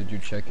noise. Did you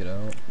check it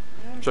out?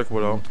 Check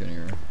what out? Look in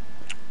here.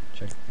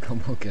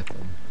 Come look at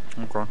them.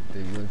 Okay.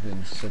 They live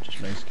in such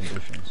nice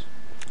conditions.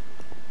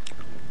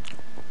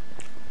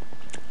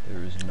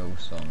 There is no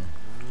sun.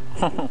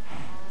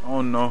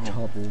 Oh no.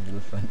 Hop over the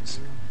fence.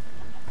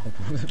 Hop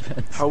over the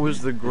fence. How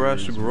is the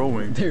grass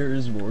growing? There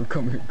is more.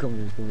 Come here.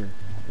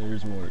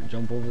 There's more.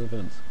 Jump over the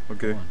fence.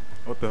 Okay. Come on.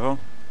 What the hell?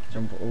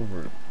 Jump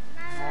over it.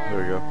 There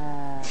we go.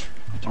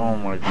 Oh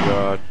my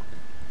god.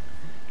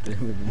 They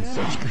live in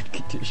such good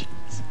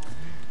conditions.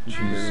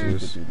 Barely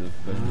Jesus. get through the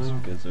fence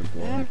because they're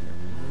black and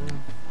everything.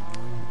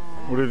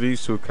 What are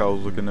these 2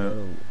 cows looking at?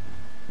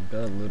 We've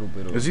got a little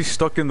bit of. Is he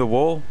stuck in the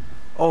wall?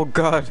 Oh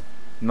god.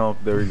 No,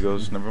 there he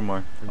goes. Never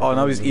mind. Oh,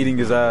 now he's eating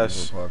his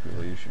ass.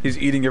 Overpopulation. He's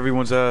eating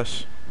everyone's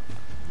ass.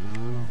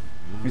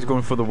 He's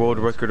going for the world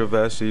record of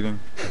ass eating.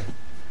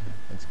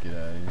 Let's get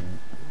out of here.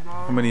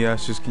 How many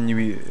asses can you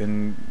eat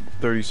in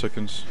 30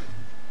 seconds?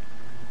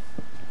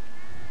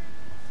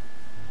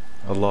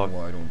 I A don't lot. know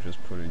why I don't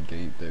just put a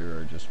gate there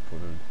or just put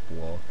a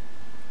block.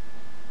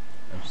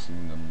 I've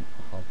seen them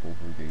hop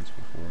over gates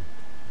before.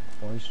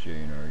 Why is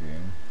Jay in our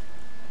game?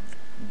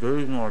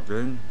 There's not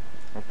game.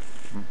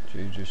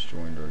 Jay just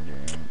joined our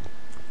game.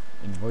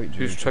 Invite Jay.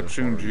 He's to the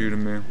texting party. G to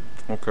me.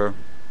 Okay.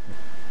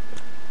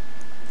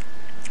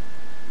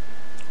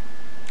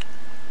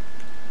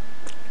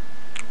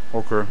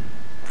 Okay.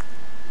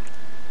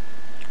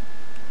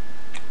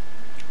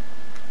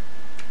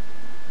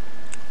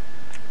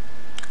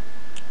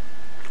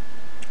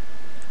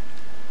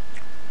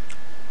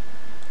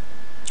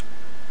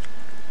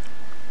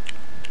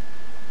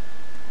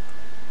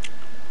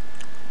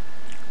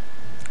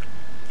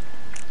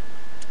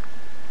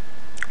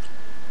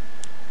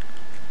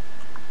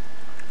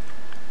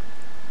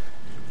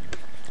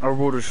 I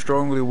wrote a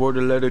strongly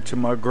worded letter to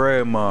my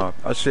grandma.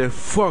 I said,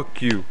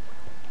 fuck you.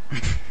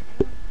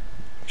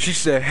 She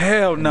said,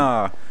 hell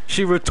nah.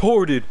 She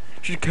retorted.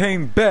 She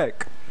came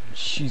back.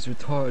 She's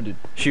retarded.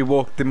 She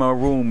walked in my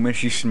room and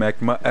she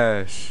smacked my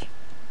ass.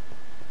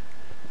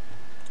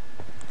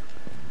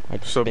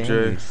 Sup,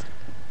 Jay?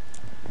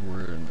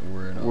 We're in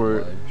a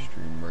We're- live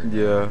stream right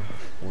Yeah, now.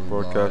 We're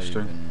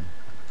broadcasting.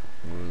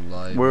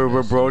 Live We're and this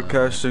and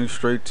broadcasting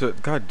straight to.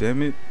 God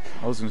damn it!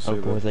 I was gonna say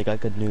Oh, boys, that. I got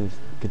good news.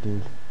 Good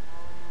news.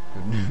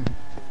 that.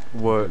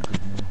 What?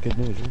 Good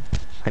news.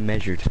 I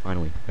measured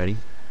finally. Ready?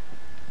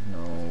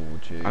 No,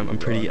 Jay. I'm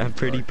pretty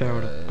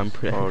proud. I'm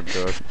pretty. Oh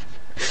god.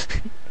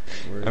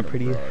 I'm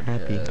pretty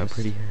happy. I'm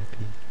pretty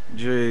happy.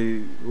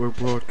 Jay, we're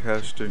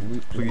broadcasting.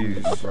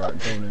 Please.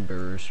 Don't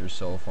embarrass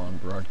yourself on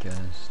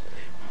broadcast.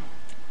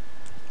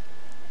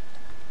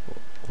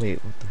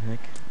 Wait, what the heck?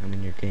 I'm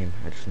in your game.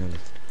 I just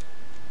noticed.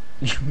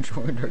 You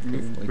joined our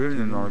game like Been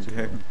 2 in our minutes ago.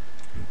 game.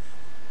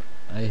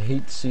 I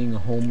hate seeing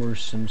Homer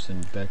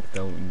Simpson decked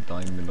out in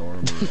diamond armor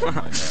on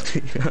my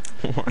map.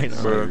 Why not? Bruh.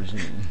 Scares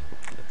me.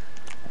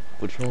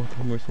 What's wrong with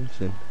Homer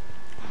Simpson?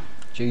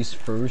 Jay's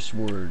first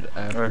word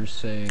after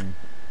saying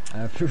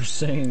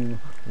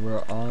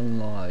we're on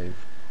live,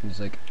 he's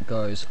like,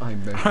 guys, I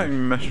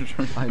I'm measured.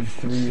 measuring. I'm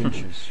 3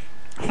 inches.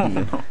 Oh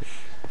no.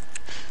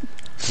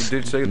 He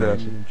did say 3 that.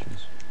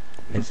 inches.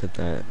 I said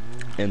that,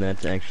 and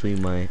that's actually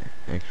my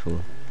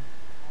actual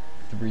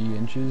 3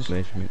 inches?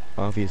 measurement.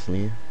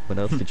 Obviously. What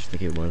else did you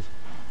think it was?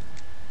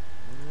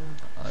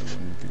 I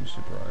wouldn't be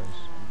surprised.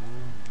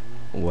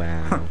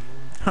 Wow.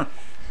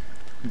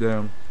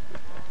 Damn.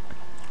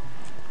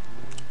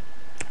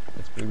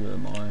 That's bigger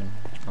than mine.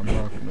 I'm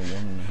rocking the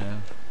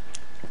 1.5.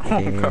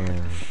 Oh god.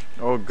 Damn.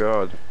 Oh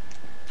god.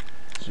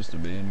 It's just a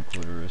main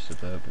clitoris at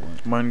that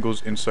point. Mine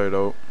goes inside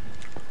out.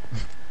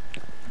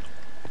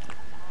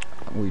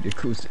 Wait, it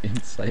goes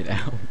inside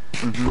out.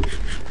 Mhm.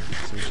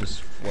 So it's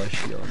just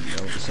fleshy on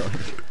the outside.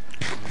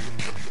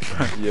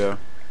 Yeah.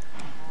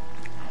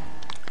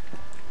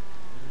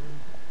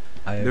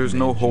 I have There's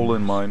no hole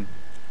in mansions.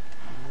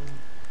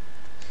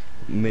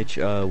 mine. Mitch,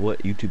 what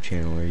YouTube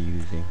channel are you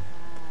using?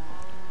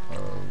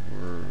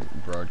 We're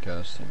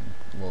broadcasting.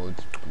 Well,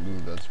 it's Blue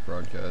that's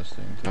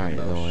broadcasting. To Alright,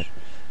 the you know mouse,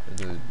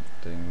 the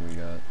thing we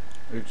got.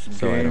 It's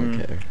So I don't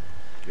game. care.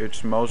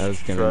 It's I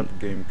was gonna- Mousetrap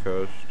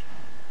Gamecast.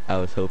 I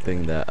was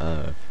hoping that,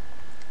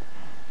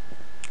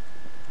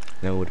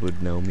 no one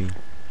would know me.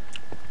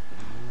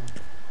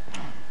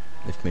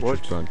 If Mitch was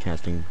What?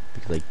 broadcasting,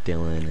 because like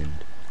Dylan and...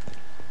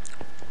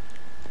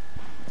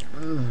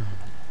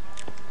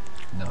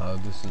 No,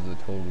 this is a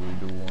totally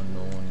new one.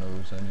 No one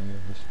knows any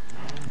of this.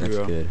 That's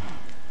Yeah. good.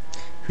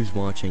 Who's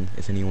watching?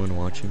 Is anyone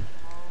watching?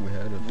 We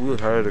had We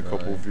had a guy.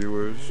 couple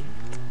viewers.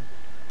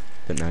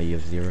 But now you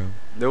have 0?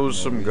 There was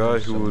No, some we guy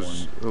have who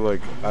was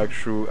like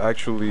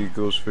actually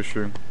goes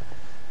fishing.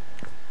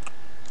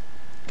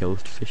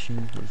 Ghost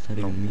fishing? What does that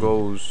No, even mean?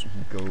 goes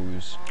He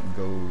goes.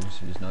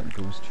 He's not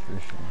ghost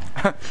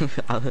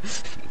fishing.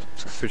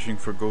 fishing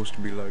for ghosts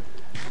to be like.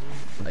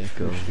 I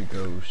fished a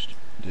ghost.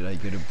 Did I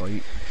get a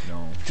bite?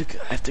 No.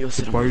 I have to go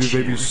sit on my Bite of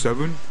chair.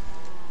 87?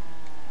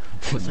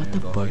 Was that Man the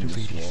bite behind of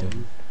this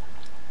 87?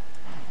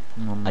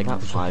 I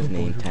got 5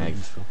 name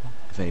tags,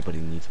 if anybody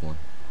needs one.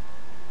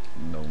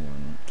 No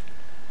one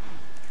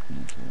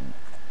needs one.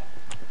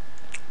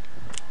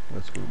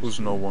 Let's go. to Who's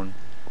sleep. no one?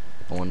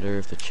 I wonder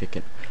if the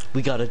chicken...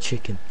 We got a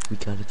chicken! We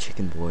got a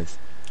chicken, boys.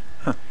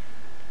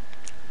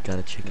 Got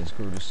a chicken. Let's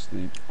go to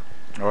sleep.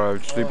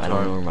 Alright, sleep I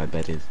don't know where time. my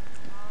bed is.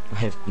 I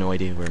have no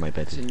idea where my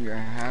bed It's is. in your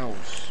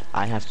house.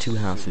 I have 2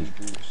 houses. Silly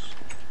goose.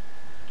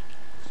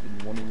 It's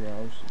in one of your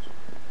houses.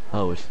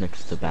 Oh, it's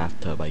next to the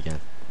bathtub, I guess.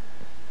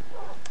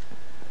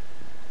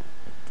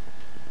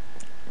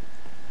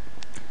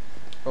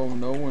 Oh,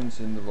 no one's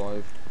in the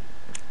live.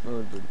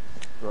 Or the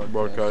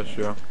Broadcast,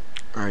 yeah.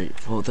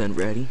 Alright, well then,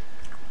 ready?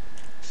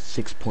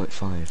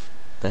 6.5.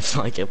 That's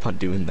why I kept on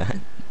doing that.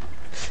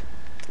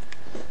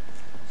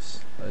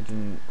 I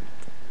didn't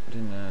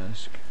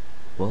ask.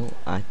 Well,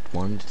 I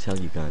wanted to tell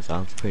you guys, I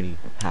was pretty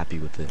happy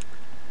with it.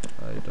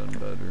 I done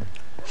better.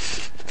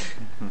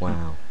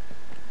 Wow.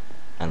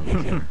 I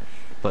don't care.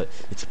 But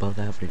it's above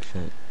average,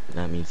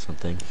 that means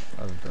something.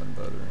 I've done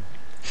better.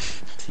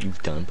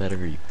 You've done better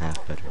or you have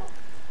better?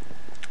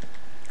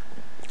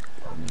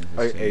 That means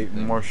the I same ate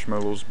thing.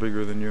 marshmallows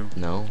bigger than you.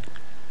 No?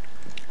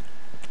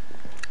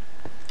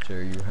 Jay,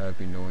 are you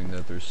happy knowing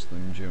that there's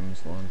Slim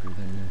Jims longer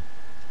than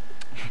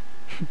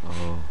you?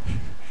 Oh.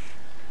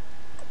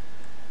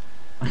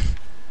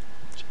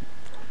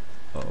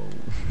 Oh.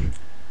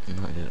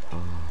 Not at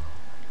all.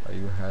 Are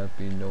you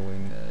happy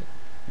knowing that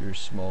you're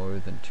smaller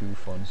than 2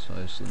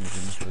 fun-sized Slim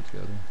Jims put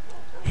together?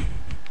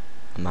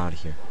 I'm out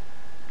of here.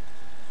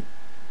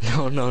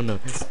 No, no, no.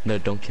 No,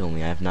 don't kill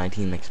me. I have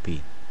 19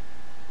 XP.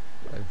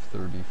 I have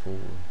 34.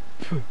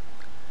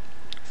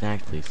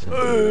 Exactly,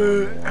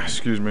 so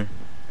Excuse me.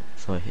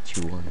 I hit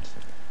you once.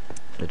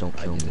 So don't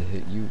I kill get to me.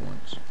 hit you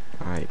once.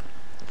 Alright,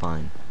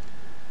 fine.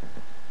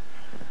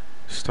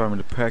 It's time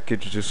to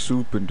package the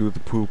soup and do the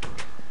poop.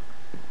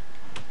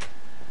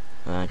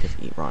 I just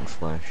eat rotten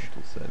flesh.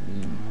 What does that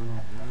mean?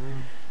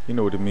 You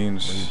know what it Are you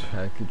means.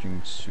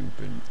 packaging soup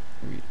and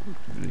wait?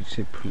 Did you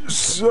say poop?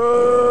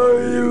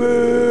 Silence!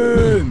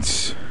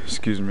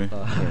 Excuse me.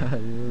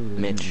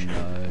 Mitch.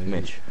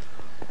 Mitch.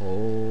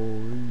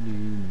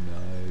 Holy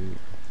night.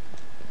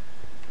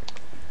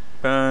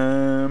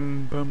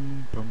 Bum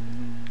bum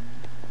bum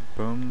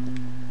bum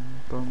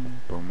bum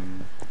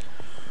bum.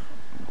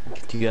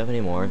 Do you have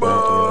any more of that? Do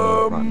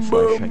you have any rotten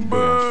flesh I can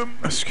do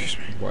this? Excuse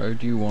me. Why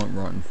do you want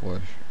rotten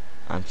flesh?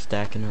 I'm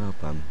stacking up.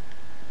 I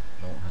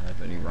don't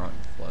have any rotten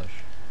flesh.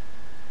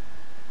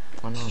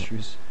 Why not?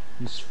 He's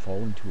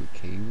fall into a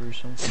cave or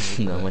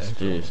something? No, What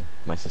the heck?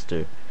 my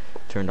sister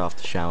turned off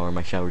the shower.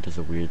 My shower does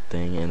a weird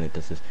thing, and it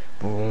does this.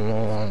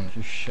 Your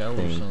shower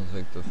thing. sounds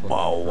like the fucking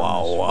Wow,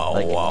 wow, furnace. wow,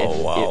 Like wow, if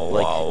wow, it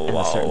like wow, in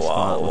a certain wow,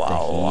 spot with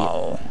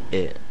wow, the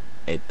heat,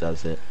 it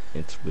does it.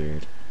 It's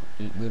weird.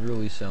 It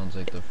literally sounds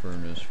like the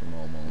furnace from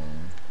Home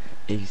Alone.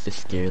 It used to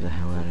scare the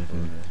hell out of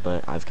me,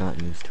 but I've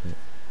gotten used to it.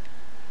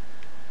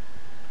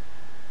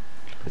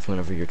 Because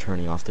whenever you're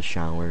turning off the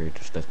shower, it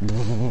just does.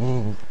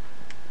 One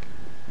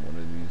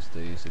of these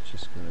days, it's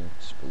just gonna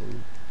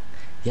explode.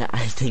 Yeah,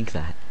 I think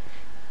that.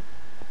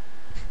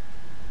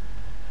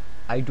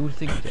 I do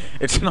think that.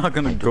 It's not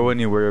gonna go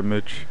anywhere,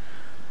 Mitch.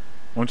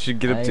 Once you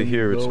get up to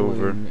here, it's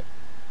over.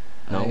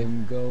 No.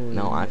 I'm going.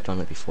 No, I've done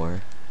it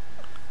before.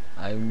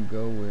 I'm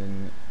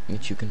going.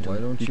 Mitch, you can do Why it.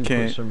 don't You you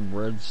can't. put some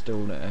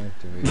redstone to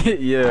activate it?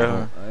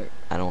 Yeah.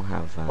 I don't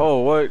have that. Oh,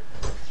 what?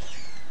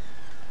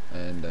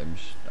 And I'm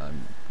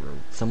broke.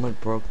 Someone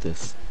broke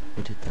this.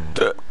 Who did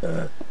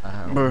that?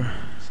 Ow.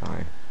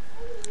 Sorry.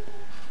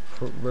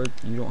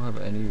 You don't have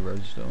any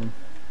redstone?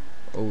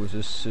 Oh, is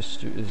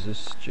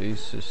this Jay's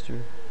sister?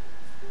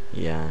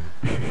 Yeah.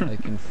 I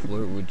can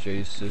flirt with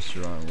Jay's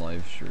sister on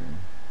live stream.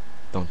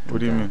 Don't do What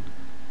do you that. mean?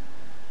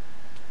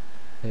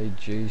 Hey,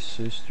 Jay's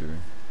sister.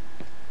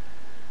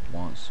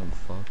 Want some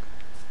fuck?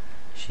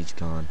 She's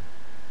gone.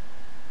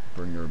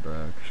 Bring her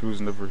back. She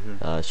was never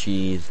here.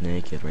 She's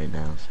naked right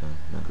now, so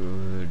no.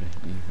 Good,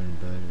 even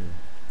better.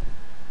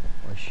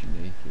 Why is she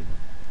naked?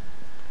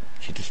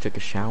 She just took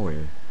a shower.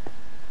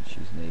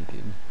 She's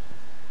naked.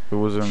 It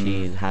was an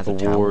She has a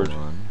award towel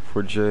on.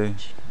 for Jay.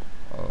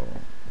 Oh.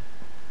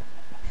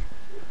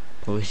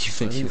 What did you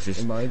think? She was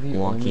just Am I the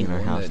walking only in her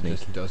one house that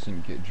just naked?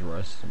 doesn't get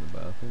dressed in the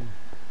bathroom?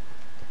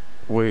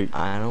 Wait,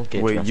 I don't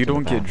get wait, dressed you in the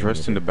don't get bathroom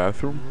dressed in the either.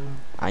 bathroom?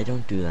 I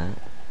don't do that.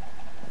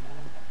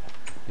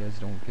 You guys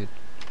don't get...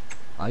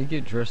 I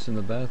get dressed in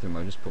the bathroom,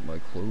 I just put my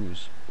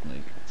clothes,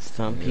 like...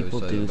 Some on the people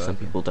other side do, of the some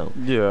bathroom. people don't.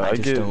 Yeah, I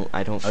just don't.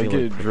 I don't I feel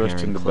get like dressed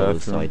preparing in the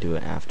clothes, so I bathroom. do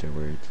it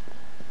afterwards.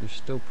 You're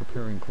still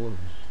preparing clothes.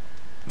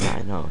 Yeah,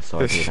 I know. So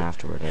I do it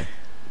afterward.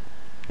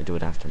 I do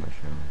it after my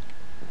shower.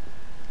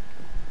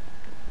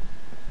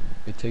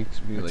 It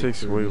takes me It like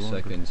takes way 30 longer.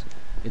 seconds.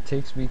 It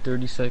takes me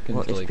 30 seconds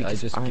Well, to, it's like, I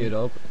because just get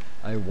up,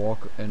 I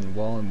walk, and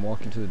while I'm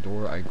walking to the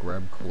door, I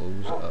grab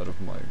clothes out of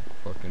my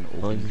fucking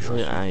open Well,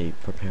 usually dresser. I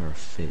prepare a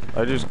fit.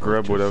 I just not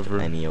grab whatever.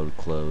 Any old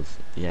clothes.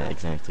 Yeah,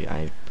 exactly.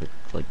 I put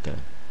like the.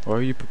 Why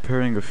are you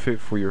preparing a fit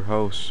for your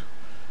house?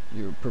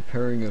 You're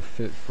preparing a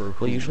fit for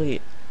who? Well, usually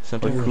Like,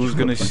 sometimes. I who's just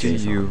gonna put see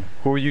PJs you? on.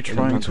 Who are you And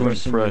trying I'm to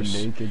dressing your impress?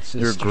 naked Your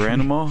sister.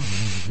 grandma?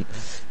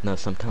 No,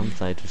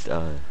 sometimes I just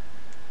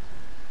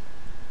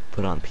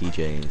put on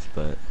PJs,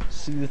 but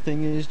See, the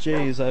thing is,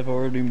 Jay, is I've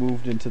already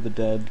moved into the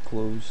dad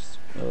clothes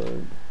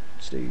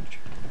stage.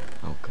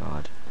 oh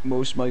god.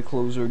 Most of my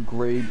clothes are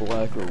gray,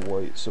 black, or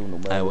white, so no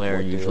matter I wear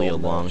what, they usually all a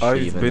long match.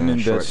 sleeve I've and been a in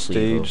short that sleeve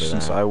stage over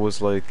since that. I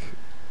was like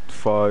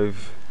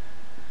 5.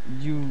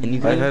 You, And you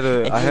I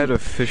guys- had a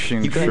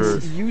fishing you guys-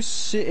 shirt. You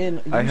sit in.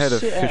 You I had a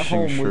sit at fishing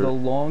home with a shirt.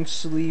 long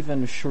sleeve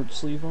and a short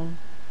sleeve on.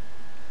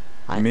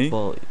 Me?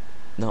 Well,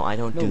 no, I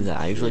don't do No, that.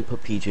 I usually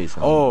put PJs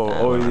on.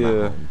 Oh, when I'm at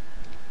yeah. home.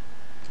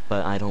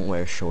 But I don't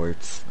wear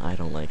shorts. I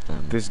don't like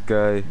them. This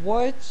guy.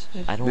 What?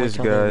 I don't this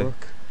like how guy. they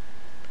look.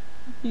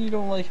 You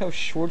don't like how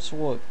shorts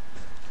look?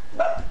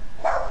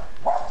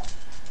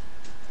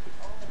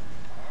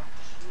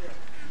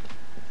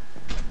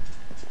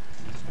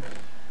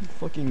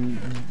 Fucking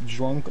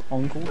drunk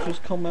uncle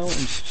just come out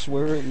and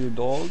swear at your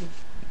dog?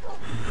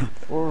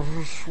 Or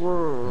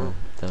swear?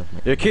 That was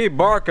my You keep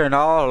barking,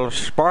 I'll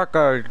spark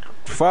a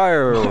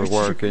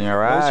firework in your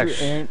Why's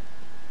ass. your aunt?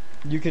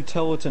 You can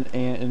tell it's an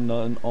aunt and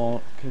not an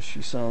aunt because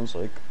she sounds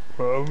like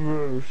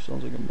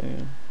sounds like a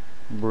man.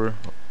 Bruh.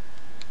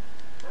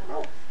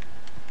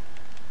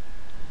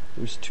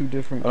 There's two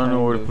different I don't know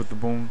kind where to of put the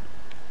bone.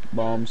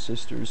 mom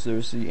sisters.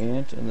 There's the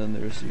aunt and then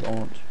there's the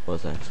aunt.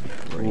 was actually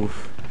great.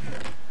 Oof.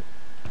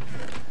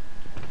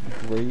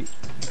 Great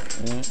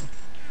aunt.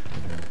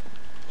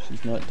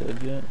 She's not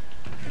dead yet.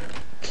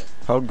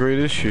 How great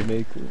is she?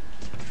 Make her.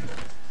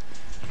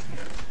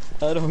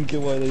 I don't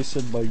get why they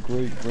said my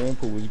great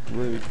grandpa was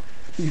great.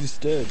 He's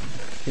dead.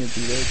 Can't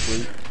be that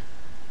great.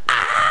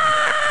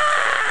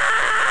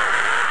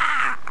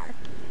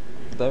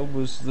 That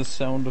was the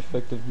sound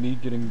effect of me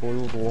getting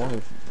boiled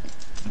alive.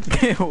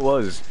 It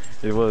was.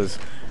 It was.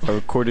 I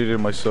recorded it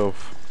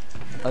myself.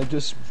 I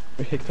just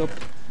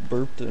hiccuped,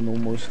 burped, and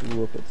almost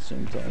threw up at the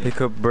same time.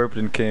 Hiccup, burped,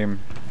 and came.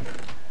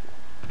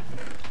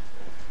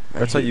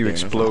 That's how you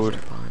explode.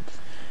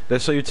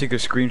 That's how you take a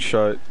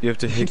screenshot. You have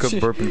to hiccup,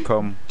 burp, and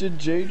cum. Did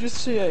Jay just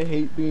say I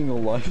hate being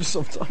alive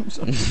sometimes?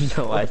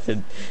 No, I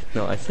said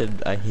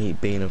I hate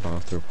Bane of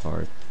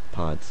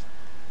arthropods.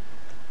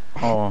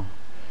 Oh.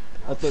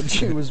 I thought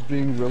Jay was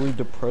being really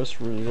depressed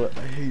for his like,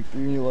 I hate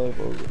being alive.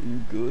 I was like,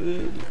 you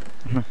good?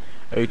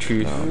 Hey,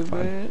 Chief. No, I'm Good,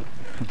 fine. man?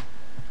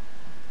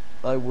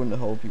 I wouldn't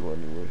help you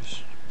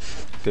anyways.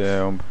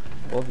 Damn.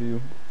 Love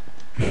you.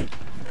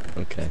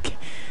 Okay.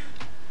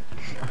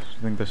 I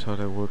think that's how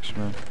that works,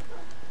 man.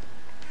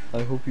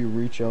 I hope you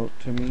reach out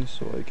to me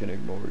so I can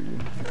ignore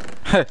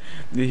you.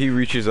 He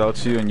reaches out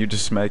to you and you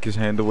just smack his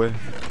hand away.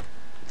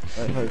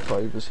 I high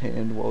five his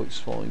hand while he's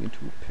falling into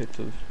a pit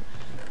of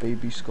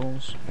baby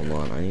skulls. Hold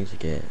on, I need to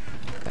get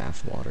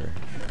bath water.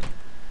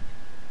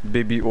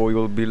 Baby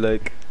oil be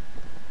like.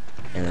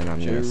 And then I'm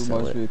Jay gonna sell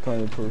reminds it. me of the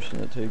kind of person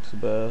that takes a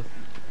bath.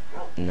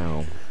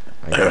 No,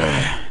 I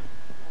don't.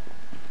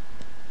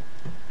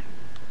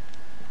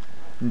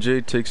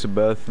 Jay takes a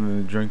bath and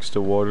then drinks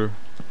the water.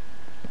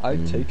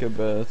 I'd take a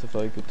bath if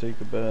I could take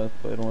a bath,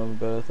 but I don't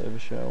have a bath, I have a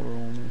shower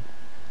only.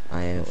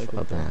 I have like a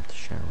that. bath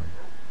shower.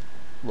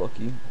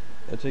 Lucky.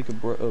 I take a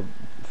fucking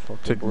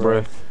Take a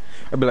breath.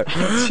 I'd be like,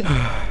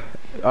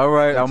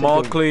 alright, I'm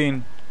all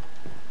clean.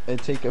 I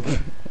take a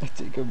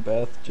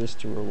bath just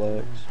to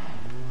relax.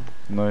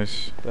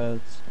 Nice.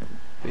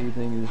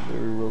 Bathing is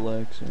very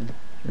relaxing.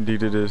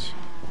 Indeed it is.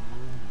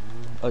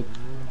 The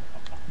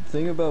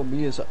thing about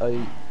me is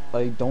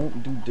I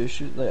don't do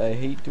dishes. Like I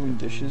hate doing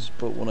dishes,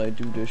 but when I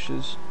do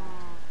dishes,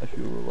 I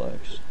feel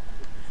relaxed.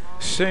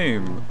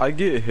 Same. I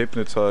get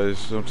hypnotized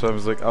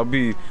sometimes. Like I'll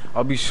be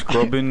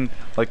scrubbing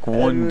like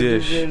one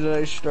dish.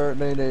 I start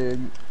my day.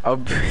 I'll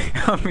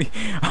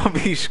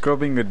be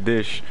scrubbing a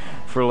dish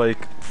for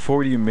like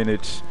 40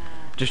 minutes,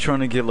 just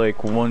trying to get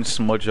like one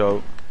smudge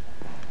out.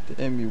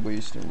 Damn, you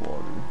wasting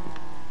water.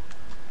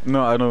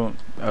 No, I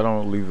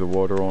don't leave the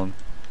water on.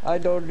 I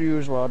don't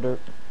use water.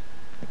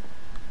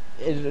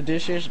 Is the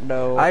dishes?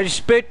 No. I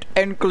spit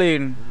and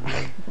clean.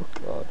 Oh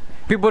God.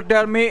 People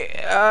tell me,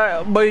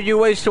 but you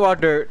waste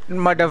water,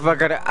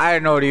 motherfucker. I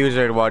know to use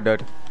that water.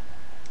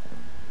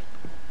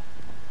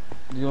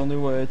 The only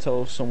way I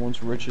tell if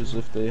someone's rich is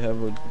if they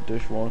have a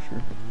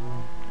dishwasher.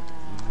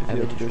 If I you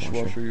have have a a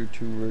dishwasher, you're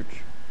too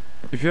rich.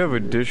 If you have a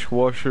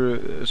dishwasher,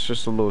 it's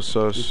just a little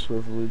You're sus.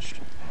 privileged.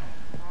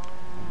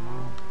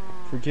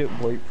 Forget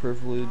white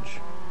privilege.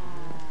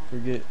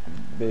 Forget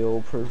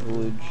male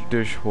privilege.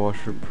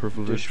 Dishwasher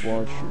privilege.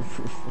 Dishwasher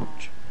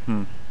privilege.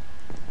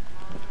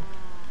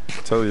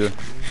 Tell you.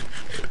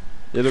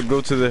 It'll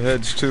go to the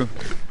heads too.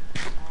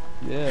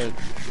 Yeah,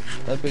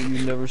 I bet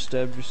you never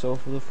stabbed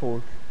yourself with a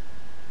fork.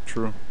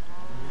 True.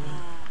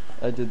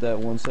 I did that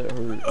once. That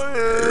hurt.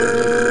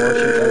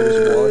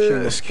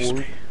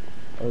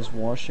 I was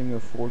washing a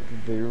fork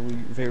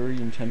very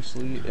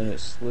intensely, and it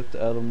slipped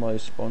out of my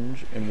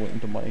sponge and went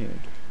into my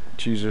hand.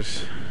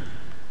 Jesus.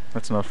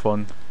 That's not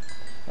fun.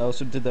 I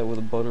also did that with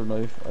a butter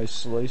knife. I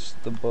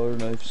sliced the butter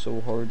knife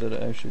so hard that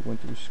it actually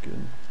went through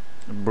skin.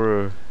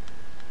 Bruh.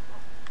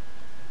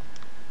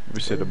 We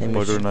said a Hey,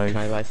 butter Mitch, knife.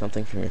 Can I buy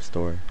something from your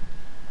store?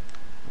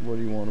 What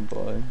do you want to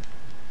buy?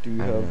 Do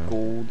you I don't have know.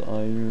 gold,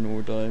 iron,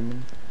 or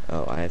diamond?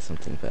 Oh, I have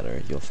something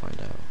better. You'll find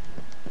out.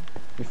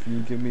 If you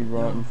give me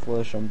rotten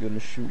flesh, I'm gonna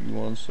shoot you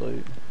on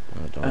sight.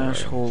 Oh, don't worry.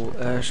 Asshole,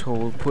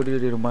 asshole, put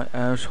it in my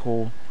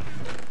asshole.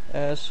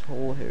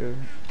 Asshole hair.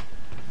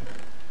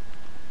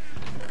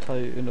 Tie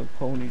it in a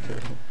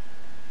ponytail.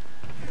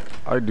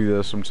 I do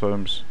that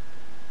sometimes.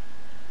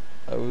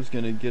 I was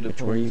gonna get a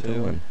Which where are you ponytail.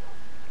 going?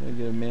 Can I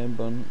get a man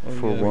bun? Oh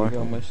For yeah, what? we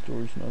got my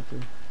store's not there.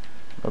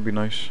 That'd be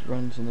nice.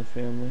 Runs in the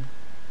family.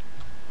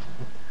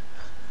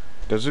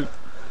 Does it?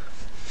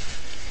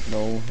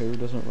 No, hair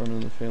doesn't run in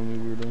the family,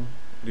 weirdo.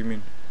 What do you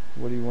mean?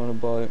 What do you want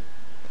to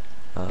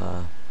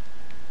buy?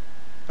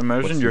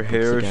 Imagine What's your your books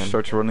hair again?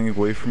 starts running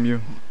away from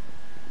you.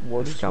 What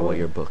I is forgot what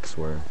your books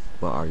were.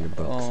 What are your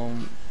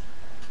books?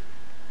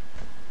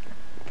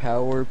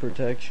 Power,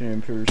 protection,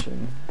 and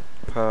piercing.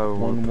 Power,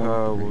 One,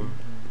 power.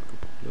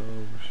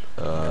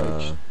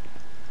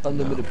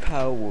 Unlimited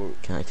power.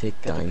 Can I take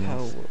Got the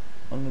diamonds? power.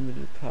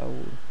 Unlimited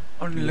power.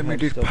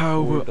 Unlimited stuff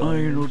power, for I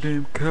ain't no diamonds?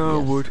 damn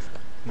coward.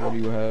 What do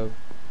you have?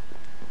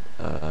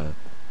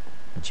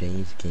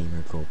 Jay's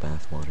Gamer Go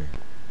Bathwater.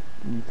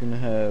 You can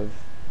have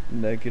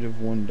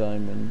 -1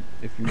 diamond.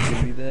 If you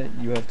give me that,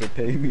 you have to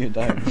pay me a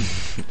diamond.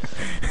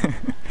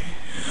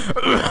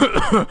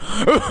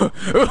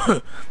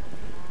 Oh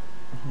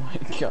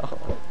my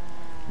god.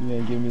 You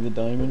gonna give me the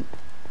diamond?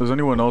 Does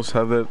anyone else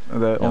have that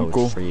No,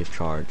 uncle? it's free of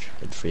charge.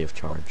 It's free of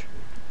charge.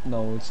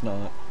 No, it's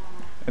not.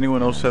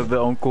 Anyone else have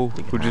that uncle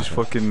You who can just have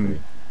it, it's fucking free.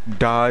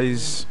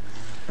 dies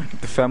at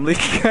the family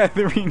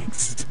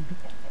gatherings?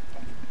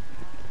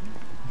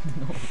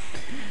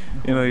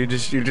 You know, you're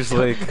just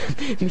like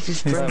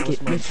Mrs. That Drink was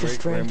it, my Mrs.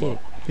 Drink great-grandma. it.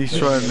 he's Mrs.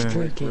 trying to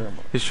Drink it.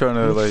 he's trying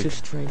to like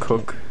Mrs. Drink it.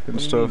 cook and What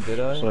do you stuff. mean,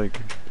 did I? It's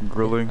like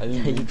grilling. I Yeah,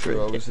 didn't you mean to. drink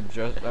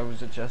I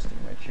was adjusting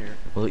my chair.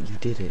 Well, you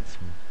did it. So.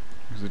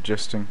 He's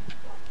adjusting.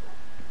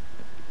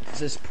 Is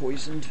this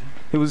poisoned?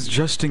 He was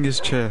adjusting his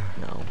chair.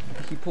 No.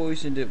 He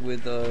poisoned it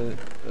with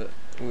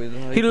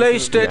He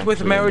laced it Yeah, with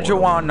so you're immortal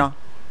marijuana.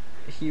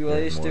 He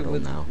laced it immortal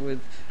now.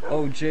 with.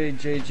 Oh, Jay,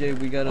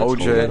 we gotta. Oh, We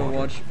Jay. gotta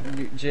watch.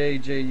 Jay,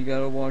 you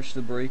gotta watch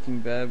the Breaking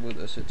Bad with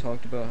us. It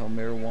talked about how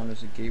marijuana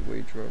is a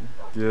gateway drug,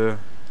 Yeah.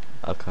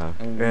 Okay.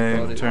 and we And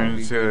thought it turns would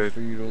be to good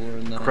for you to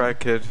learn that.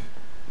 Crackhead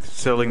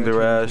selling You're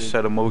their gonna ass turn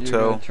at a into You're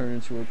motel. gonna turn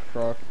into a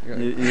croc. You're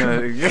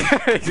gonna,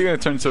 you're gonna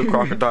turn into a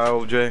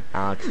crocodile, Jay.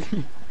 Alex.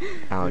 You're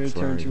Alex,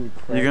 gonna turn Larry. into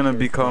a You're gonna crackhead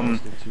become-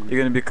 prostitute. You're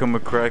gonna become a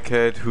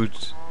crackhead who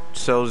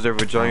sells their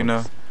vagina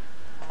Alex.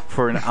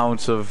 for an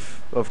ounce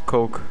of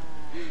coke.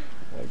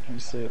 Why'd you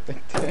say it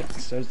like that?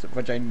 Says the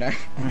vagina.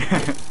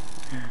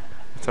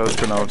 That's how it's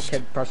pronounced.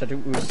 Kid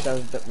prostitute who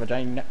sells the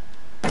vagina.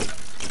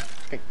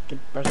 Kid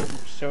prostitute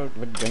who sells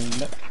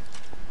vagina.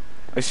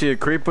 I see a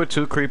creeper,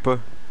 2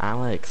 creeper.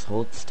 Alex,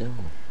 hold still.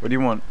 What do you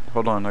want?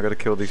 Hold on, I gotta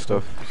kill these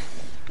stuff.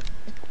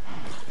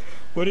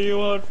 What do you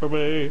want from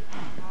me?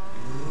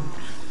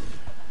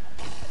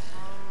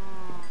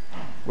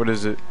 What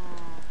is it?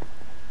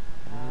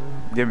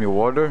 Give me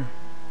water?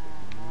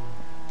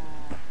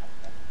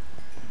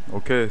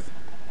 Okay,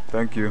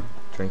 thank you.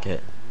 Drink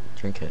it.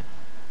 Drink it.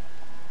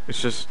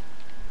 It's just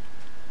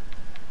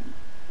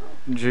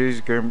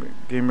Jay's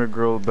gamer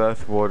girl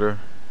bath water.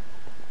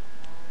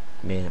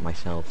 Made it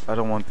myself. I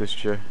don't want this,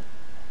 Jay.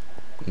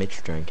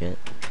 Mitch drank it.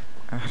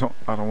 I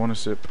don't want to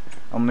sip.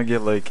 I'm gonna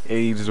get like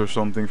AIDS or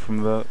something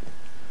from that.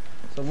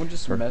 Someone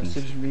just Herpes.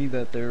 messaged me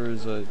that there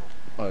is a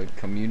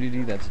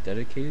community that's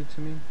dedicated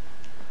to me.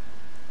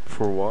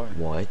 For why?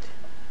 What?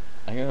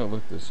 I gotta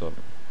look this up.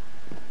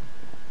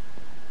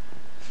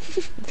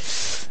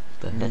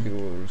 The I'm gonna heck? be a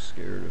little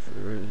scared if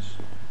there is.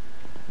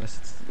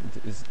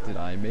 Did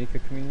I make a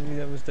community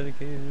that was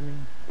dedicated to me?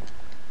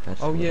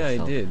 That's Oh a yeah, I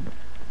little did.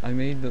 I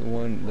made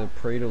the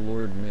Pray to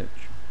Lord Mitch.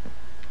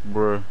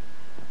 Bruh.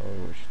 Oh,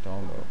 what you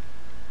talking about?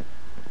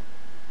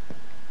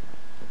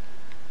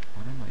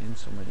 Why am I in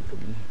so many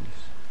communities?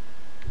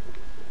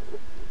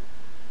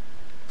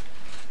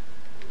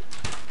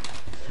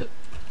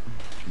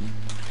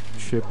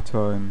 Ship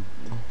time.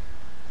 I'm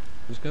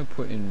just gonna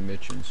put in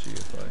Mitch and see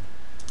if I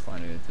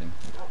find anything.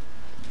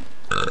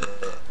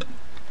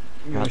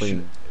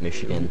 Probably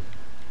Michigan.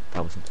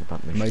 That was something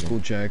about Michigan. Michael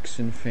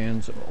Jackson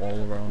fans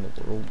all around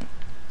the world.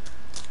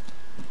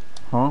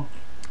 Huh?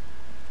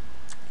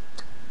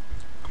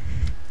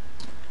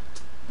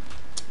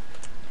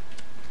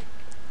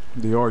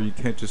 They are, you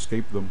can't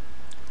escape them.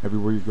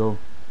 Everywhere you go.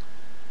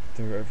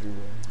 They're everywhere.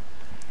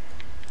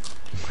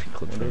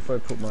 Michael I wonder if I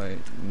put my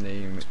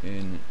name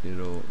in,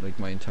 it'll, like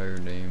my entire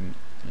name,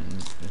 and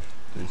if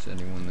there's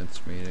anyone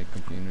that's made a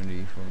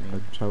community for me.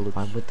 Like child.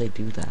 Why would they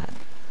do that?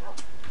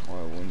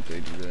 Why wouldn't they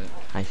do that?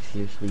 I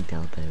seriously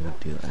doubt they would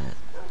do that.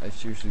 I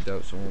seriously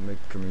doubt someone will make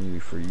a community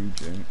for you,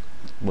 Jim.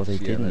 Well, they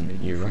See how that didn't.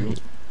 made you You're feel?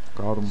 right.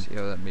 Got him. See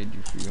how that made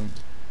you feel?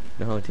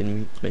 No, it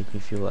didn't make me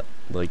feel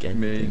like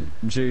anything.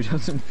 Jay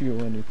doesn't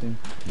feel anything.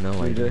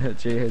 No, I don't.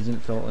 Jay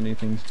hasn't felt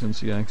anything since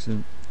the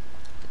accident.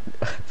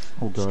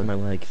 Oh Just god. my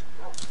legs.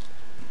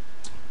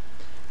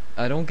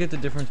 I don't get the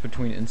difference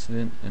between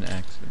incident and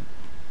accident.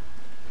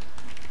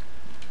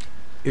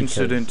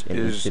 Incident Because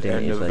an is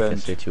incident an is like a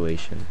event.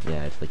 situation.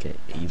 Yeah, it's like an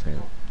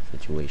event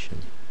situation.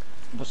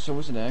 But so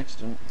was an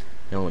accident.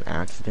 No, an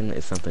accident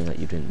is something that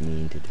you didn't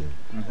mean to do.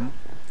 Mm-hmm.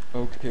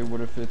 Okay,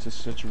 what if it's a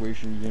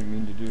situation you didn't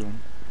mean to do?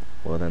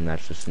 Well, then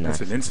that's just an That's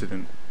an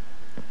accident. incident.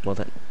 Well,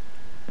 that.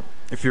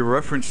 If you're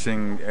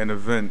referencing an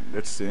event,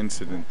 that's the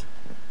incident,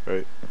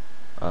 right?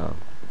 Oh,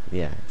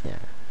 yeah, yeah.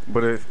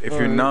 But if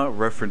you're Uh, not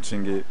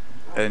referencing it,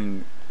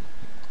 and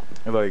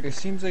like It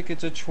seems like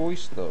it's a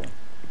choice, though.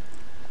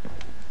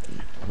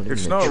 What do you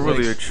it's mean not choice?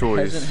 really a It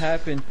choice. hasn't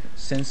happened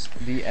since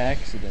the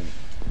accident.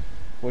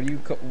 What do you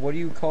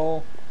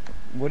call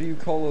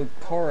a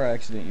car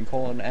accident? You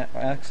call it an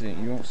accident.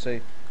 You don't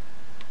say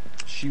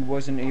she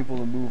wasn't able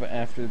to move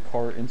after the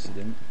car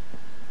incident.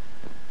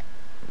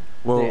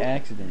 Well, The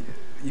accident.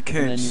 you And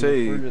can't then you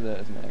say refer to that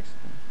as an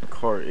accident.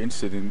 car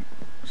incident.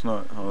 It's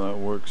not how that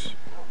works.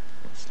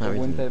 It's But not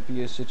wouldn't really. that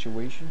be a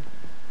situation?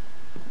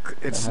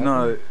 It's That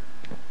not. happened?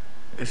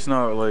 It's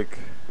not like.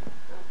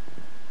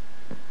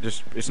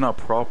 Just it's not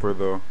proper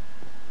though.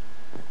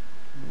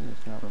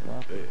 It's not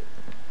proper.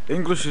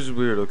 English is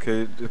weird,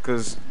 okay?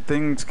 Because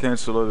things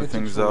cancel other It's a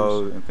things choice.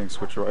 out and things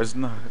switch around. It's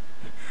not.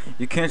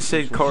 You can't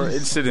say It's a car choice.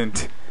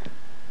 incident.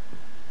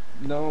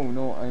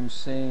 No, I'm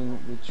saying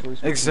the choice.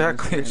 between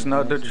Exactly, incident it's and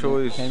not the accident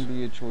choice. Can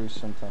be a choice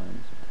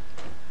sometimes.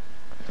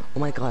 Oh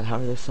my god, how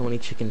are there so many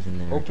chickens in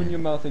there? Open again? your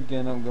mouth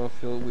again. I'm gonna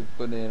fill it with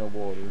banana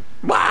water.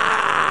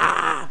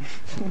 Oh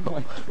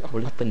my god.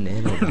 What is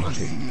banana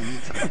water?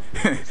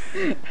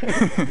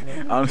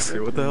 Honestly,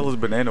 what the hell is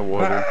banana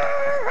water?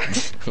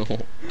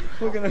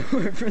 We're gonna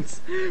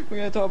reference. We're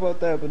gonna talk about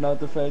that, but not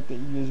the fact that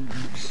you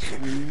just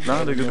screamed.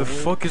 Nah, nigga, the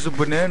fuck is a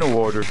banana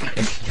water?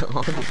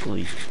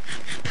 Honestly.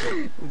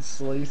 It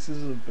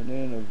slices of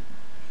banana.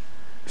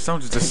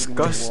 Sounds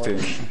disgusting.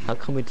 How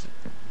come it's...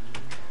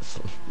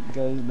 You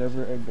guys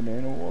never had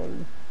banana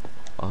water?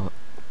 What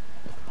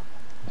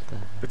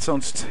the It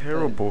sounds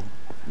terrible.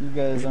 You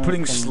guys You're aren't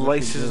putting from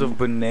slices Michigan. of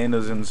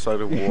bananas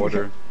inside of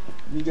water.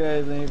 You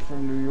guys ain't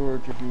from New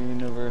York if you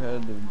ain't never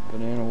had the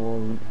banana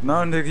water.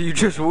 Nah, nigga, you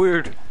just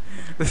weird.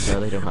 No,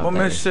 they don't have My that in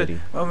man the said, city.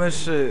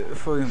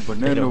 fucking They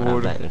banana don't have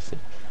water. that in the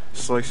city.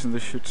 Slicing the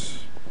shits.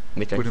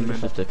 Mitch, I Put 'em think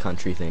in. this is the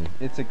country thing.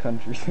 It's a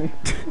country thing.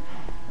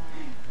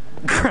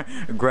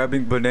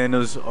 Grabbing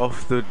bananas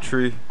off the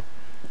tree.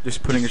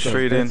 Just putting it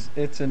straight in.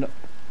 It's an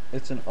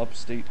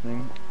upstate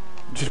thing.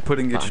 Just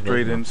putting it I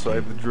straight live in inside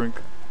the upstate. drink.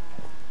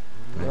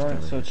 There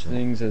aren't such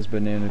things as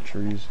banana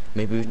trees.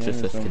 Maybe it's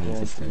just a Bananas don't grow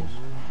on Skenesis thing. trees.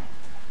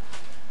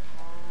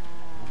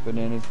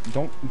 Bananas.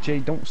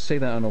 Don't say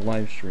that on a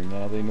live stream.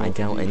 Now they know. I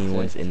doubt the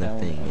anyone's exact in the town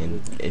thing, I live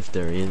and in. if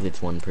there is,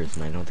 it's one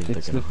person. I don't think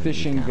It's they're the gonna hunt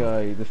fishing me down.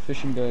 guy. The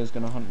fishing guy is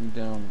gonna hunt me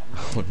down.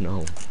 Oh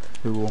no,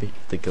 Who will?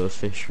 the ghost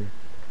fisher.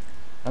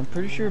 I'm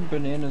pretty sure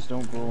bananas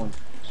don't grow on.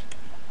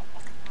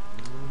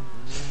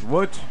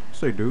 What? Yes,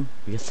 they do.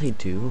 Yes, they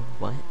do.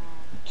 What?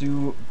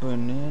 Do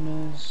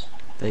bananas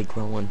They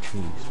grow on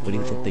trees. What do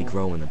you think they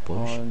grow in a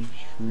bush? on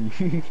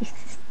trees?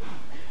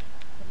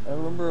 I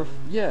remember.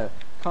 Yeah.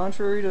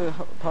 Contrary to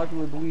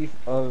popular belief,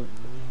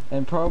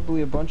 and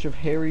probably a bunch of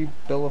Harry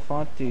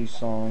Belafonte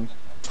songs,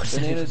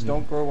 bananas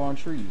don't grow on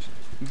trees.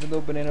 Even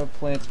though banana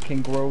plants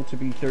can grow to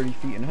be 30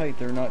 feet in height,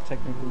 they're not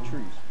technically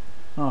trees.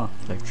 Huh.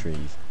 Like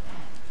trees.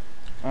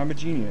 I'm a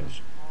genius.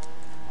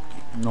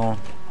 No.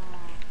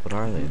 What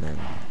are they then?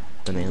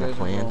 Banana guys are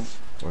plants?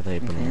 Or are they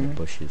banana Mhm.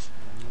 bushes?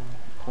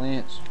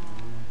 Plants.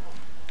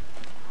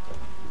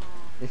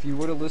 If you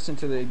would have listened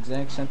to the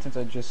exact sentence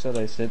I just said,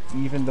 I said,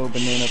 even though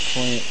banana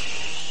plant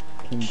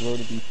can grow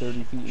to be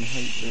 30 feet in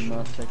height, they're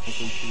not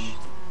technically trees.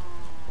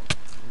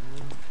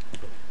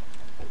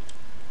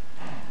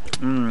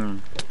 Mmm.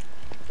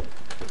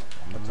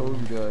 I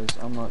told you guys,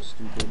 I'm not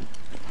stupid.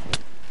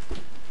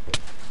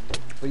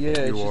 But yeah, it's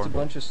You just are. a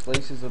bunch of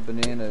slices of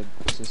banana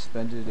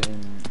suspended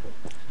in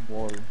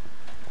water.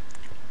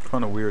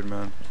 Kinda weird,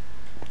 man.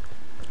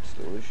 It's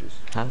delicious.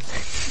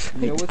 How's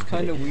You know what's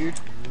kind of weird?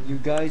 You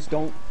guys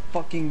don't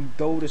fucking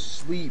go to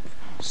sleep.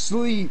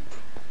 Sleep!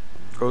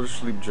 Go to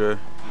sleep, Jay.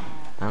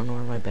 I don't know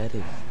where my bed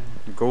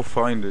is. Go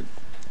find it.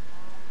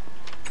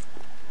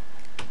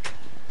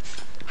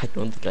 I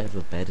don't think I have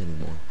a bed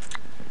anymore.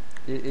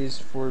 It is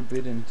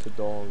forbidden to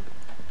dog.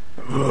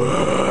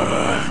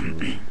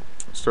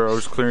 Sir, I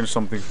was clearing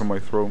something from my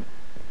throat.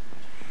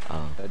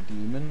 Oh, A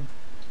demon?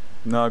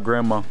 Nah,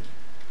 grandma.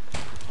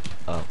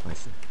 oh, I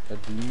see. A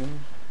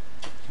demon?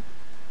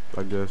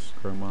 I guess,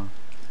 grandma.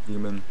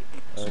 Demon.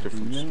 What's A the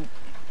difference? demon?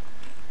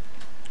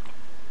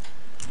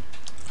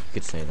 You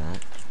could say that.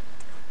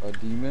 A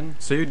demon?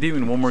 Say your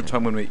demon one more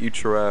time when we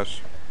eat your ass.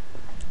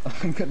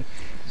 I'm gonna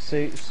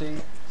say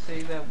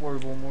that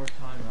word one more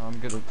time. I'm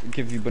gonna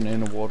give you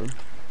banana water.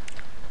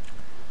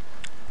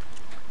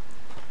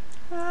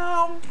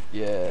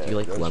 Yeah. Do you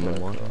like that's lemon what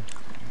I water? thought.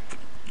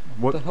 What?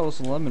 What the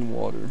hell's lemon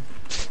water?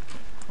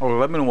 Oh,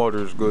 lemon water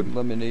is good.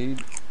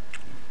 Lemonade?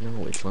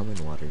 No, it's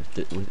lemon water.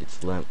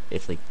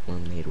 It's like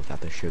lemonade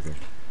without the sugar.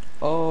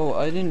 Oh,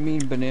 I didn't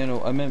mean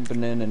banana. I meant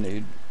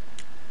bananade.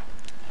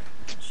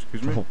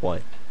 Excuse me?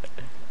 What?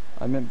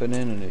 I meant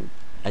bananade.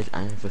 I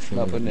have a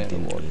feeling that you banana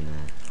didn't water. mean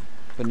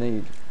that.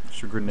 Banade.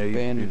 It's a grenade.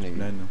 Bananade. It's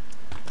banana.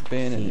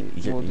 Bananade.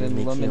 See, you're, Well, you're then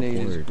making lemonade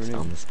up is words grenade.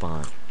 on the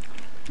spot.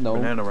 No.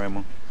 Banana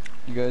rama.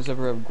 You guys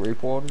ever have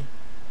grape water?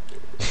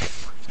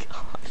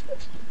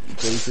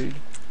 Grapeade?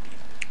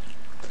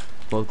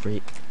 Well,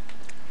 grape.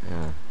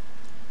 No,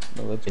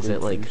 that's Is grape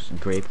it like juice.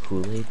 grape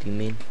Kool-Aid, do you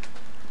mean?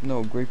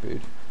 No,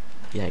 grapeade.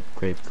 Yeah,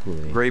 grape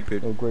Kool-Aid. Grape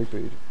it. No,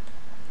 grapeade.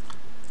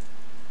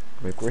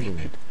 Grape grape.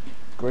 Kool-Aid.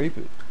 Grape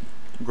it.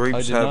 I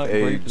Grapes did have not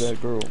grape AIDS.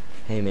 that girl.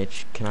 Hey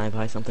Mitch, can I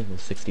buy something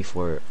with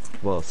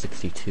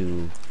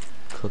 62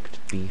 cooked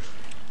beef?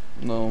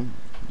 No,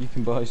 you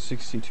can buy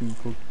 62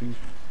 cooked beef.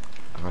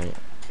 Alright,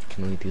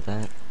 can we do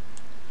that?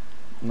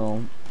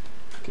 No,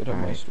 get out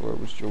my Alright. store. I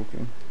was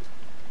joking.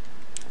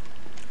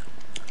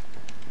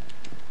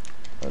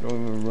 I don't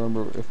even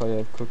remember if I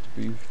have cooked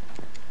beef.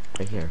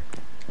 Right here.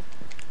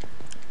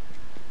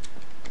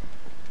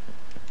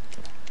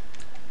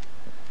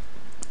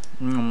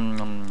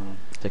 Mm.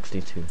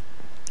 62.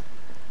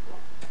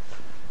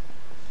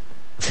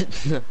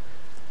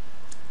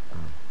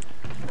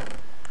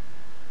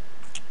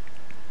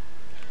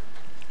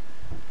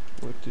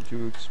 What did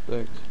you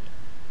expect?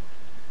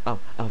 Oh,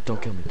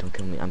 don't kill me, don't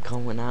kill me. I'm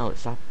calling out.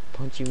 Stop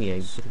punching me. I'm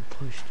getting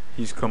pushed.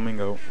 He's coming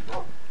out.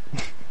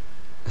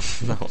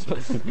 No.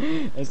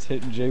 That's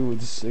hitting Jay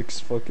with 6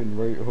 fucking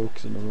right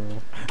hooks in a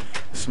row.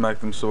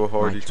 Smacked him so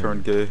hard My he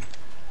turn. turned gay.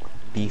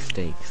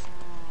 Beefsteaks.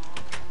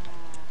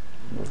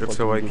 I'm That's fucking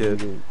how I give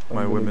get you the-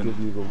 my I'm gonna women. give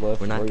you the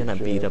left, We're not right gonna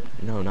beat jab. up.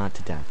 No, not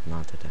to death.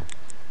 Not to death.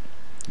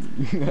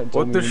 You gotta tell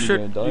What me the when you're shit?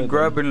 gonna die, You then.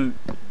 grabbing?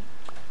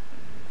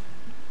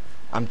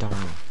 I'm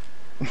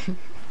dying.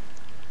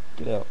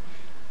 Get out.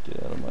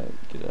 Get out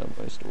of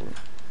my store.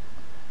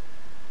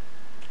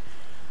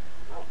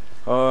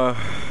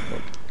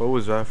 What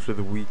was after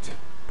the wheat?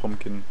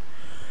 Pumpkin.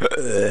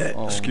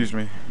 Excuse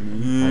me. I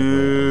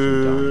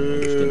heard I was dying.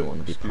 I just didn't want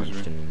to be Excuse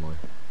punched me. anymore.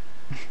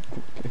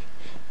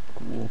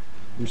 Cool.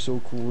 You're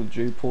so cool.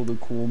 Jay pulled a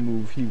cool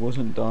move. He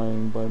wasn't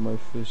dying by my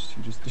fist.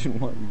 He just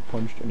didn't want to be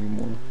punched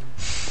anymore.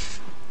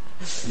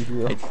 You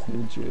hear how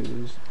cool Jay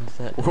is? What's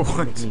that?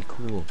 What? Make me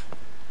cool.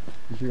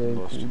 You hear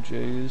how Lost. cool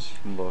Jay is?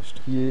 I'm lost.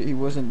 He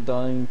wasn't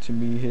dying to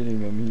me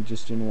hitting him. He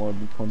just didn't want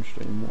to be punched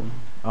anymore.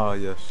 Ah,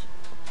 yes.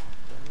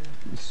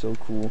 He's so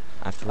cool.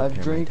 I have to I've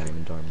repair drank- my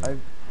diamond armor.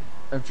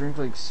 I've drank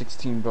like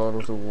 16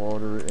 bottles of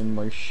water and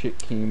my shit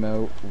came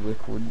out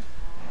liquid.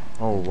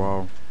 Oh,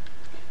 wow.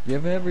 You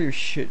ever have your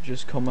shit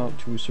just come out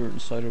to a certain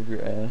side of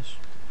your ass?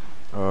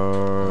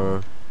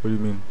 What do you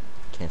mean?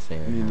 Can't say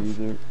I Me have.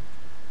 neither.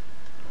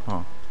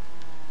 Huh.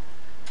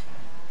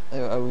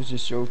 I was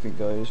just joking,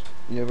 guys.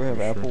 You ever have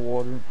You sure? apple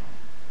water?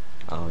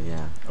 Oh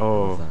yeah.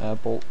 Oh. What's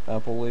that?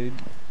 Appleade?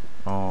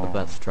 Oh. What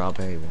about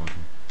strawberry water?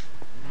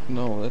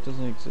 No, that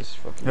doesn't exist.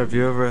 Fucking. Have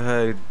you ever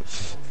had?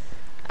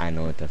 I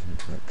know it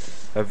doesn't work.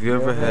 Have you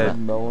ever had?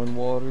 melon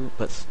water?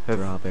 But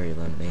strawberry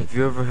lemonade. Have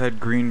you ever had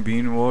green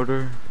bean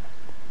water?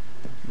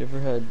 You ever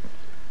had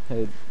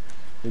the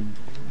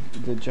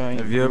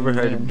giant? Have you ever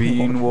green had man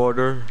bean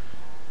water?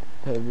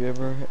 Have you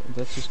ever?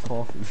 That's just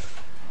coffee.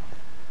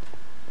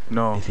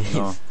 No, It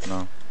no, is.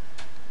 no,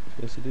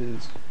 Yes, it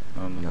is.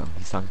 no. No,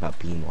 he's talking about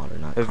bean water,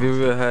 not Have coffee.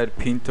 you ever had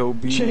pinto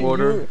bean Jay,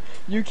 water?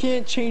 You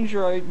can't change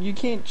your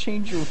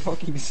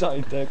fucking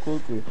side that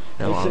quickly.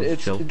 No, I was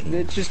it's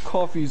joking. just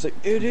coffee. He's like,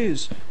 it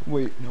is.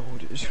 Wait, no,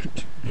 it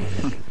isn't.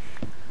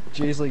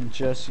 Jay's like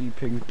Jesse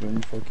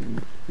Pinkman.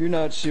 Fucking. You're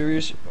not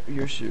serious.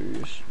 You're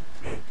serious.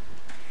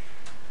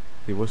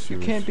 He was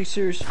You serious. can't be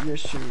serious. You're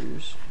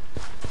serious.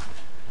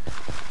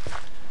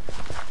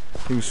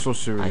 He was so I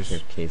serious. hear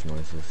cave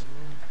noises.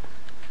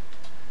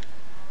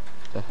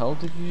 The hell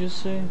did you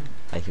just say?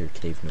 I hear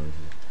cave noises.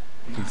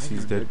 He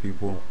sees dead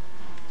people.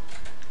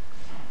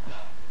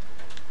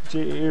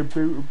 Jay,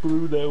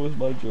 Blue, that was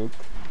my joke.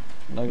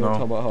 I'm not gonna No.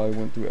 talk about how I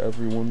went through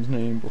everyone's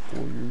name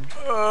before you.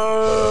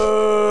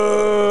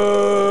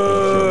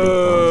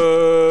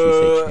 Did you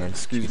say Chance? Did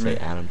Excuse you me.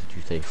 say Adam? Did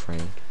you say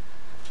Frank?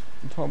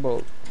 I'm talking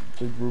about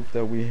the group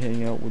that we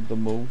hang out with the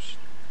most.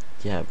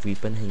 Yeah, we've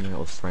been hanging out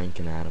with Frank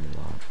and Adam a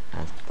lot.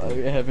 I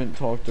haven't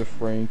talked to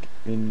Frank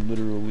in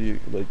literally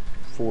like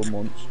 4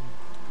 months.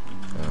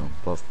 Oh,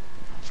 well,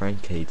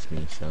 Frank hates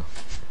me, so.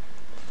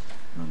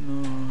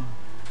 Banana.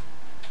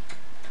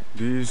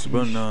 This You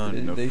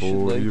banana they should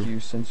for like you. you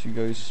since you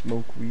guys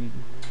smoke weed.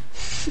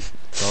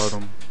 Got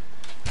him.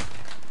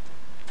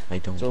 I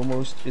don't.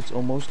 It's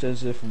almost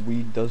as if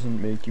weed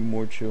doesn't make you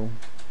more chill.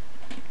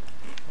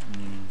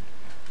 Mm.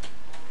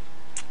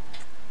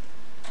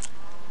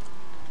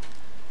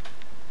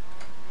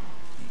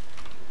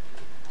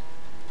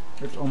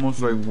 It's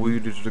almost like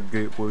weed is the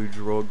gateway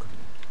drug.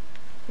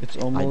 It's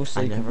almost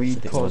I like never weed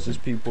said it causes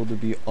wasn't. people to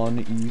be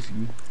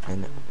uneasy.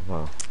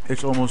 Well,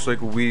 It's almost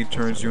like weed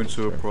turns you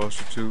into a Sure.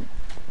 prostitute.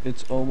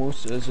 It's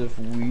almost as if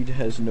weed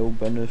has no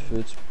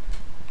benefits.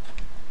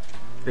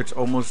 It's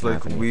almost like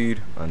Happening.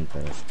 weed.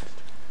 unbenefit.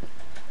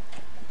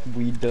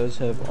 Weed does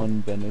have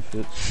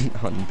unbenefits.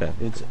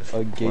 Unbenefit. It's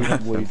a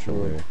gateway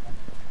drug.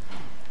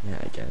 Yeah,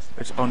 I guess.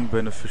 It's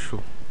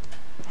unbeneficial.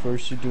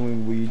 First you're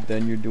doing weed,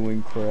 then you're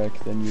doing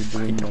crack, then you're I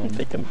doing don't none.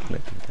 think I'm gonna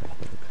do that,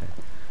 but okay.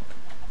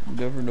 You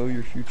never know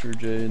your future,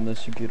 Jay,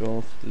 unless you get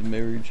off the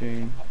Mary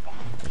Jane.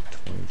 Like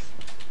twice.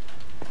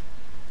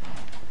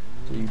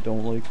 So you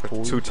don't like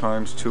toys. 2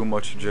 times too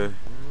much, Jay.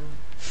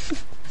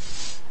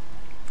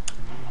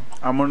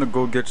 I'm gonna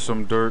go get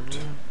some dirt.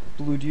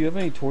 Blue, do you have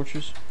any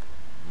torches?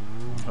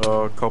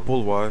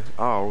 Couple, why?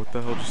 Ow, what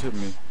the hell just hit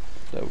me?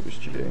 That was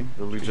Jay.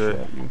 Really, He Jay?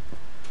 shot you.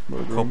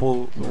 Murder him.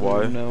 Couple, Murder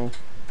why? him now.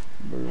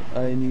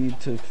 I need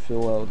to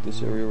fill out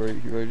this area right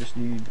here. I just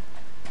need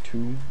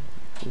 2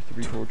 or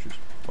 3 torches.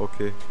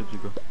 Okay, here you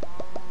go.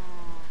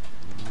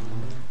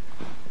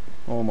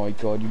 Oh my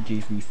god, you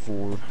gave me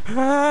 4.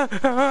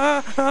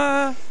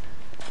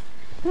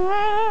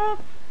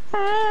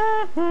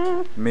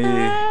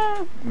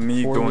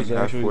 Me 4 going was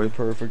actually halfway. the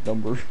perfect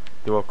number.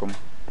 You're welcome.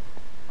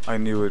 I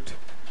knew it.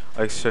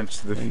 I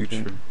sensed the Thank you.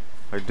 future.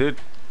 I did.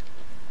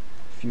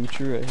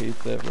 Future, I hate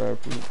that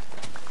rapper.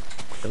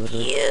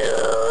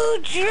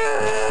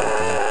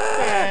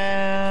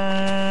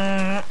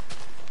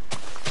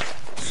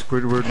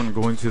 Squidward when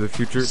going to the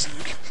future.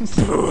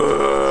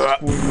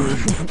 Squidward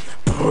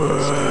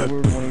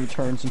when he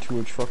turns into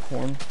a truck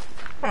horn.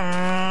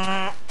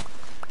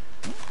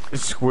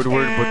 It's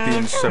Squidward, but the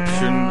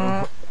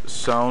Inception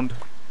sound.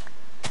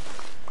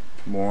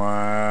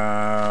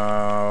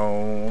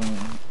 Wow.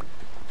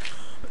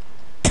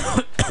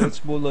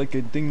 That's more like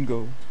a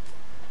dingo,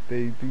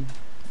 baby.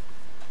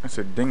 That's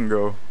a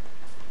dingo.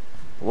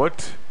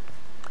 What?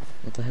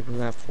 What the heck was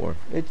that for?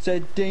 It's a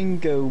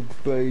dingo,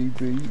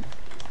 baby.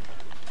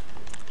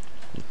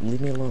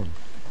 Leave me alone.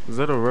 Is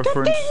that a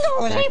reference?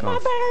 Back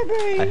off.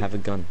 I have a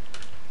gun.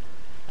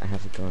 I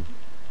have a gun.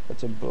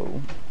 That's a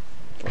bow.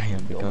 I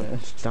have a gun.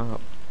 Dumbass.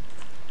 Stop.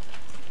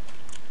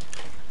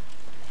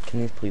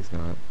 Can you please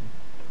not?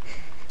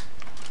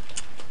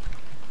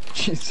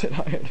 She said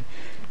I had.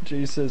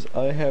 Jay says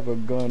I have a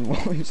gun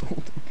while he's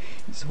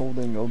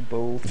holding a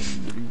bow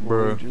from medieval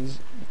Bruh. ages.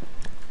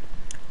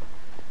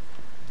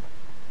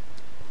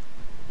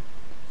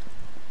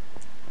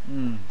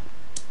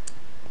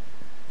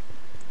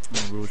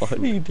 What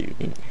are you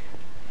doing?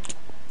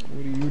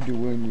 What are you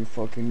doing, you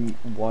fucking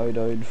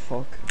wide-eyed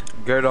fuck?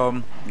 Get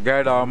him.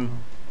 Get him.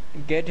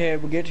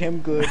 Get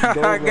him good. Go,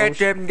 Get Roast.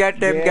 him. Get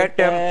him. Get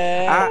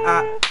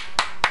him.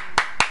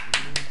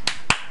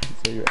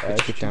 So your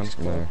Let's ass get down cheeks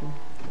from there. clapping?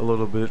 A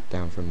little bit.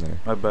 Down from there.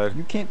 My bad.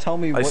 You can't tell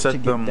me I what to set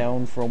get them-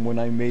 down from when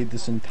I made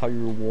this entire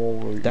wall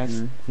right That's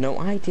here. no,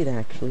 I did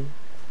actually.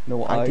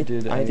 No, I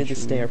did the actually.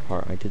 stair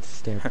part. I did the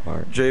stair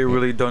part. Jay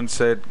really done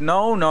said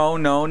no, no,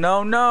 no,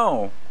 no,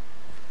 no.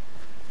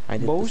 I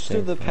did Most the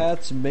of the stair part.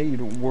 paths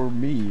made were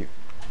me.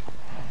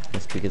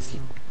 That's because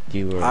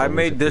you were. I always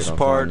made a this bit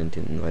part. offline and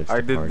didn't let us I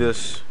to did party.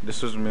 this.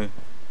 This was me.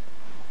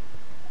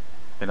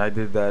 And I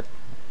did that.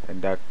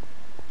 And that.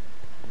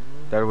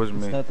 That was It's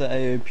me. not that I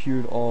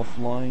appeared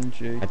offline,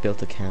 Jake. I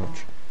built a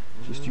couch.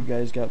 Just you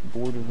guys got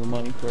bored of the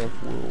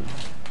Minecraft world.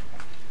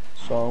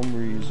 Some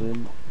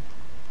reason.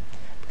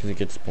 Because it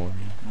gets boring.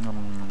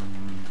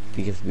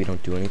 Because we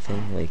don't do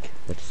anything, like,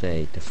 let's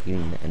say,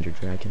 defeating the Ender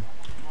Dragon,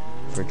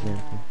 for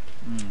example.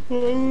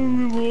 Oh,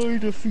 we really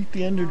defeat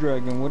the Ender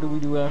Dragon. What do we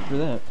do after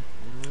that?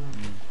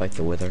 Fight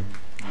the Wither.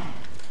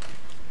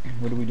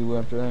 What do we do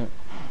after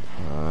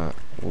that?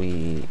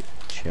 We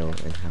chill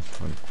and have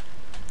fun.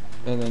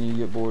 And then you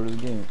get bored of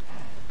the game.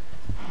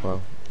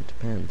 Well, it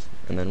depends.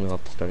 And then we'll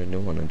have to start a new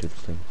one and do the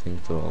same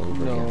thing so all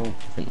over No. again.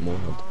 Different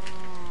world.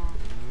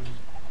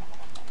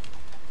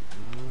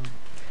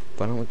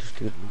 Why don't we just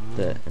do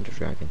the Ender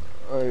Dragon?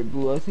 Alright,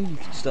 Blue, I think you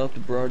can stop the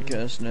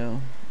broadcast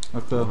now.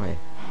 Okay. Why?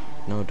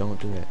 No, don't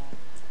do it.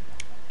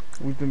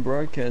 We've been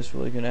broadcast for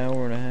like an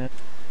hour and a half.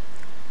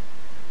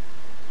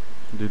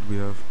 Did we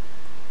have?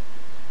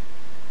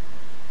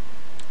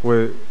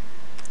 Wait,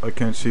 I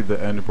can't see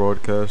the end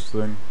broadcast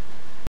thing.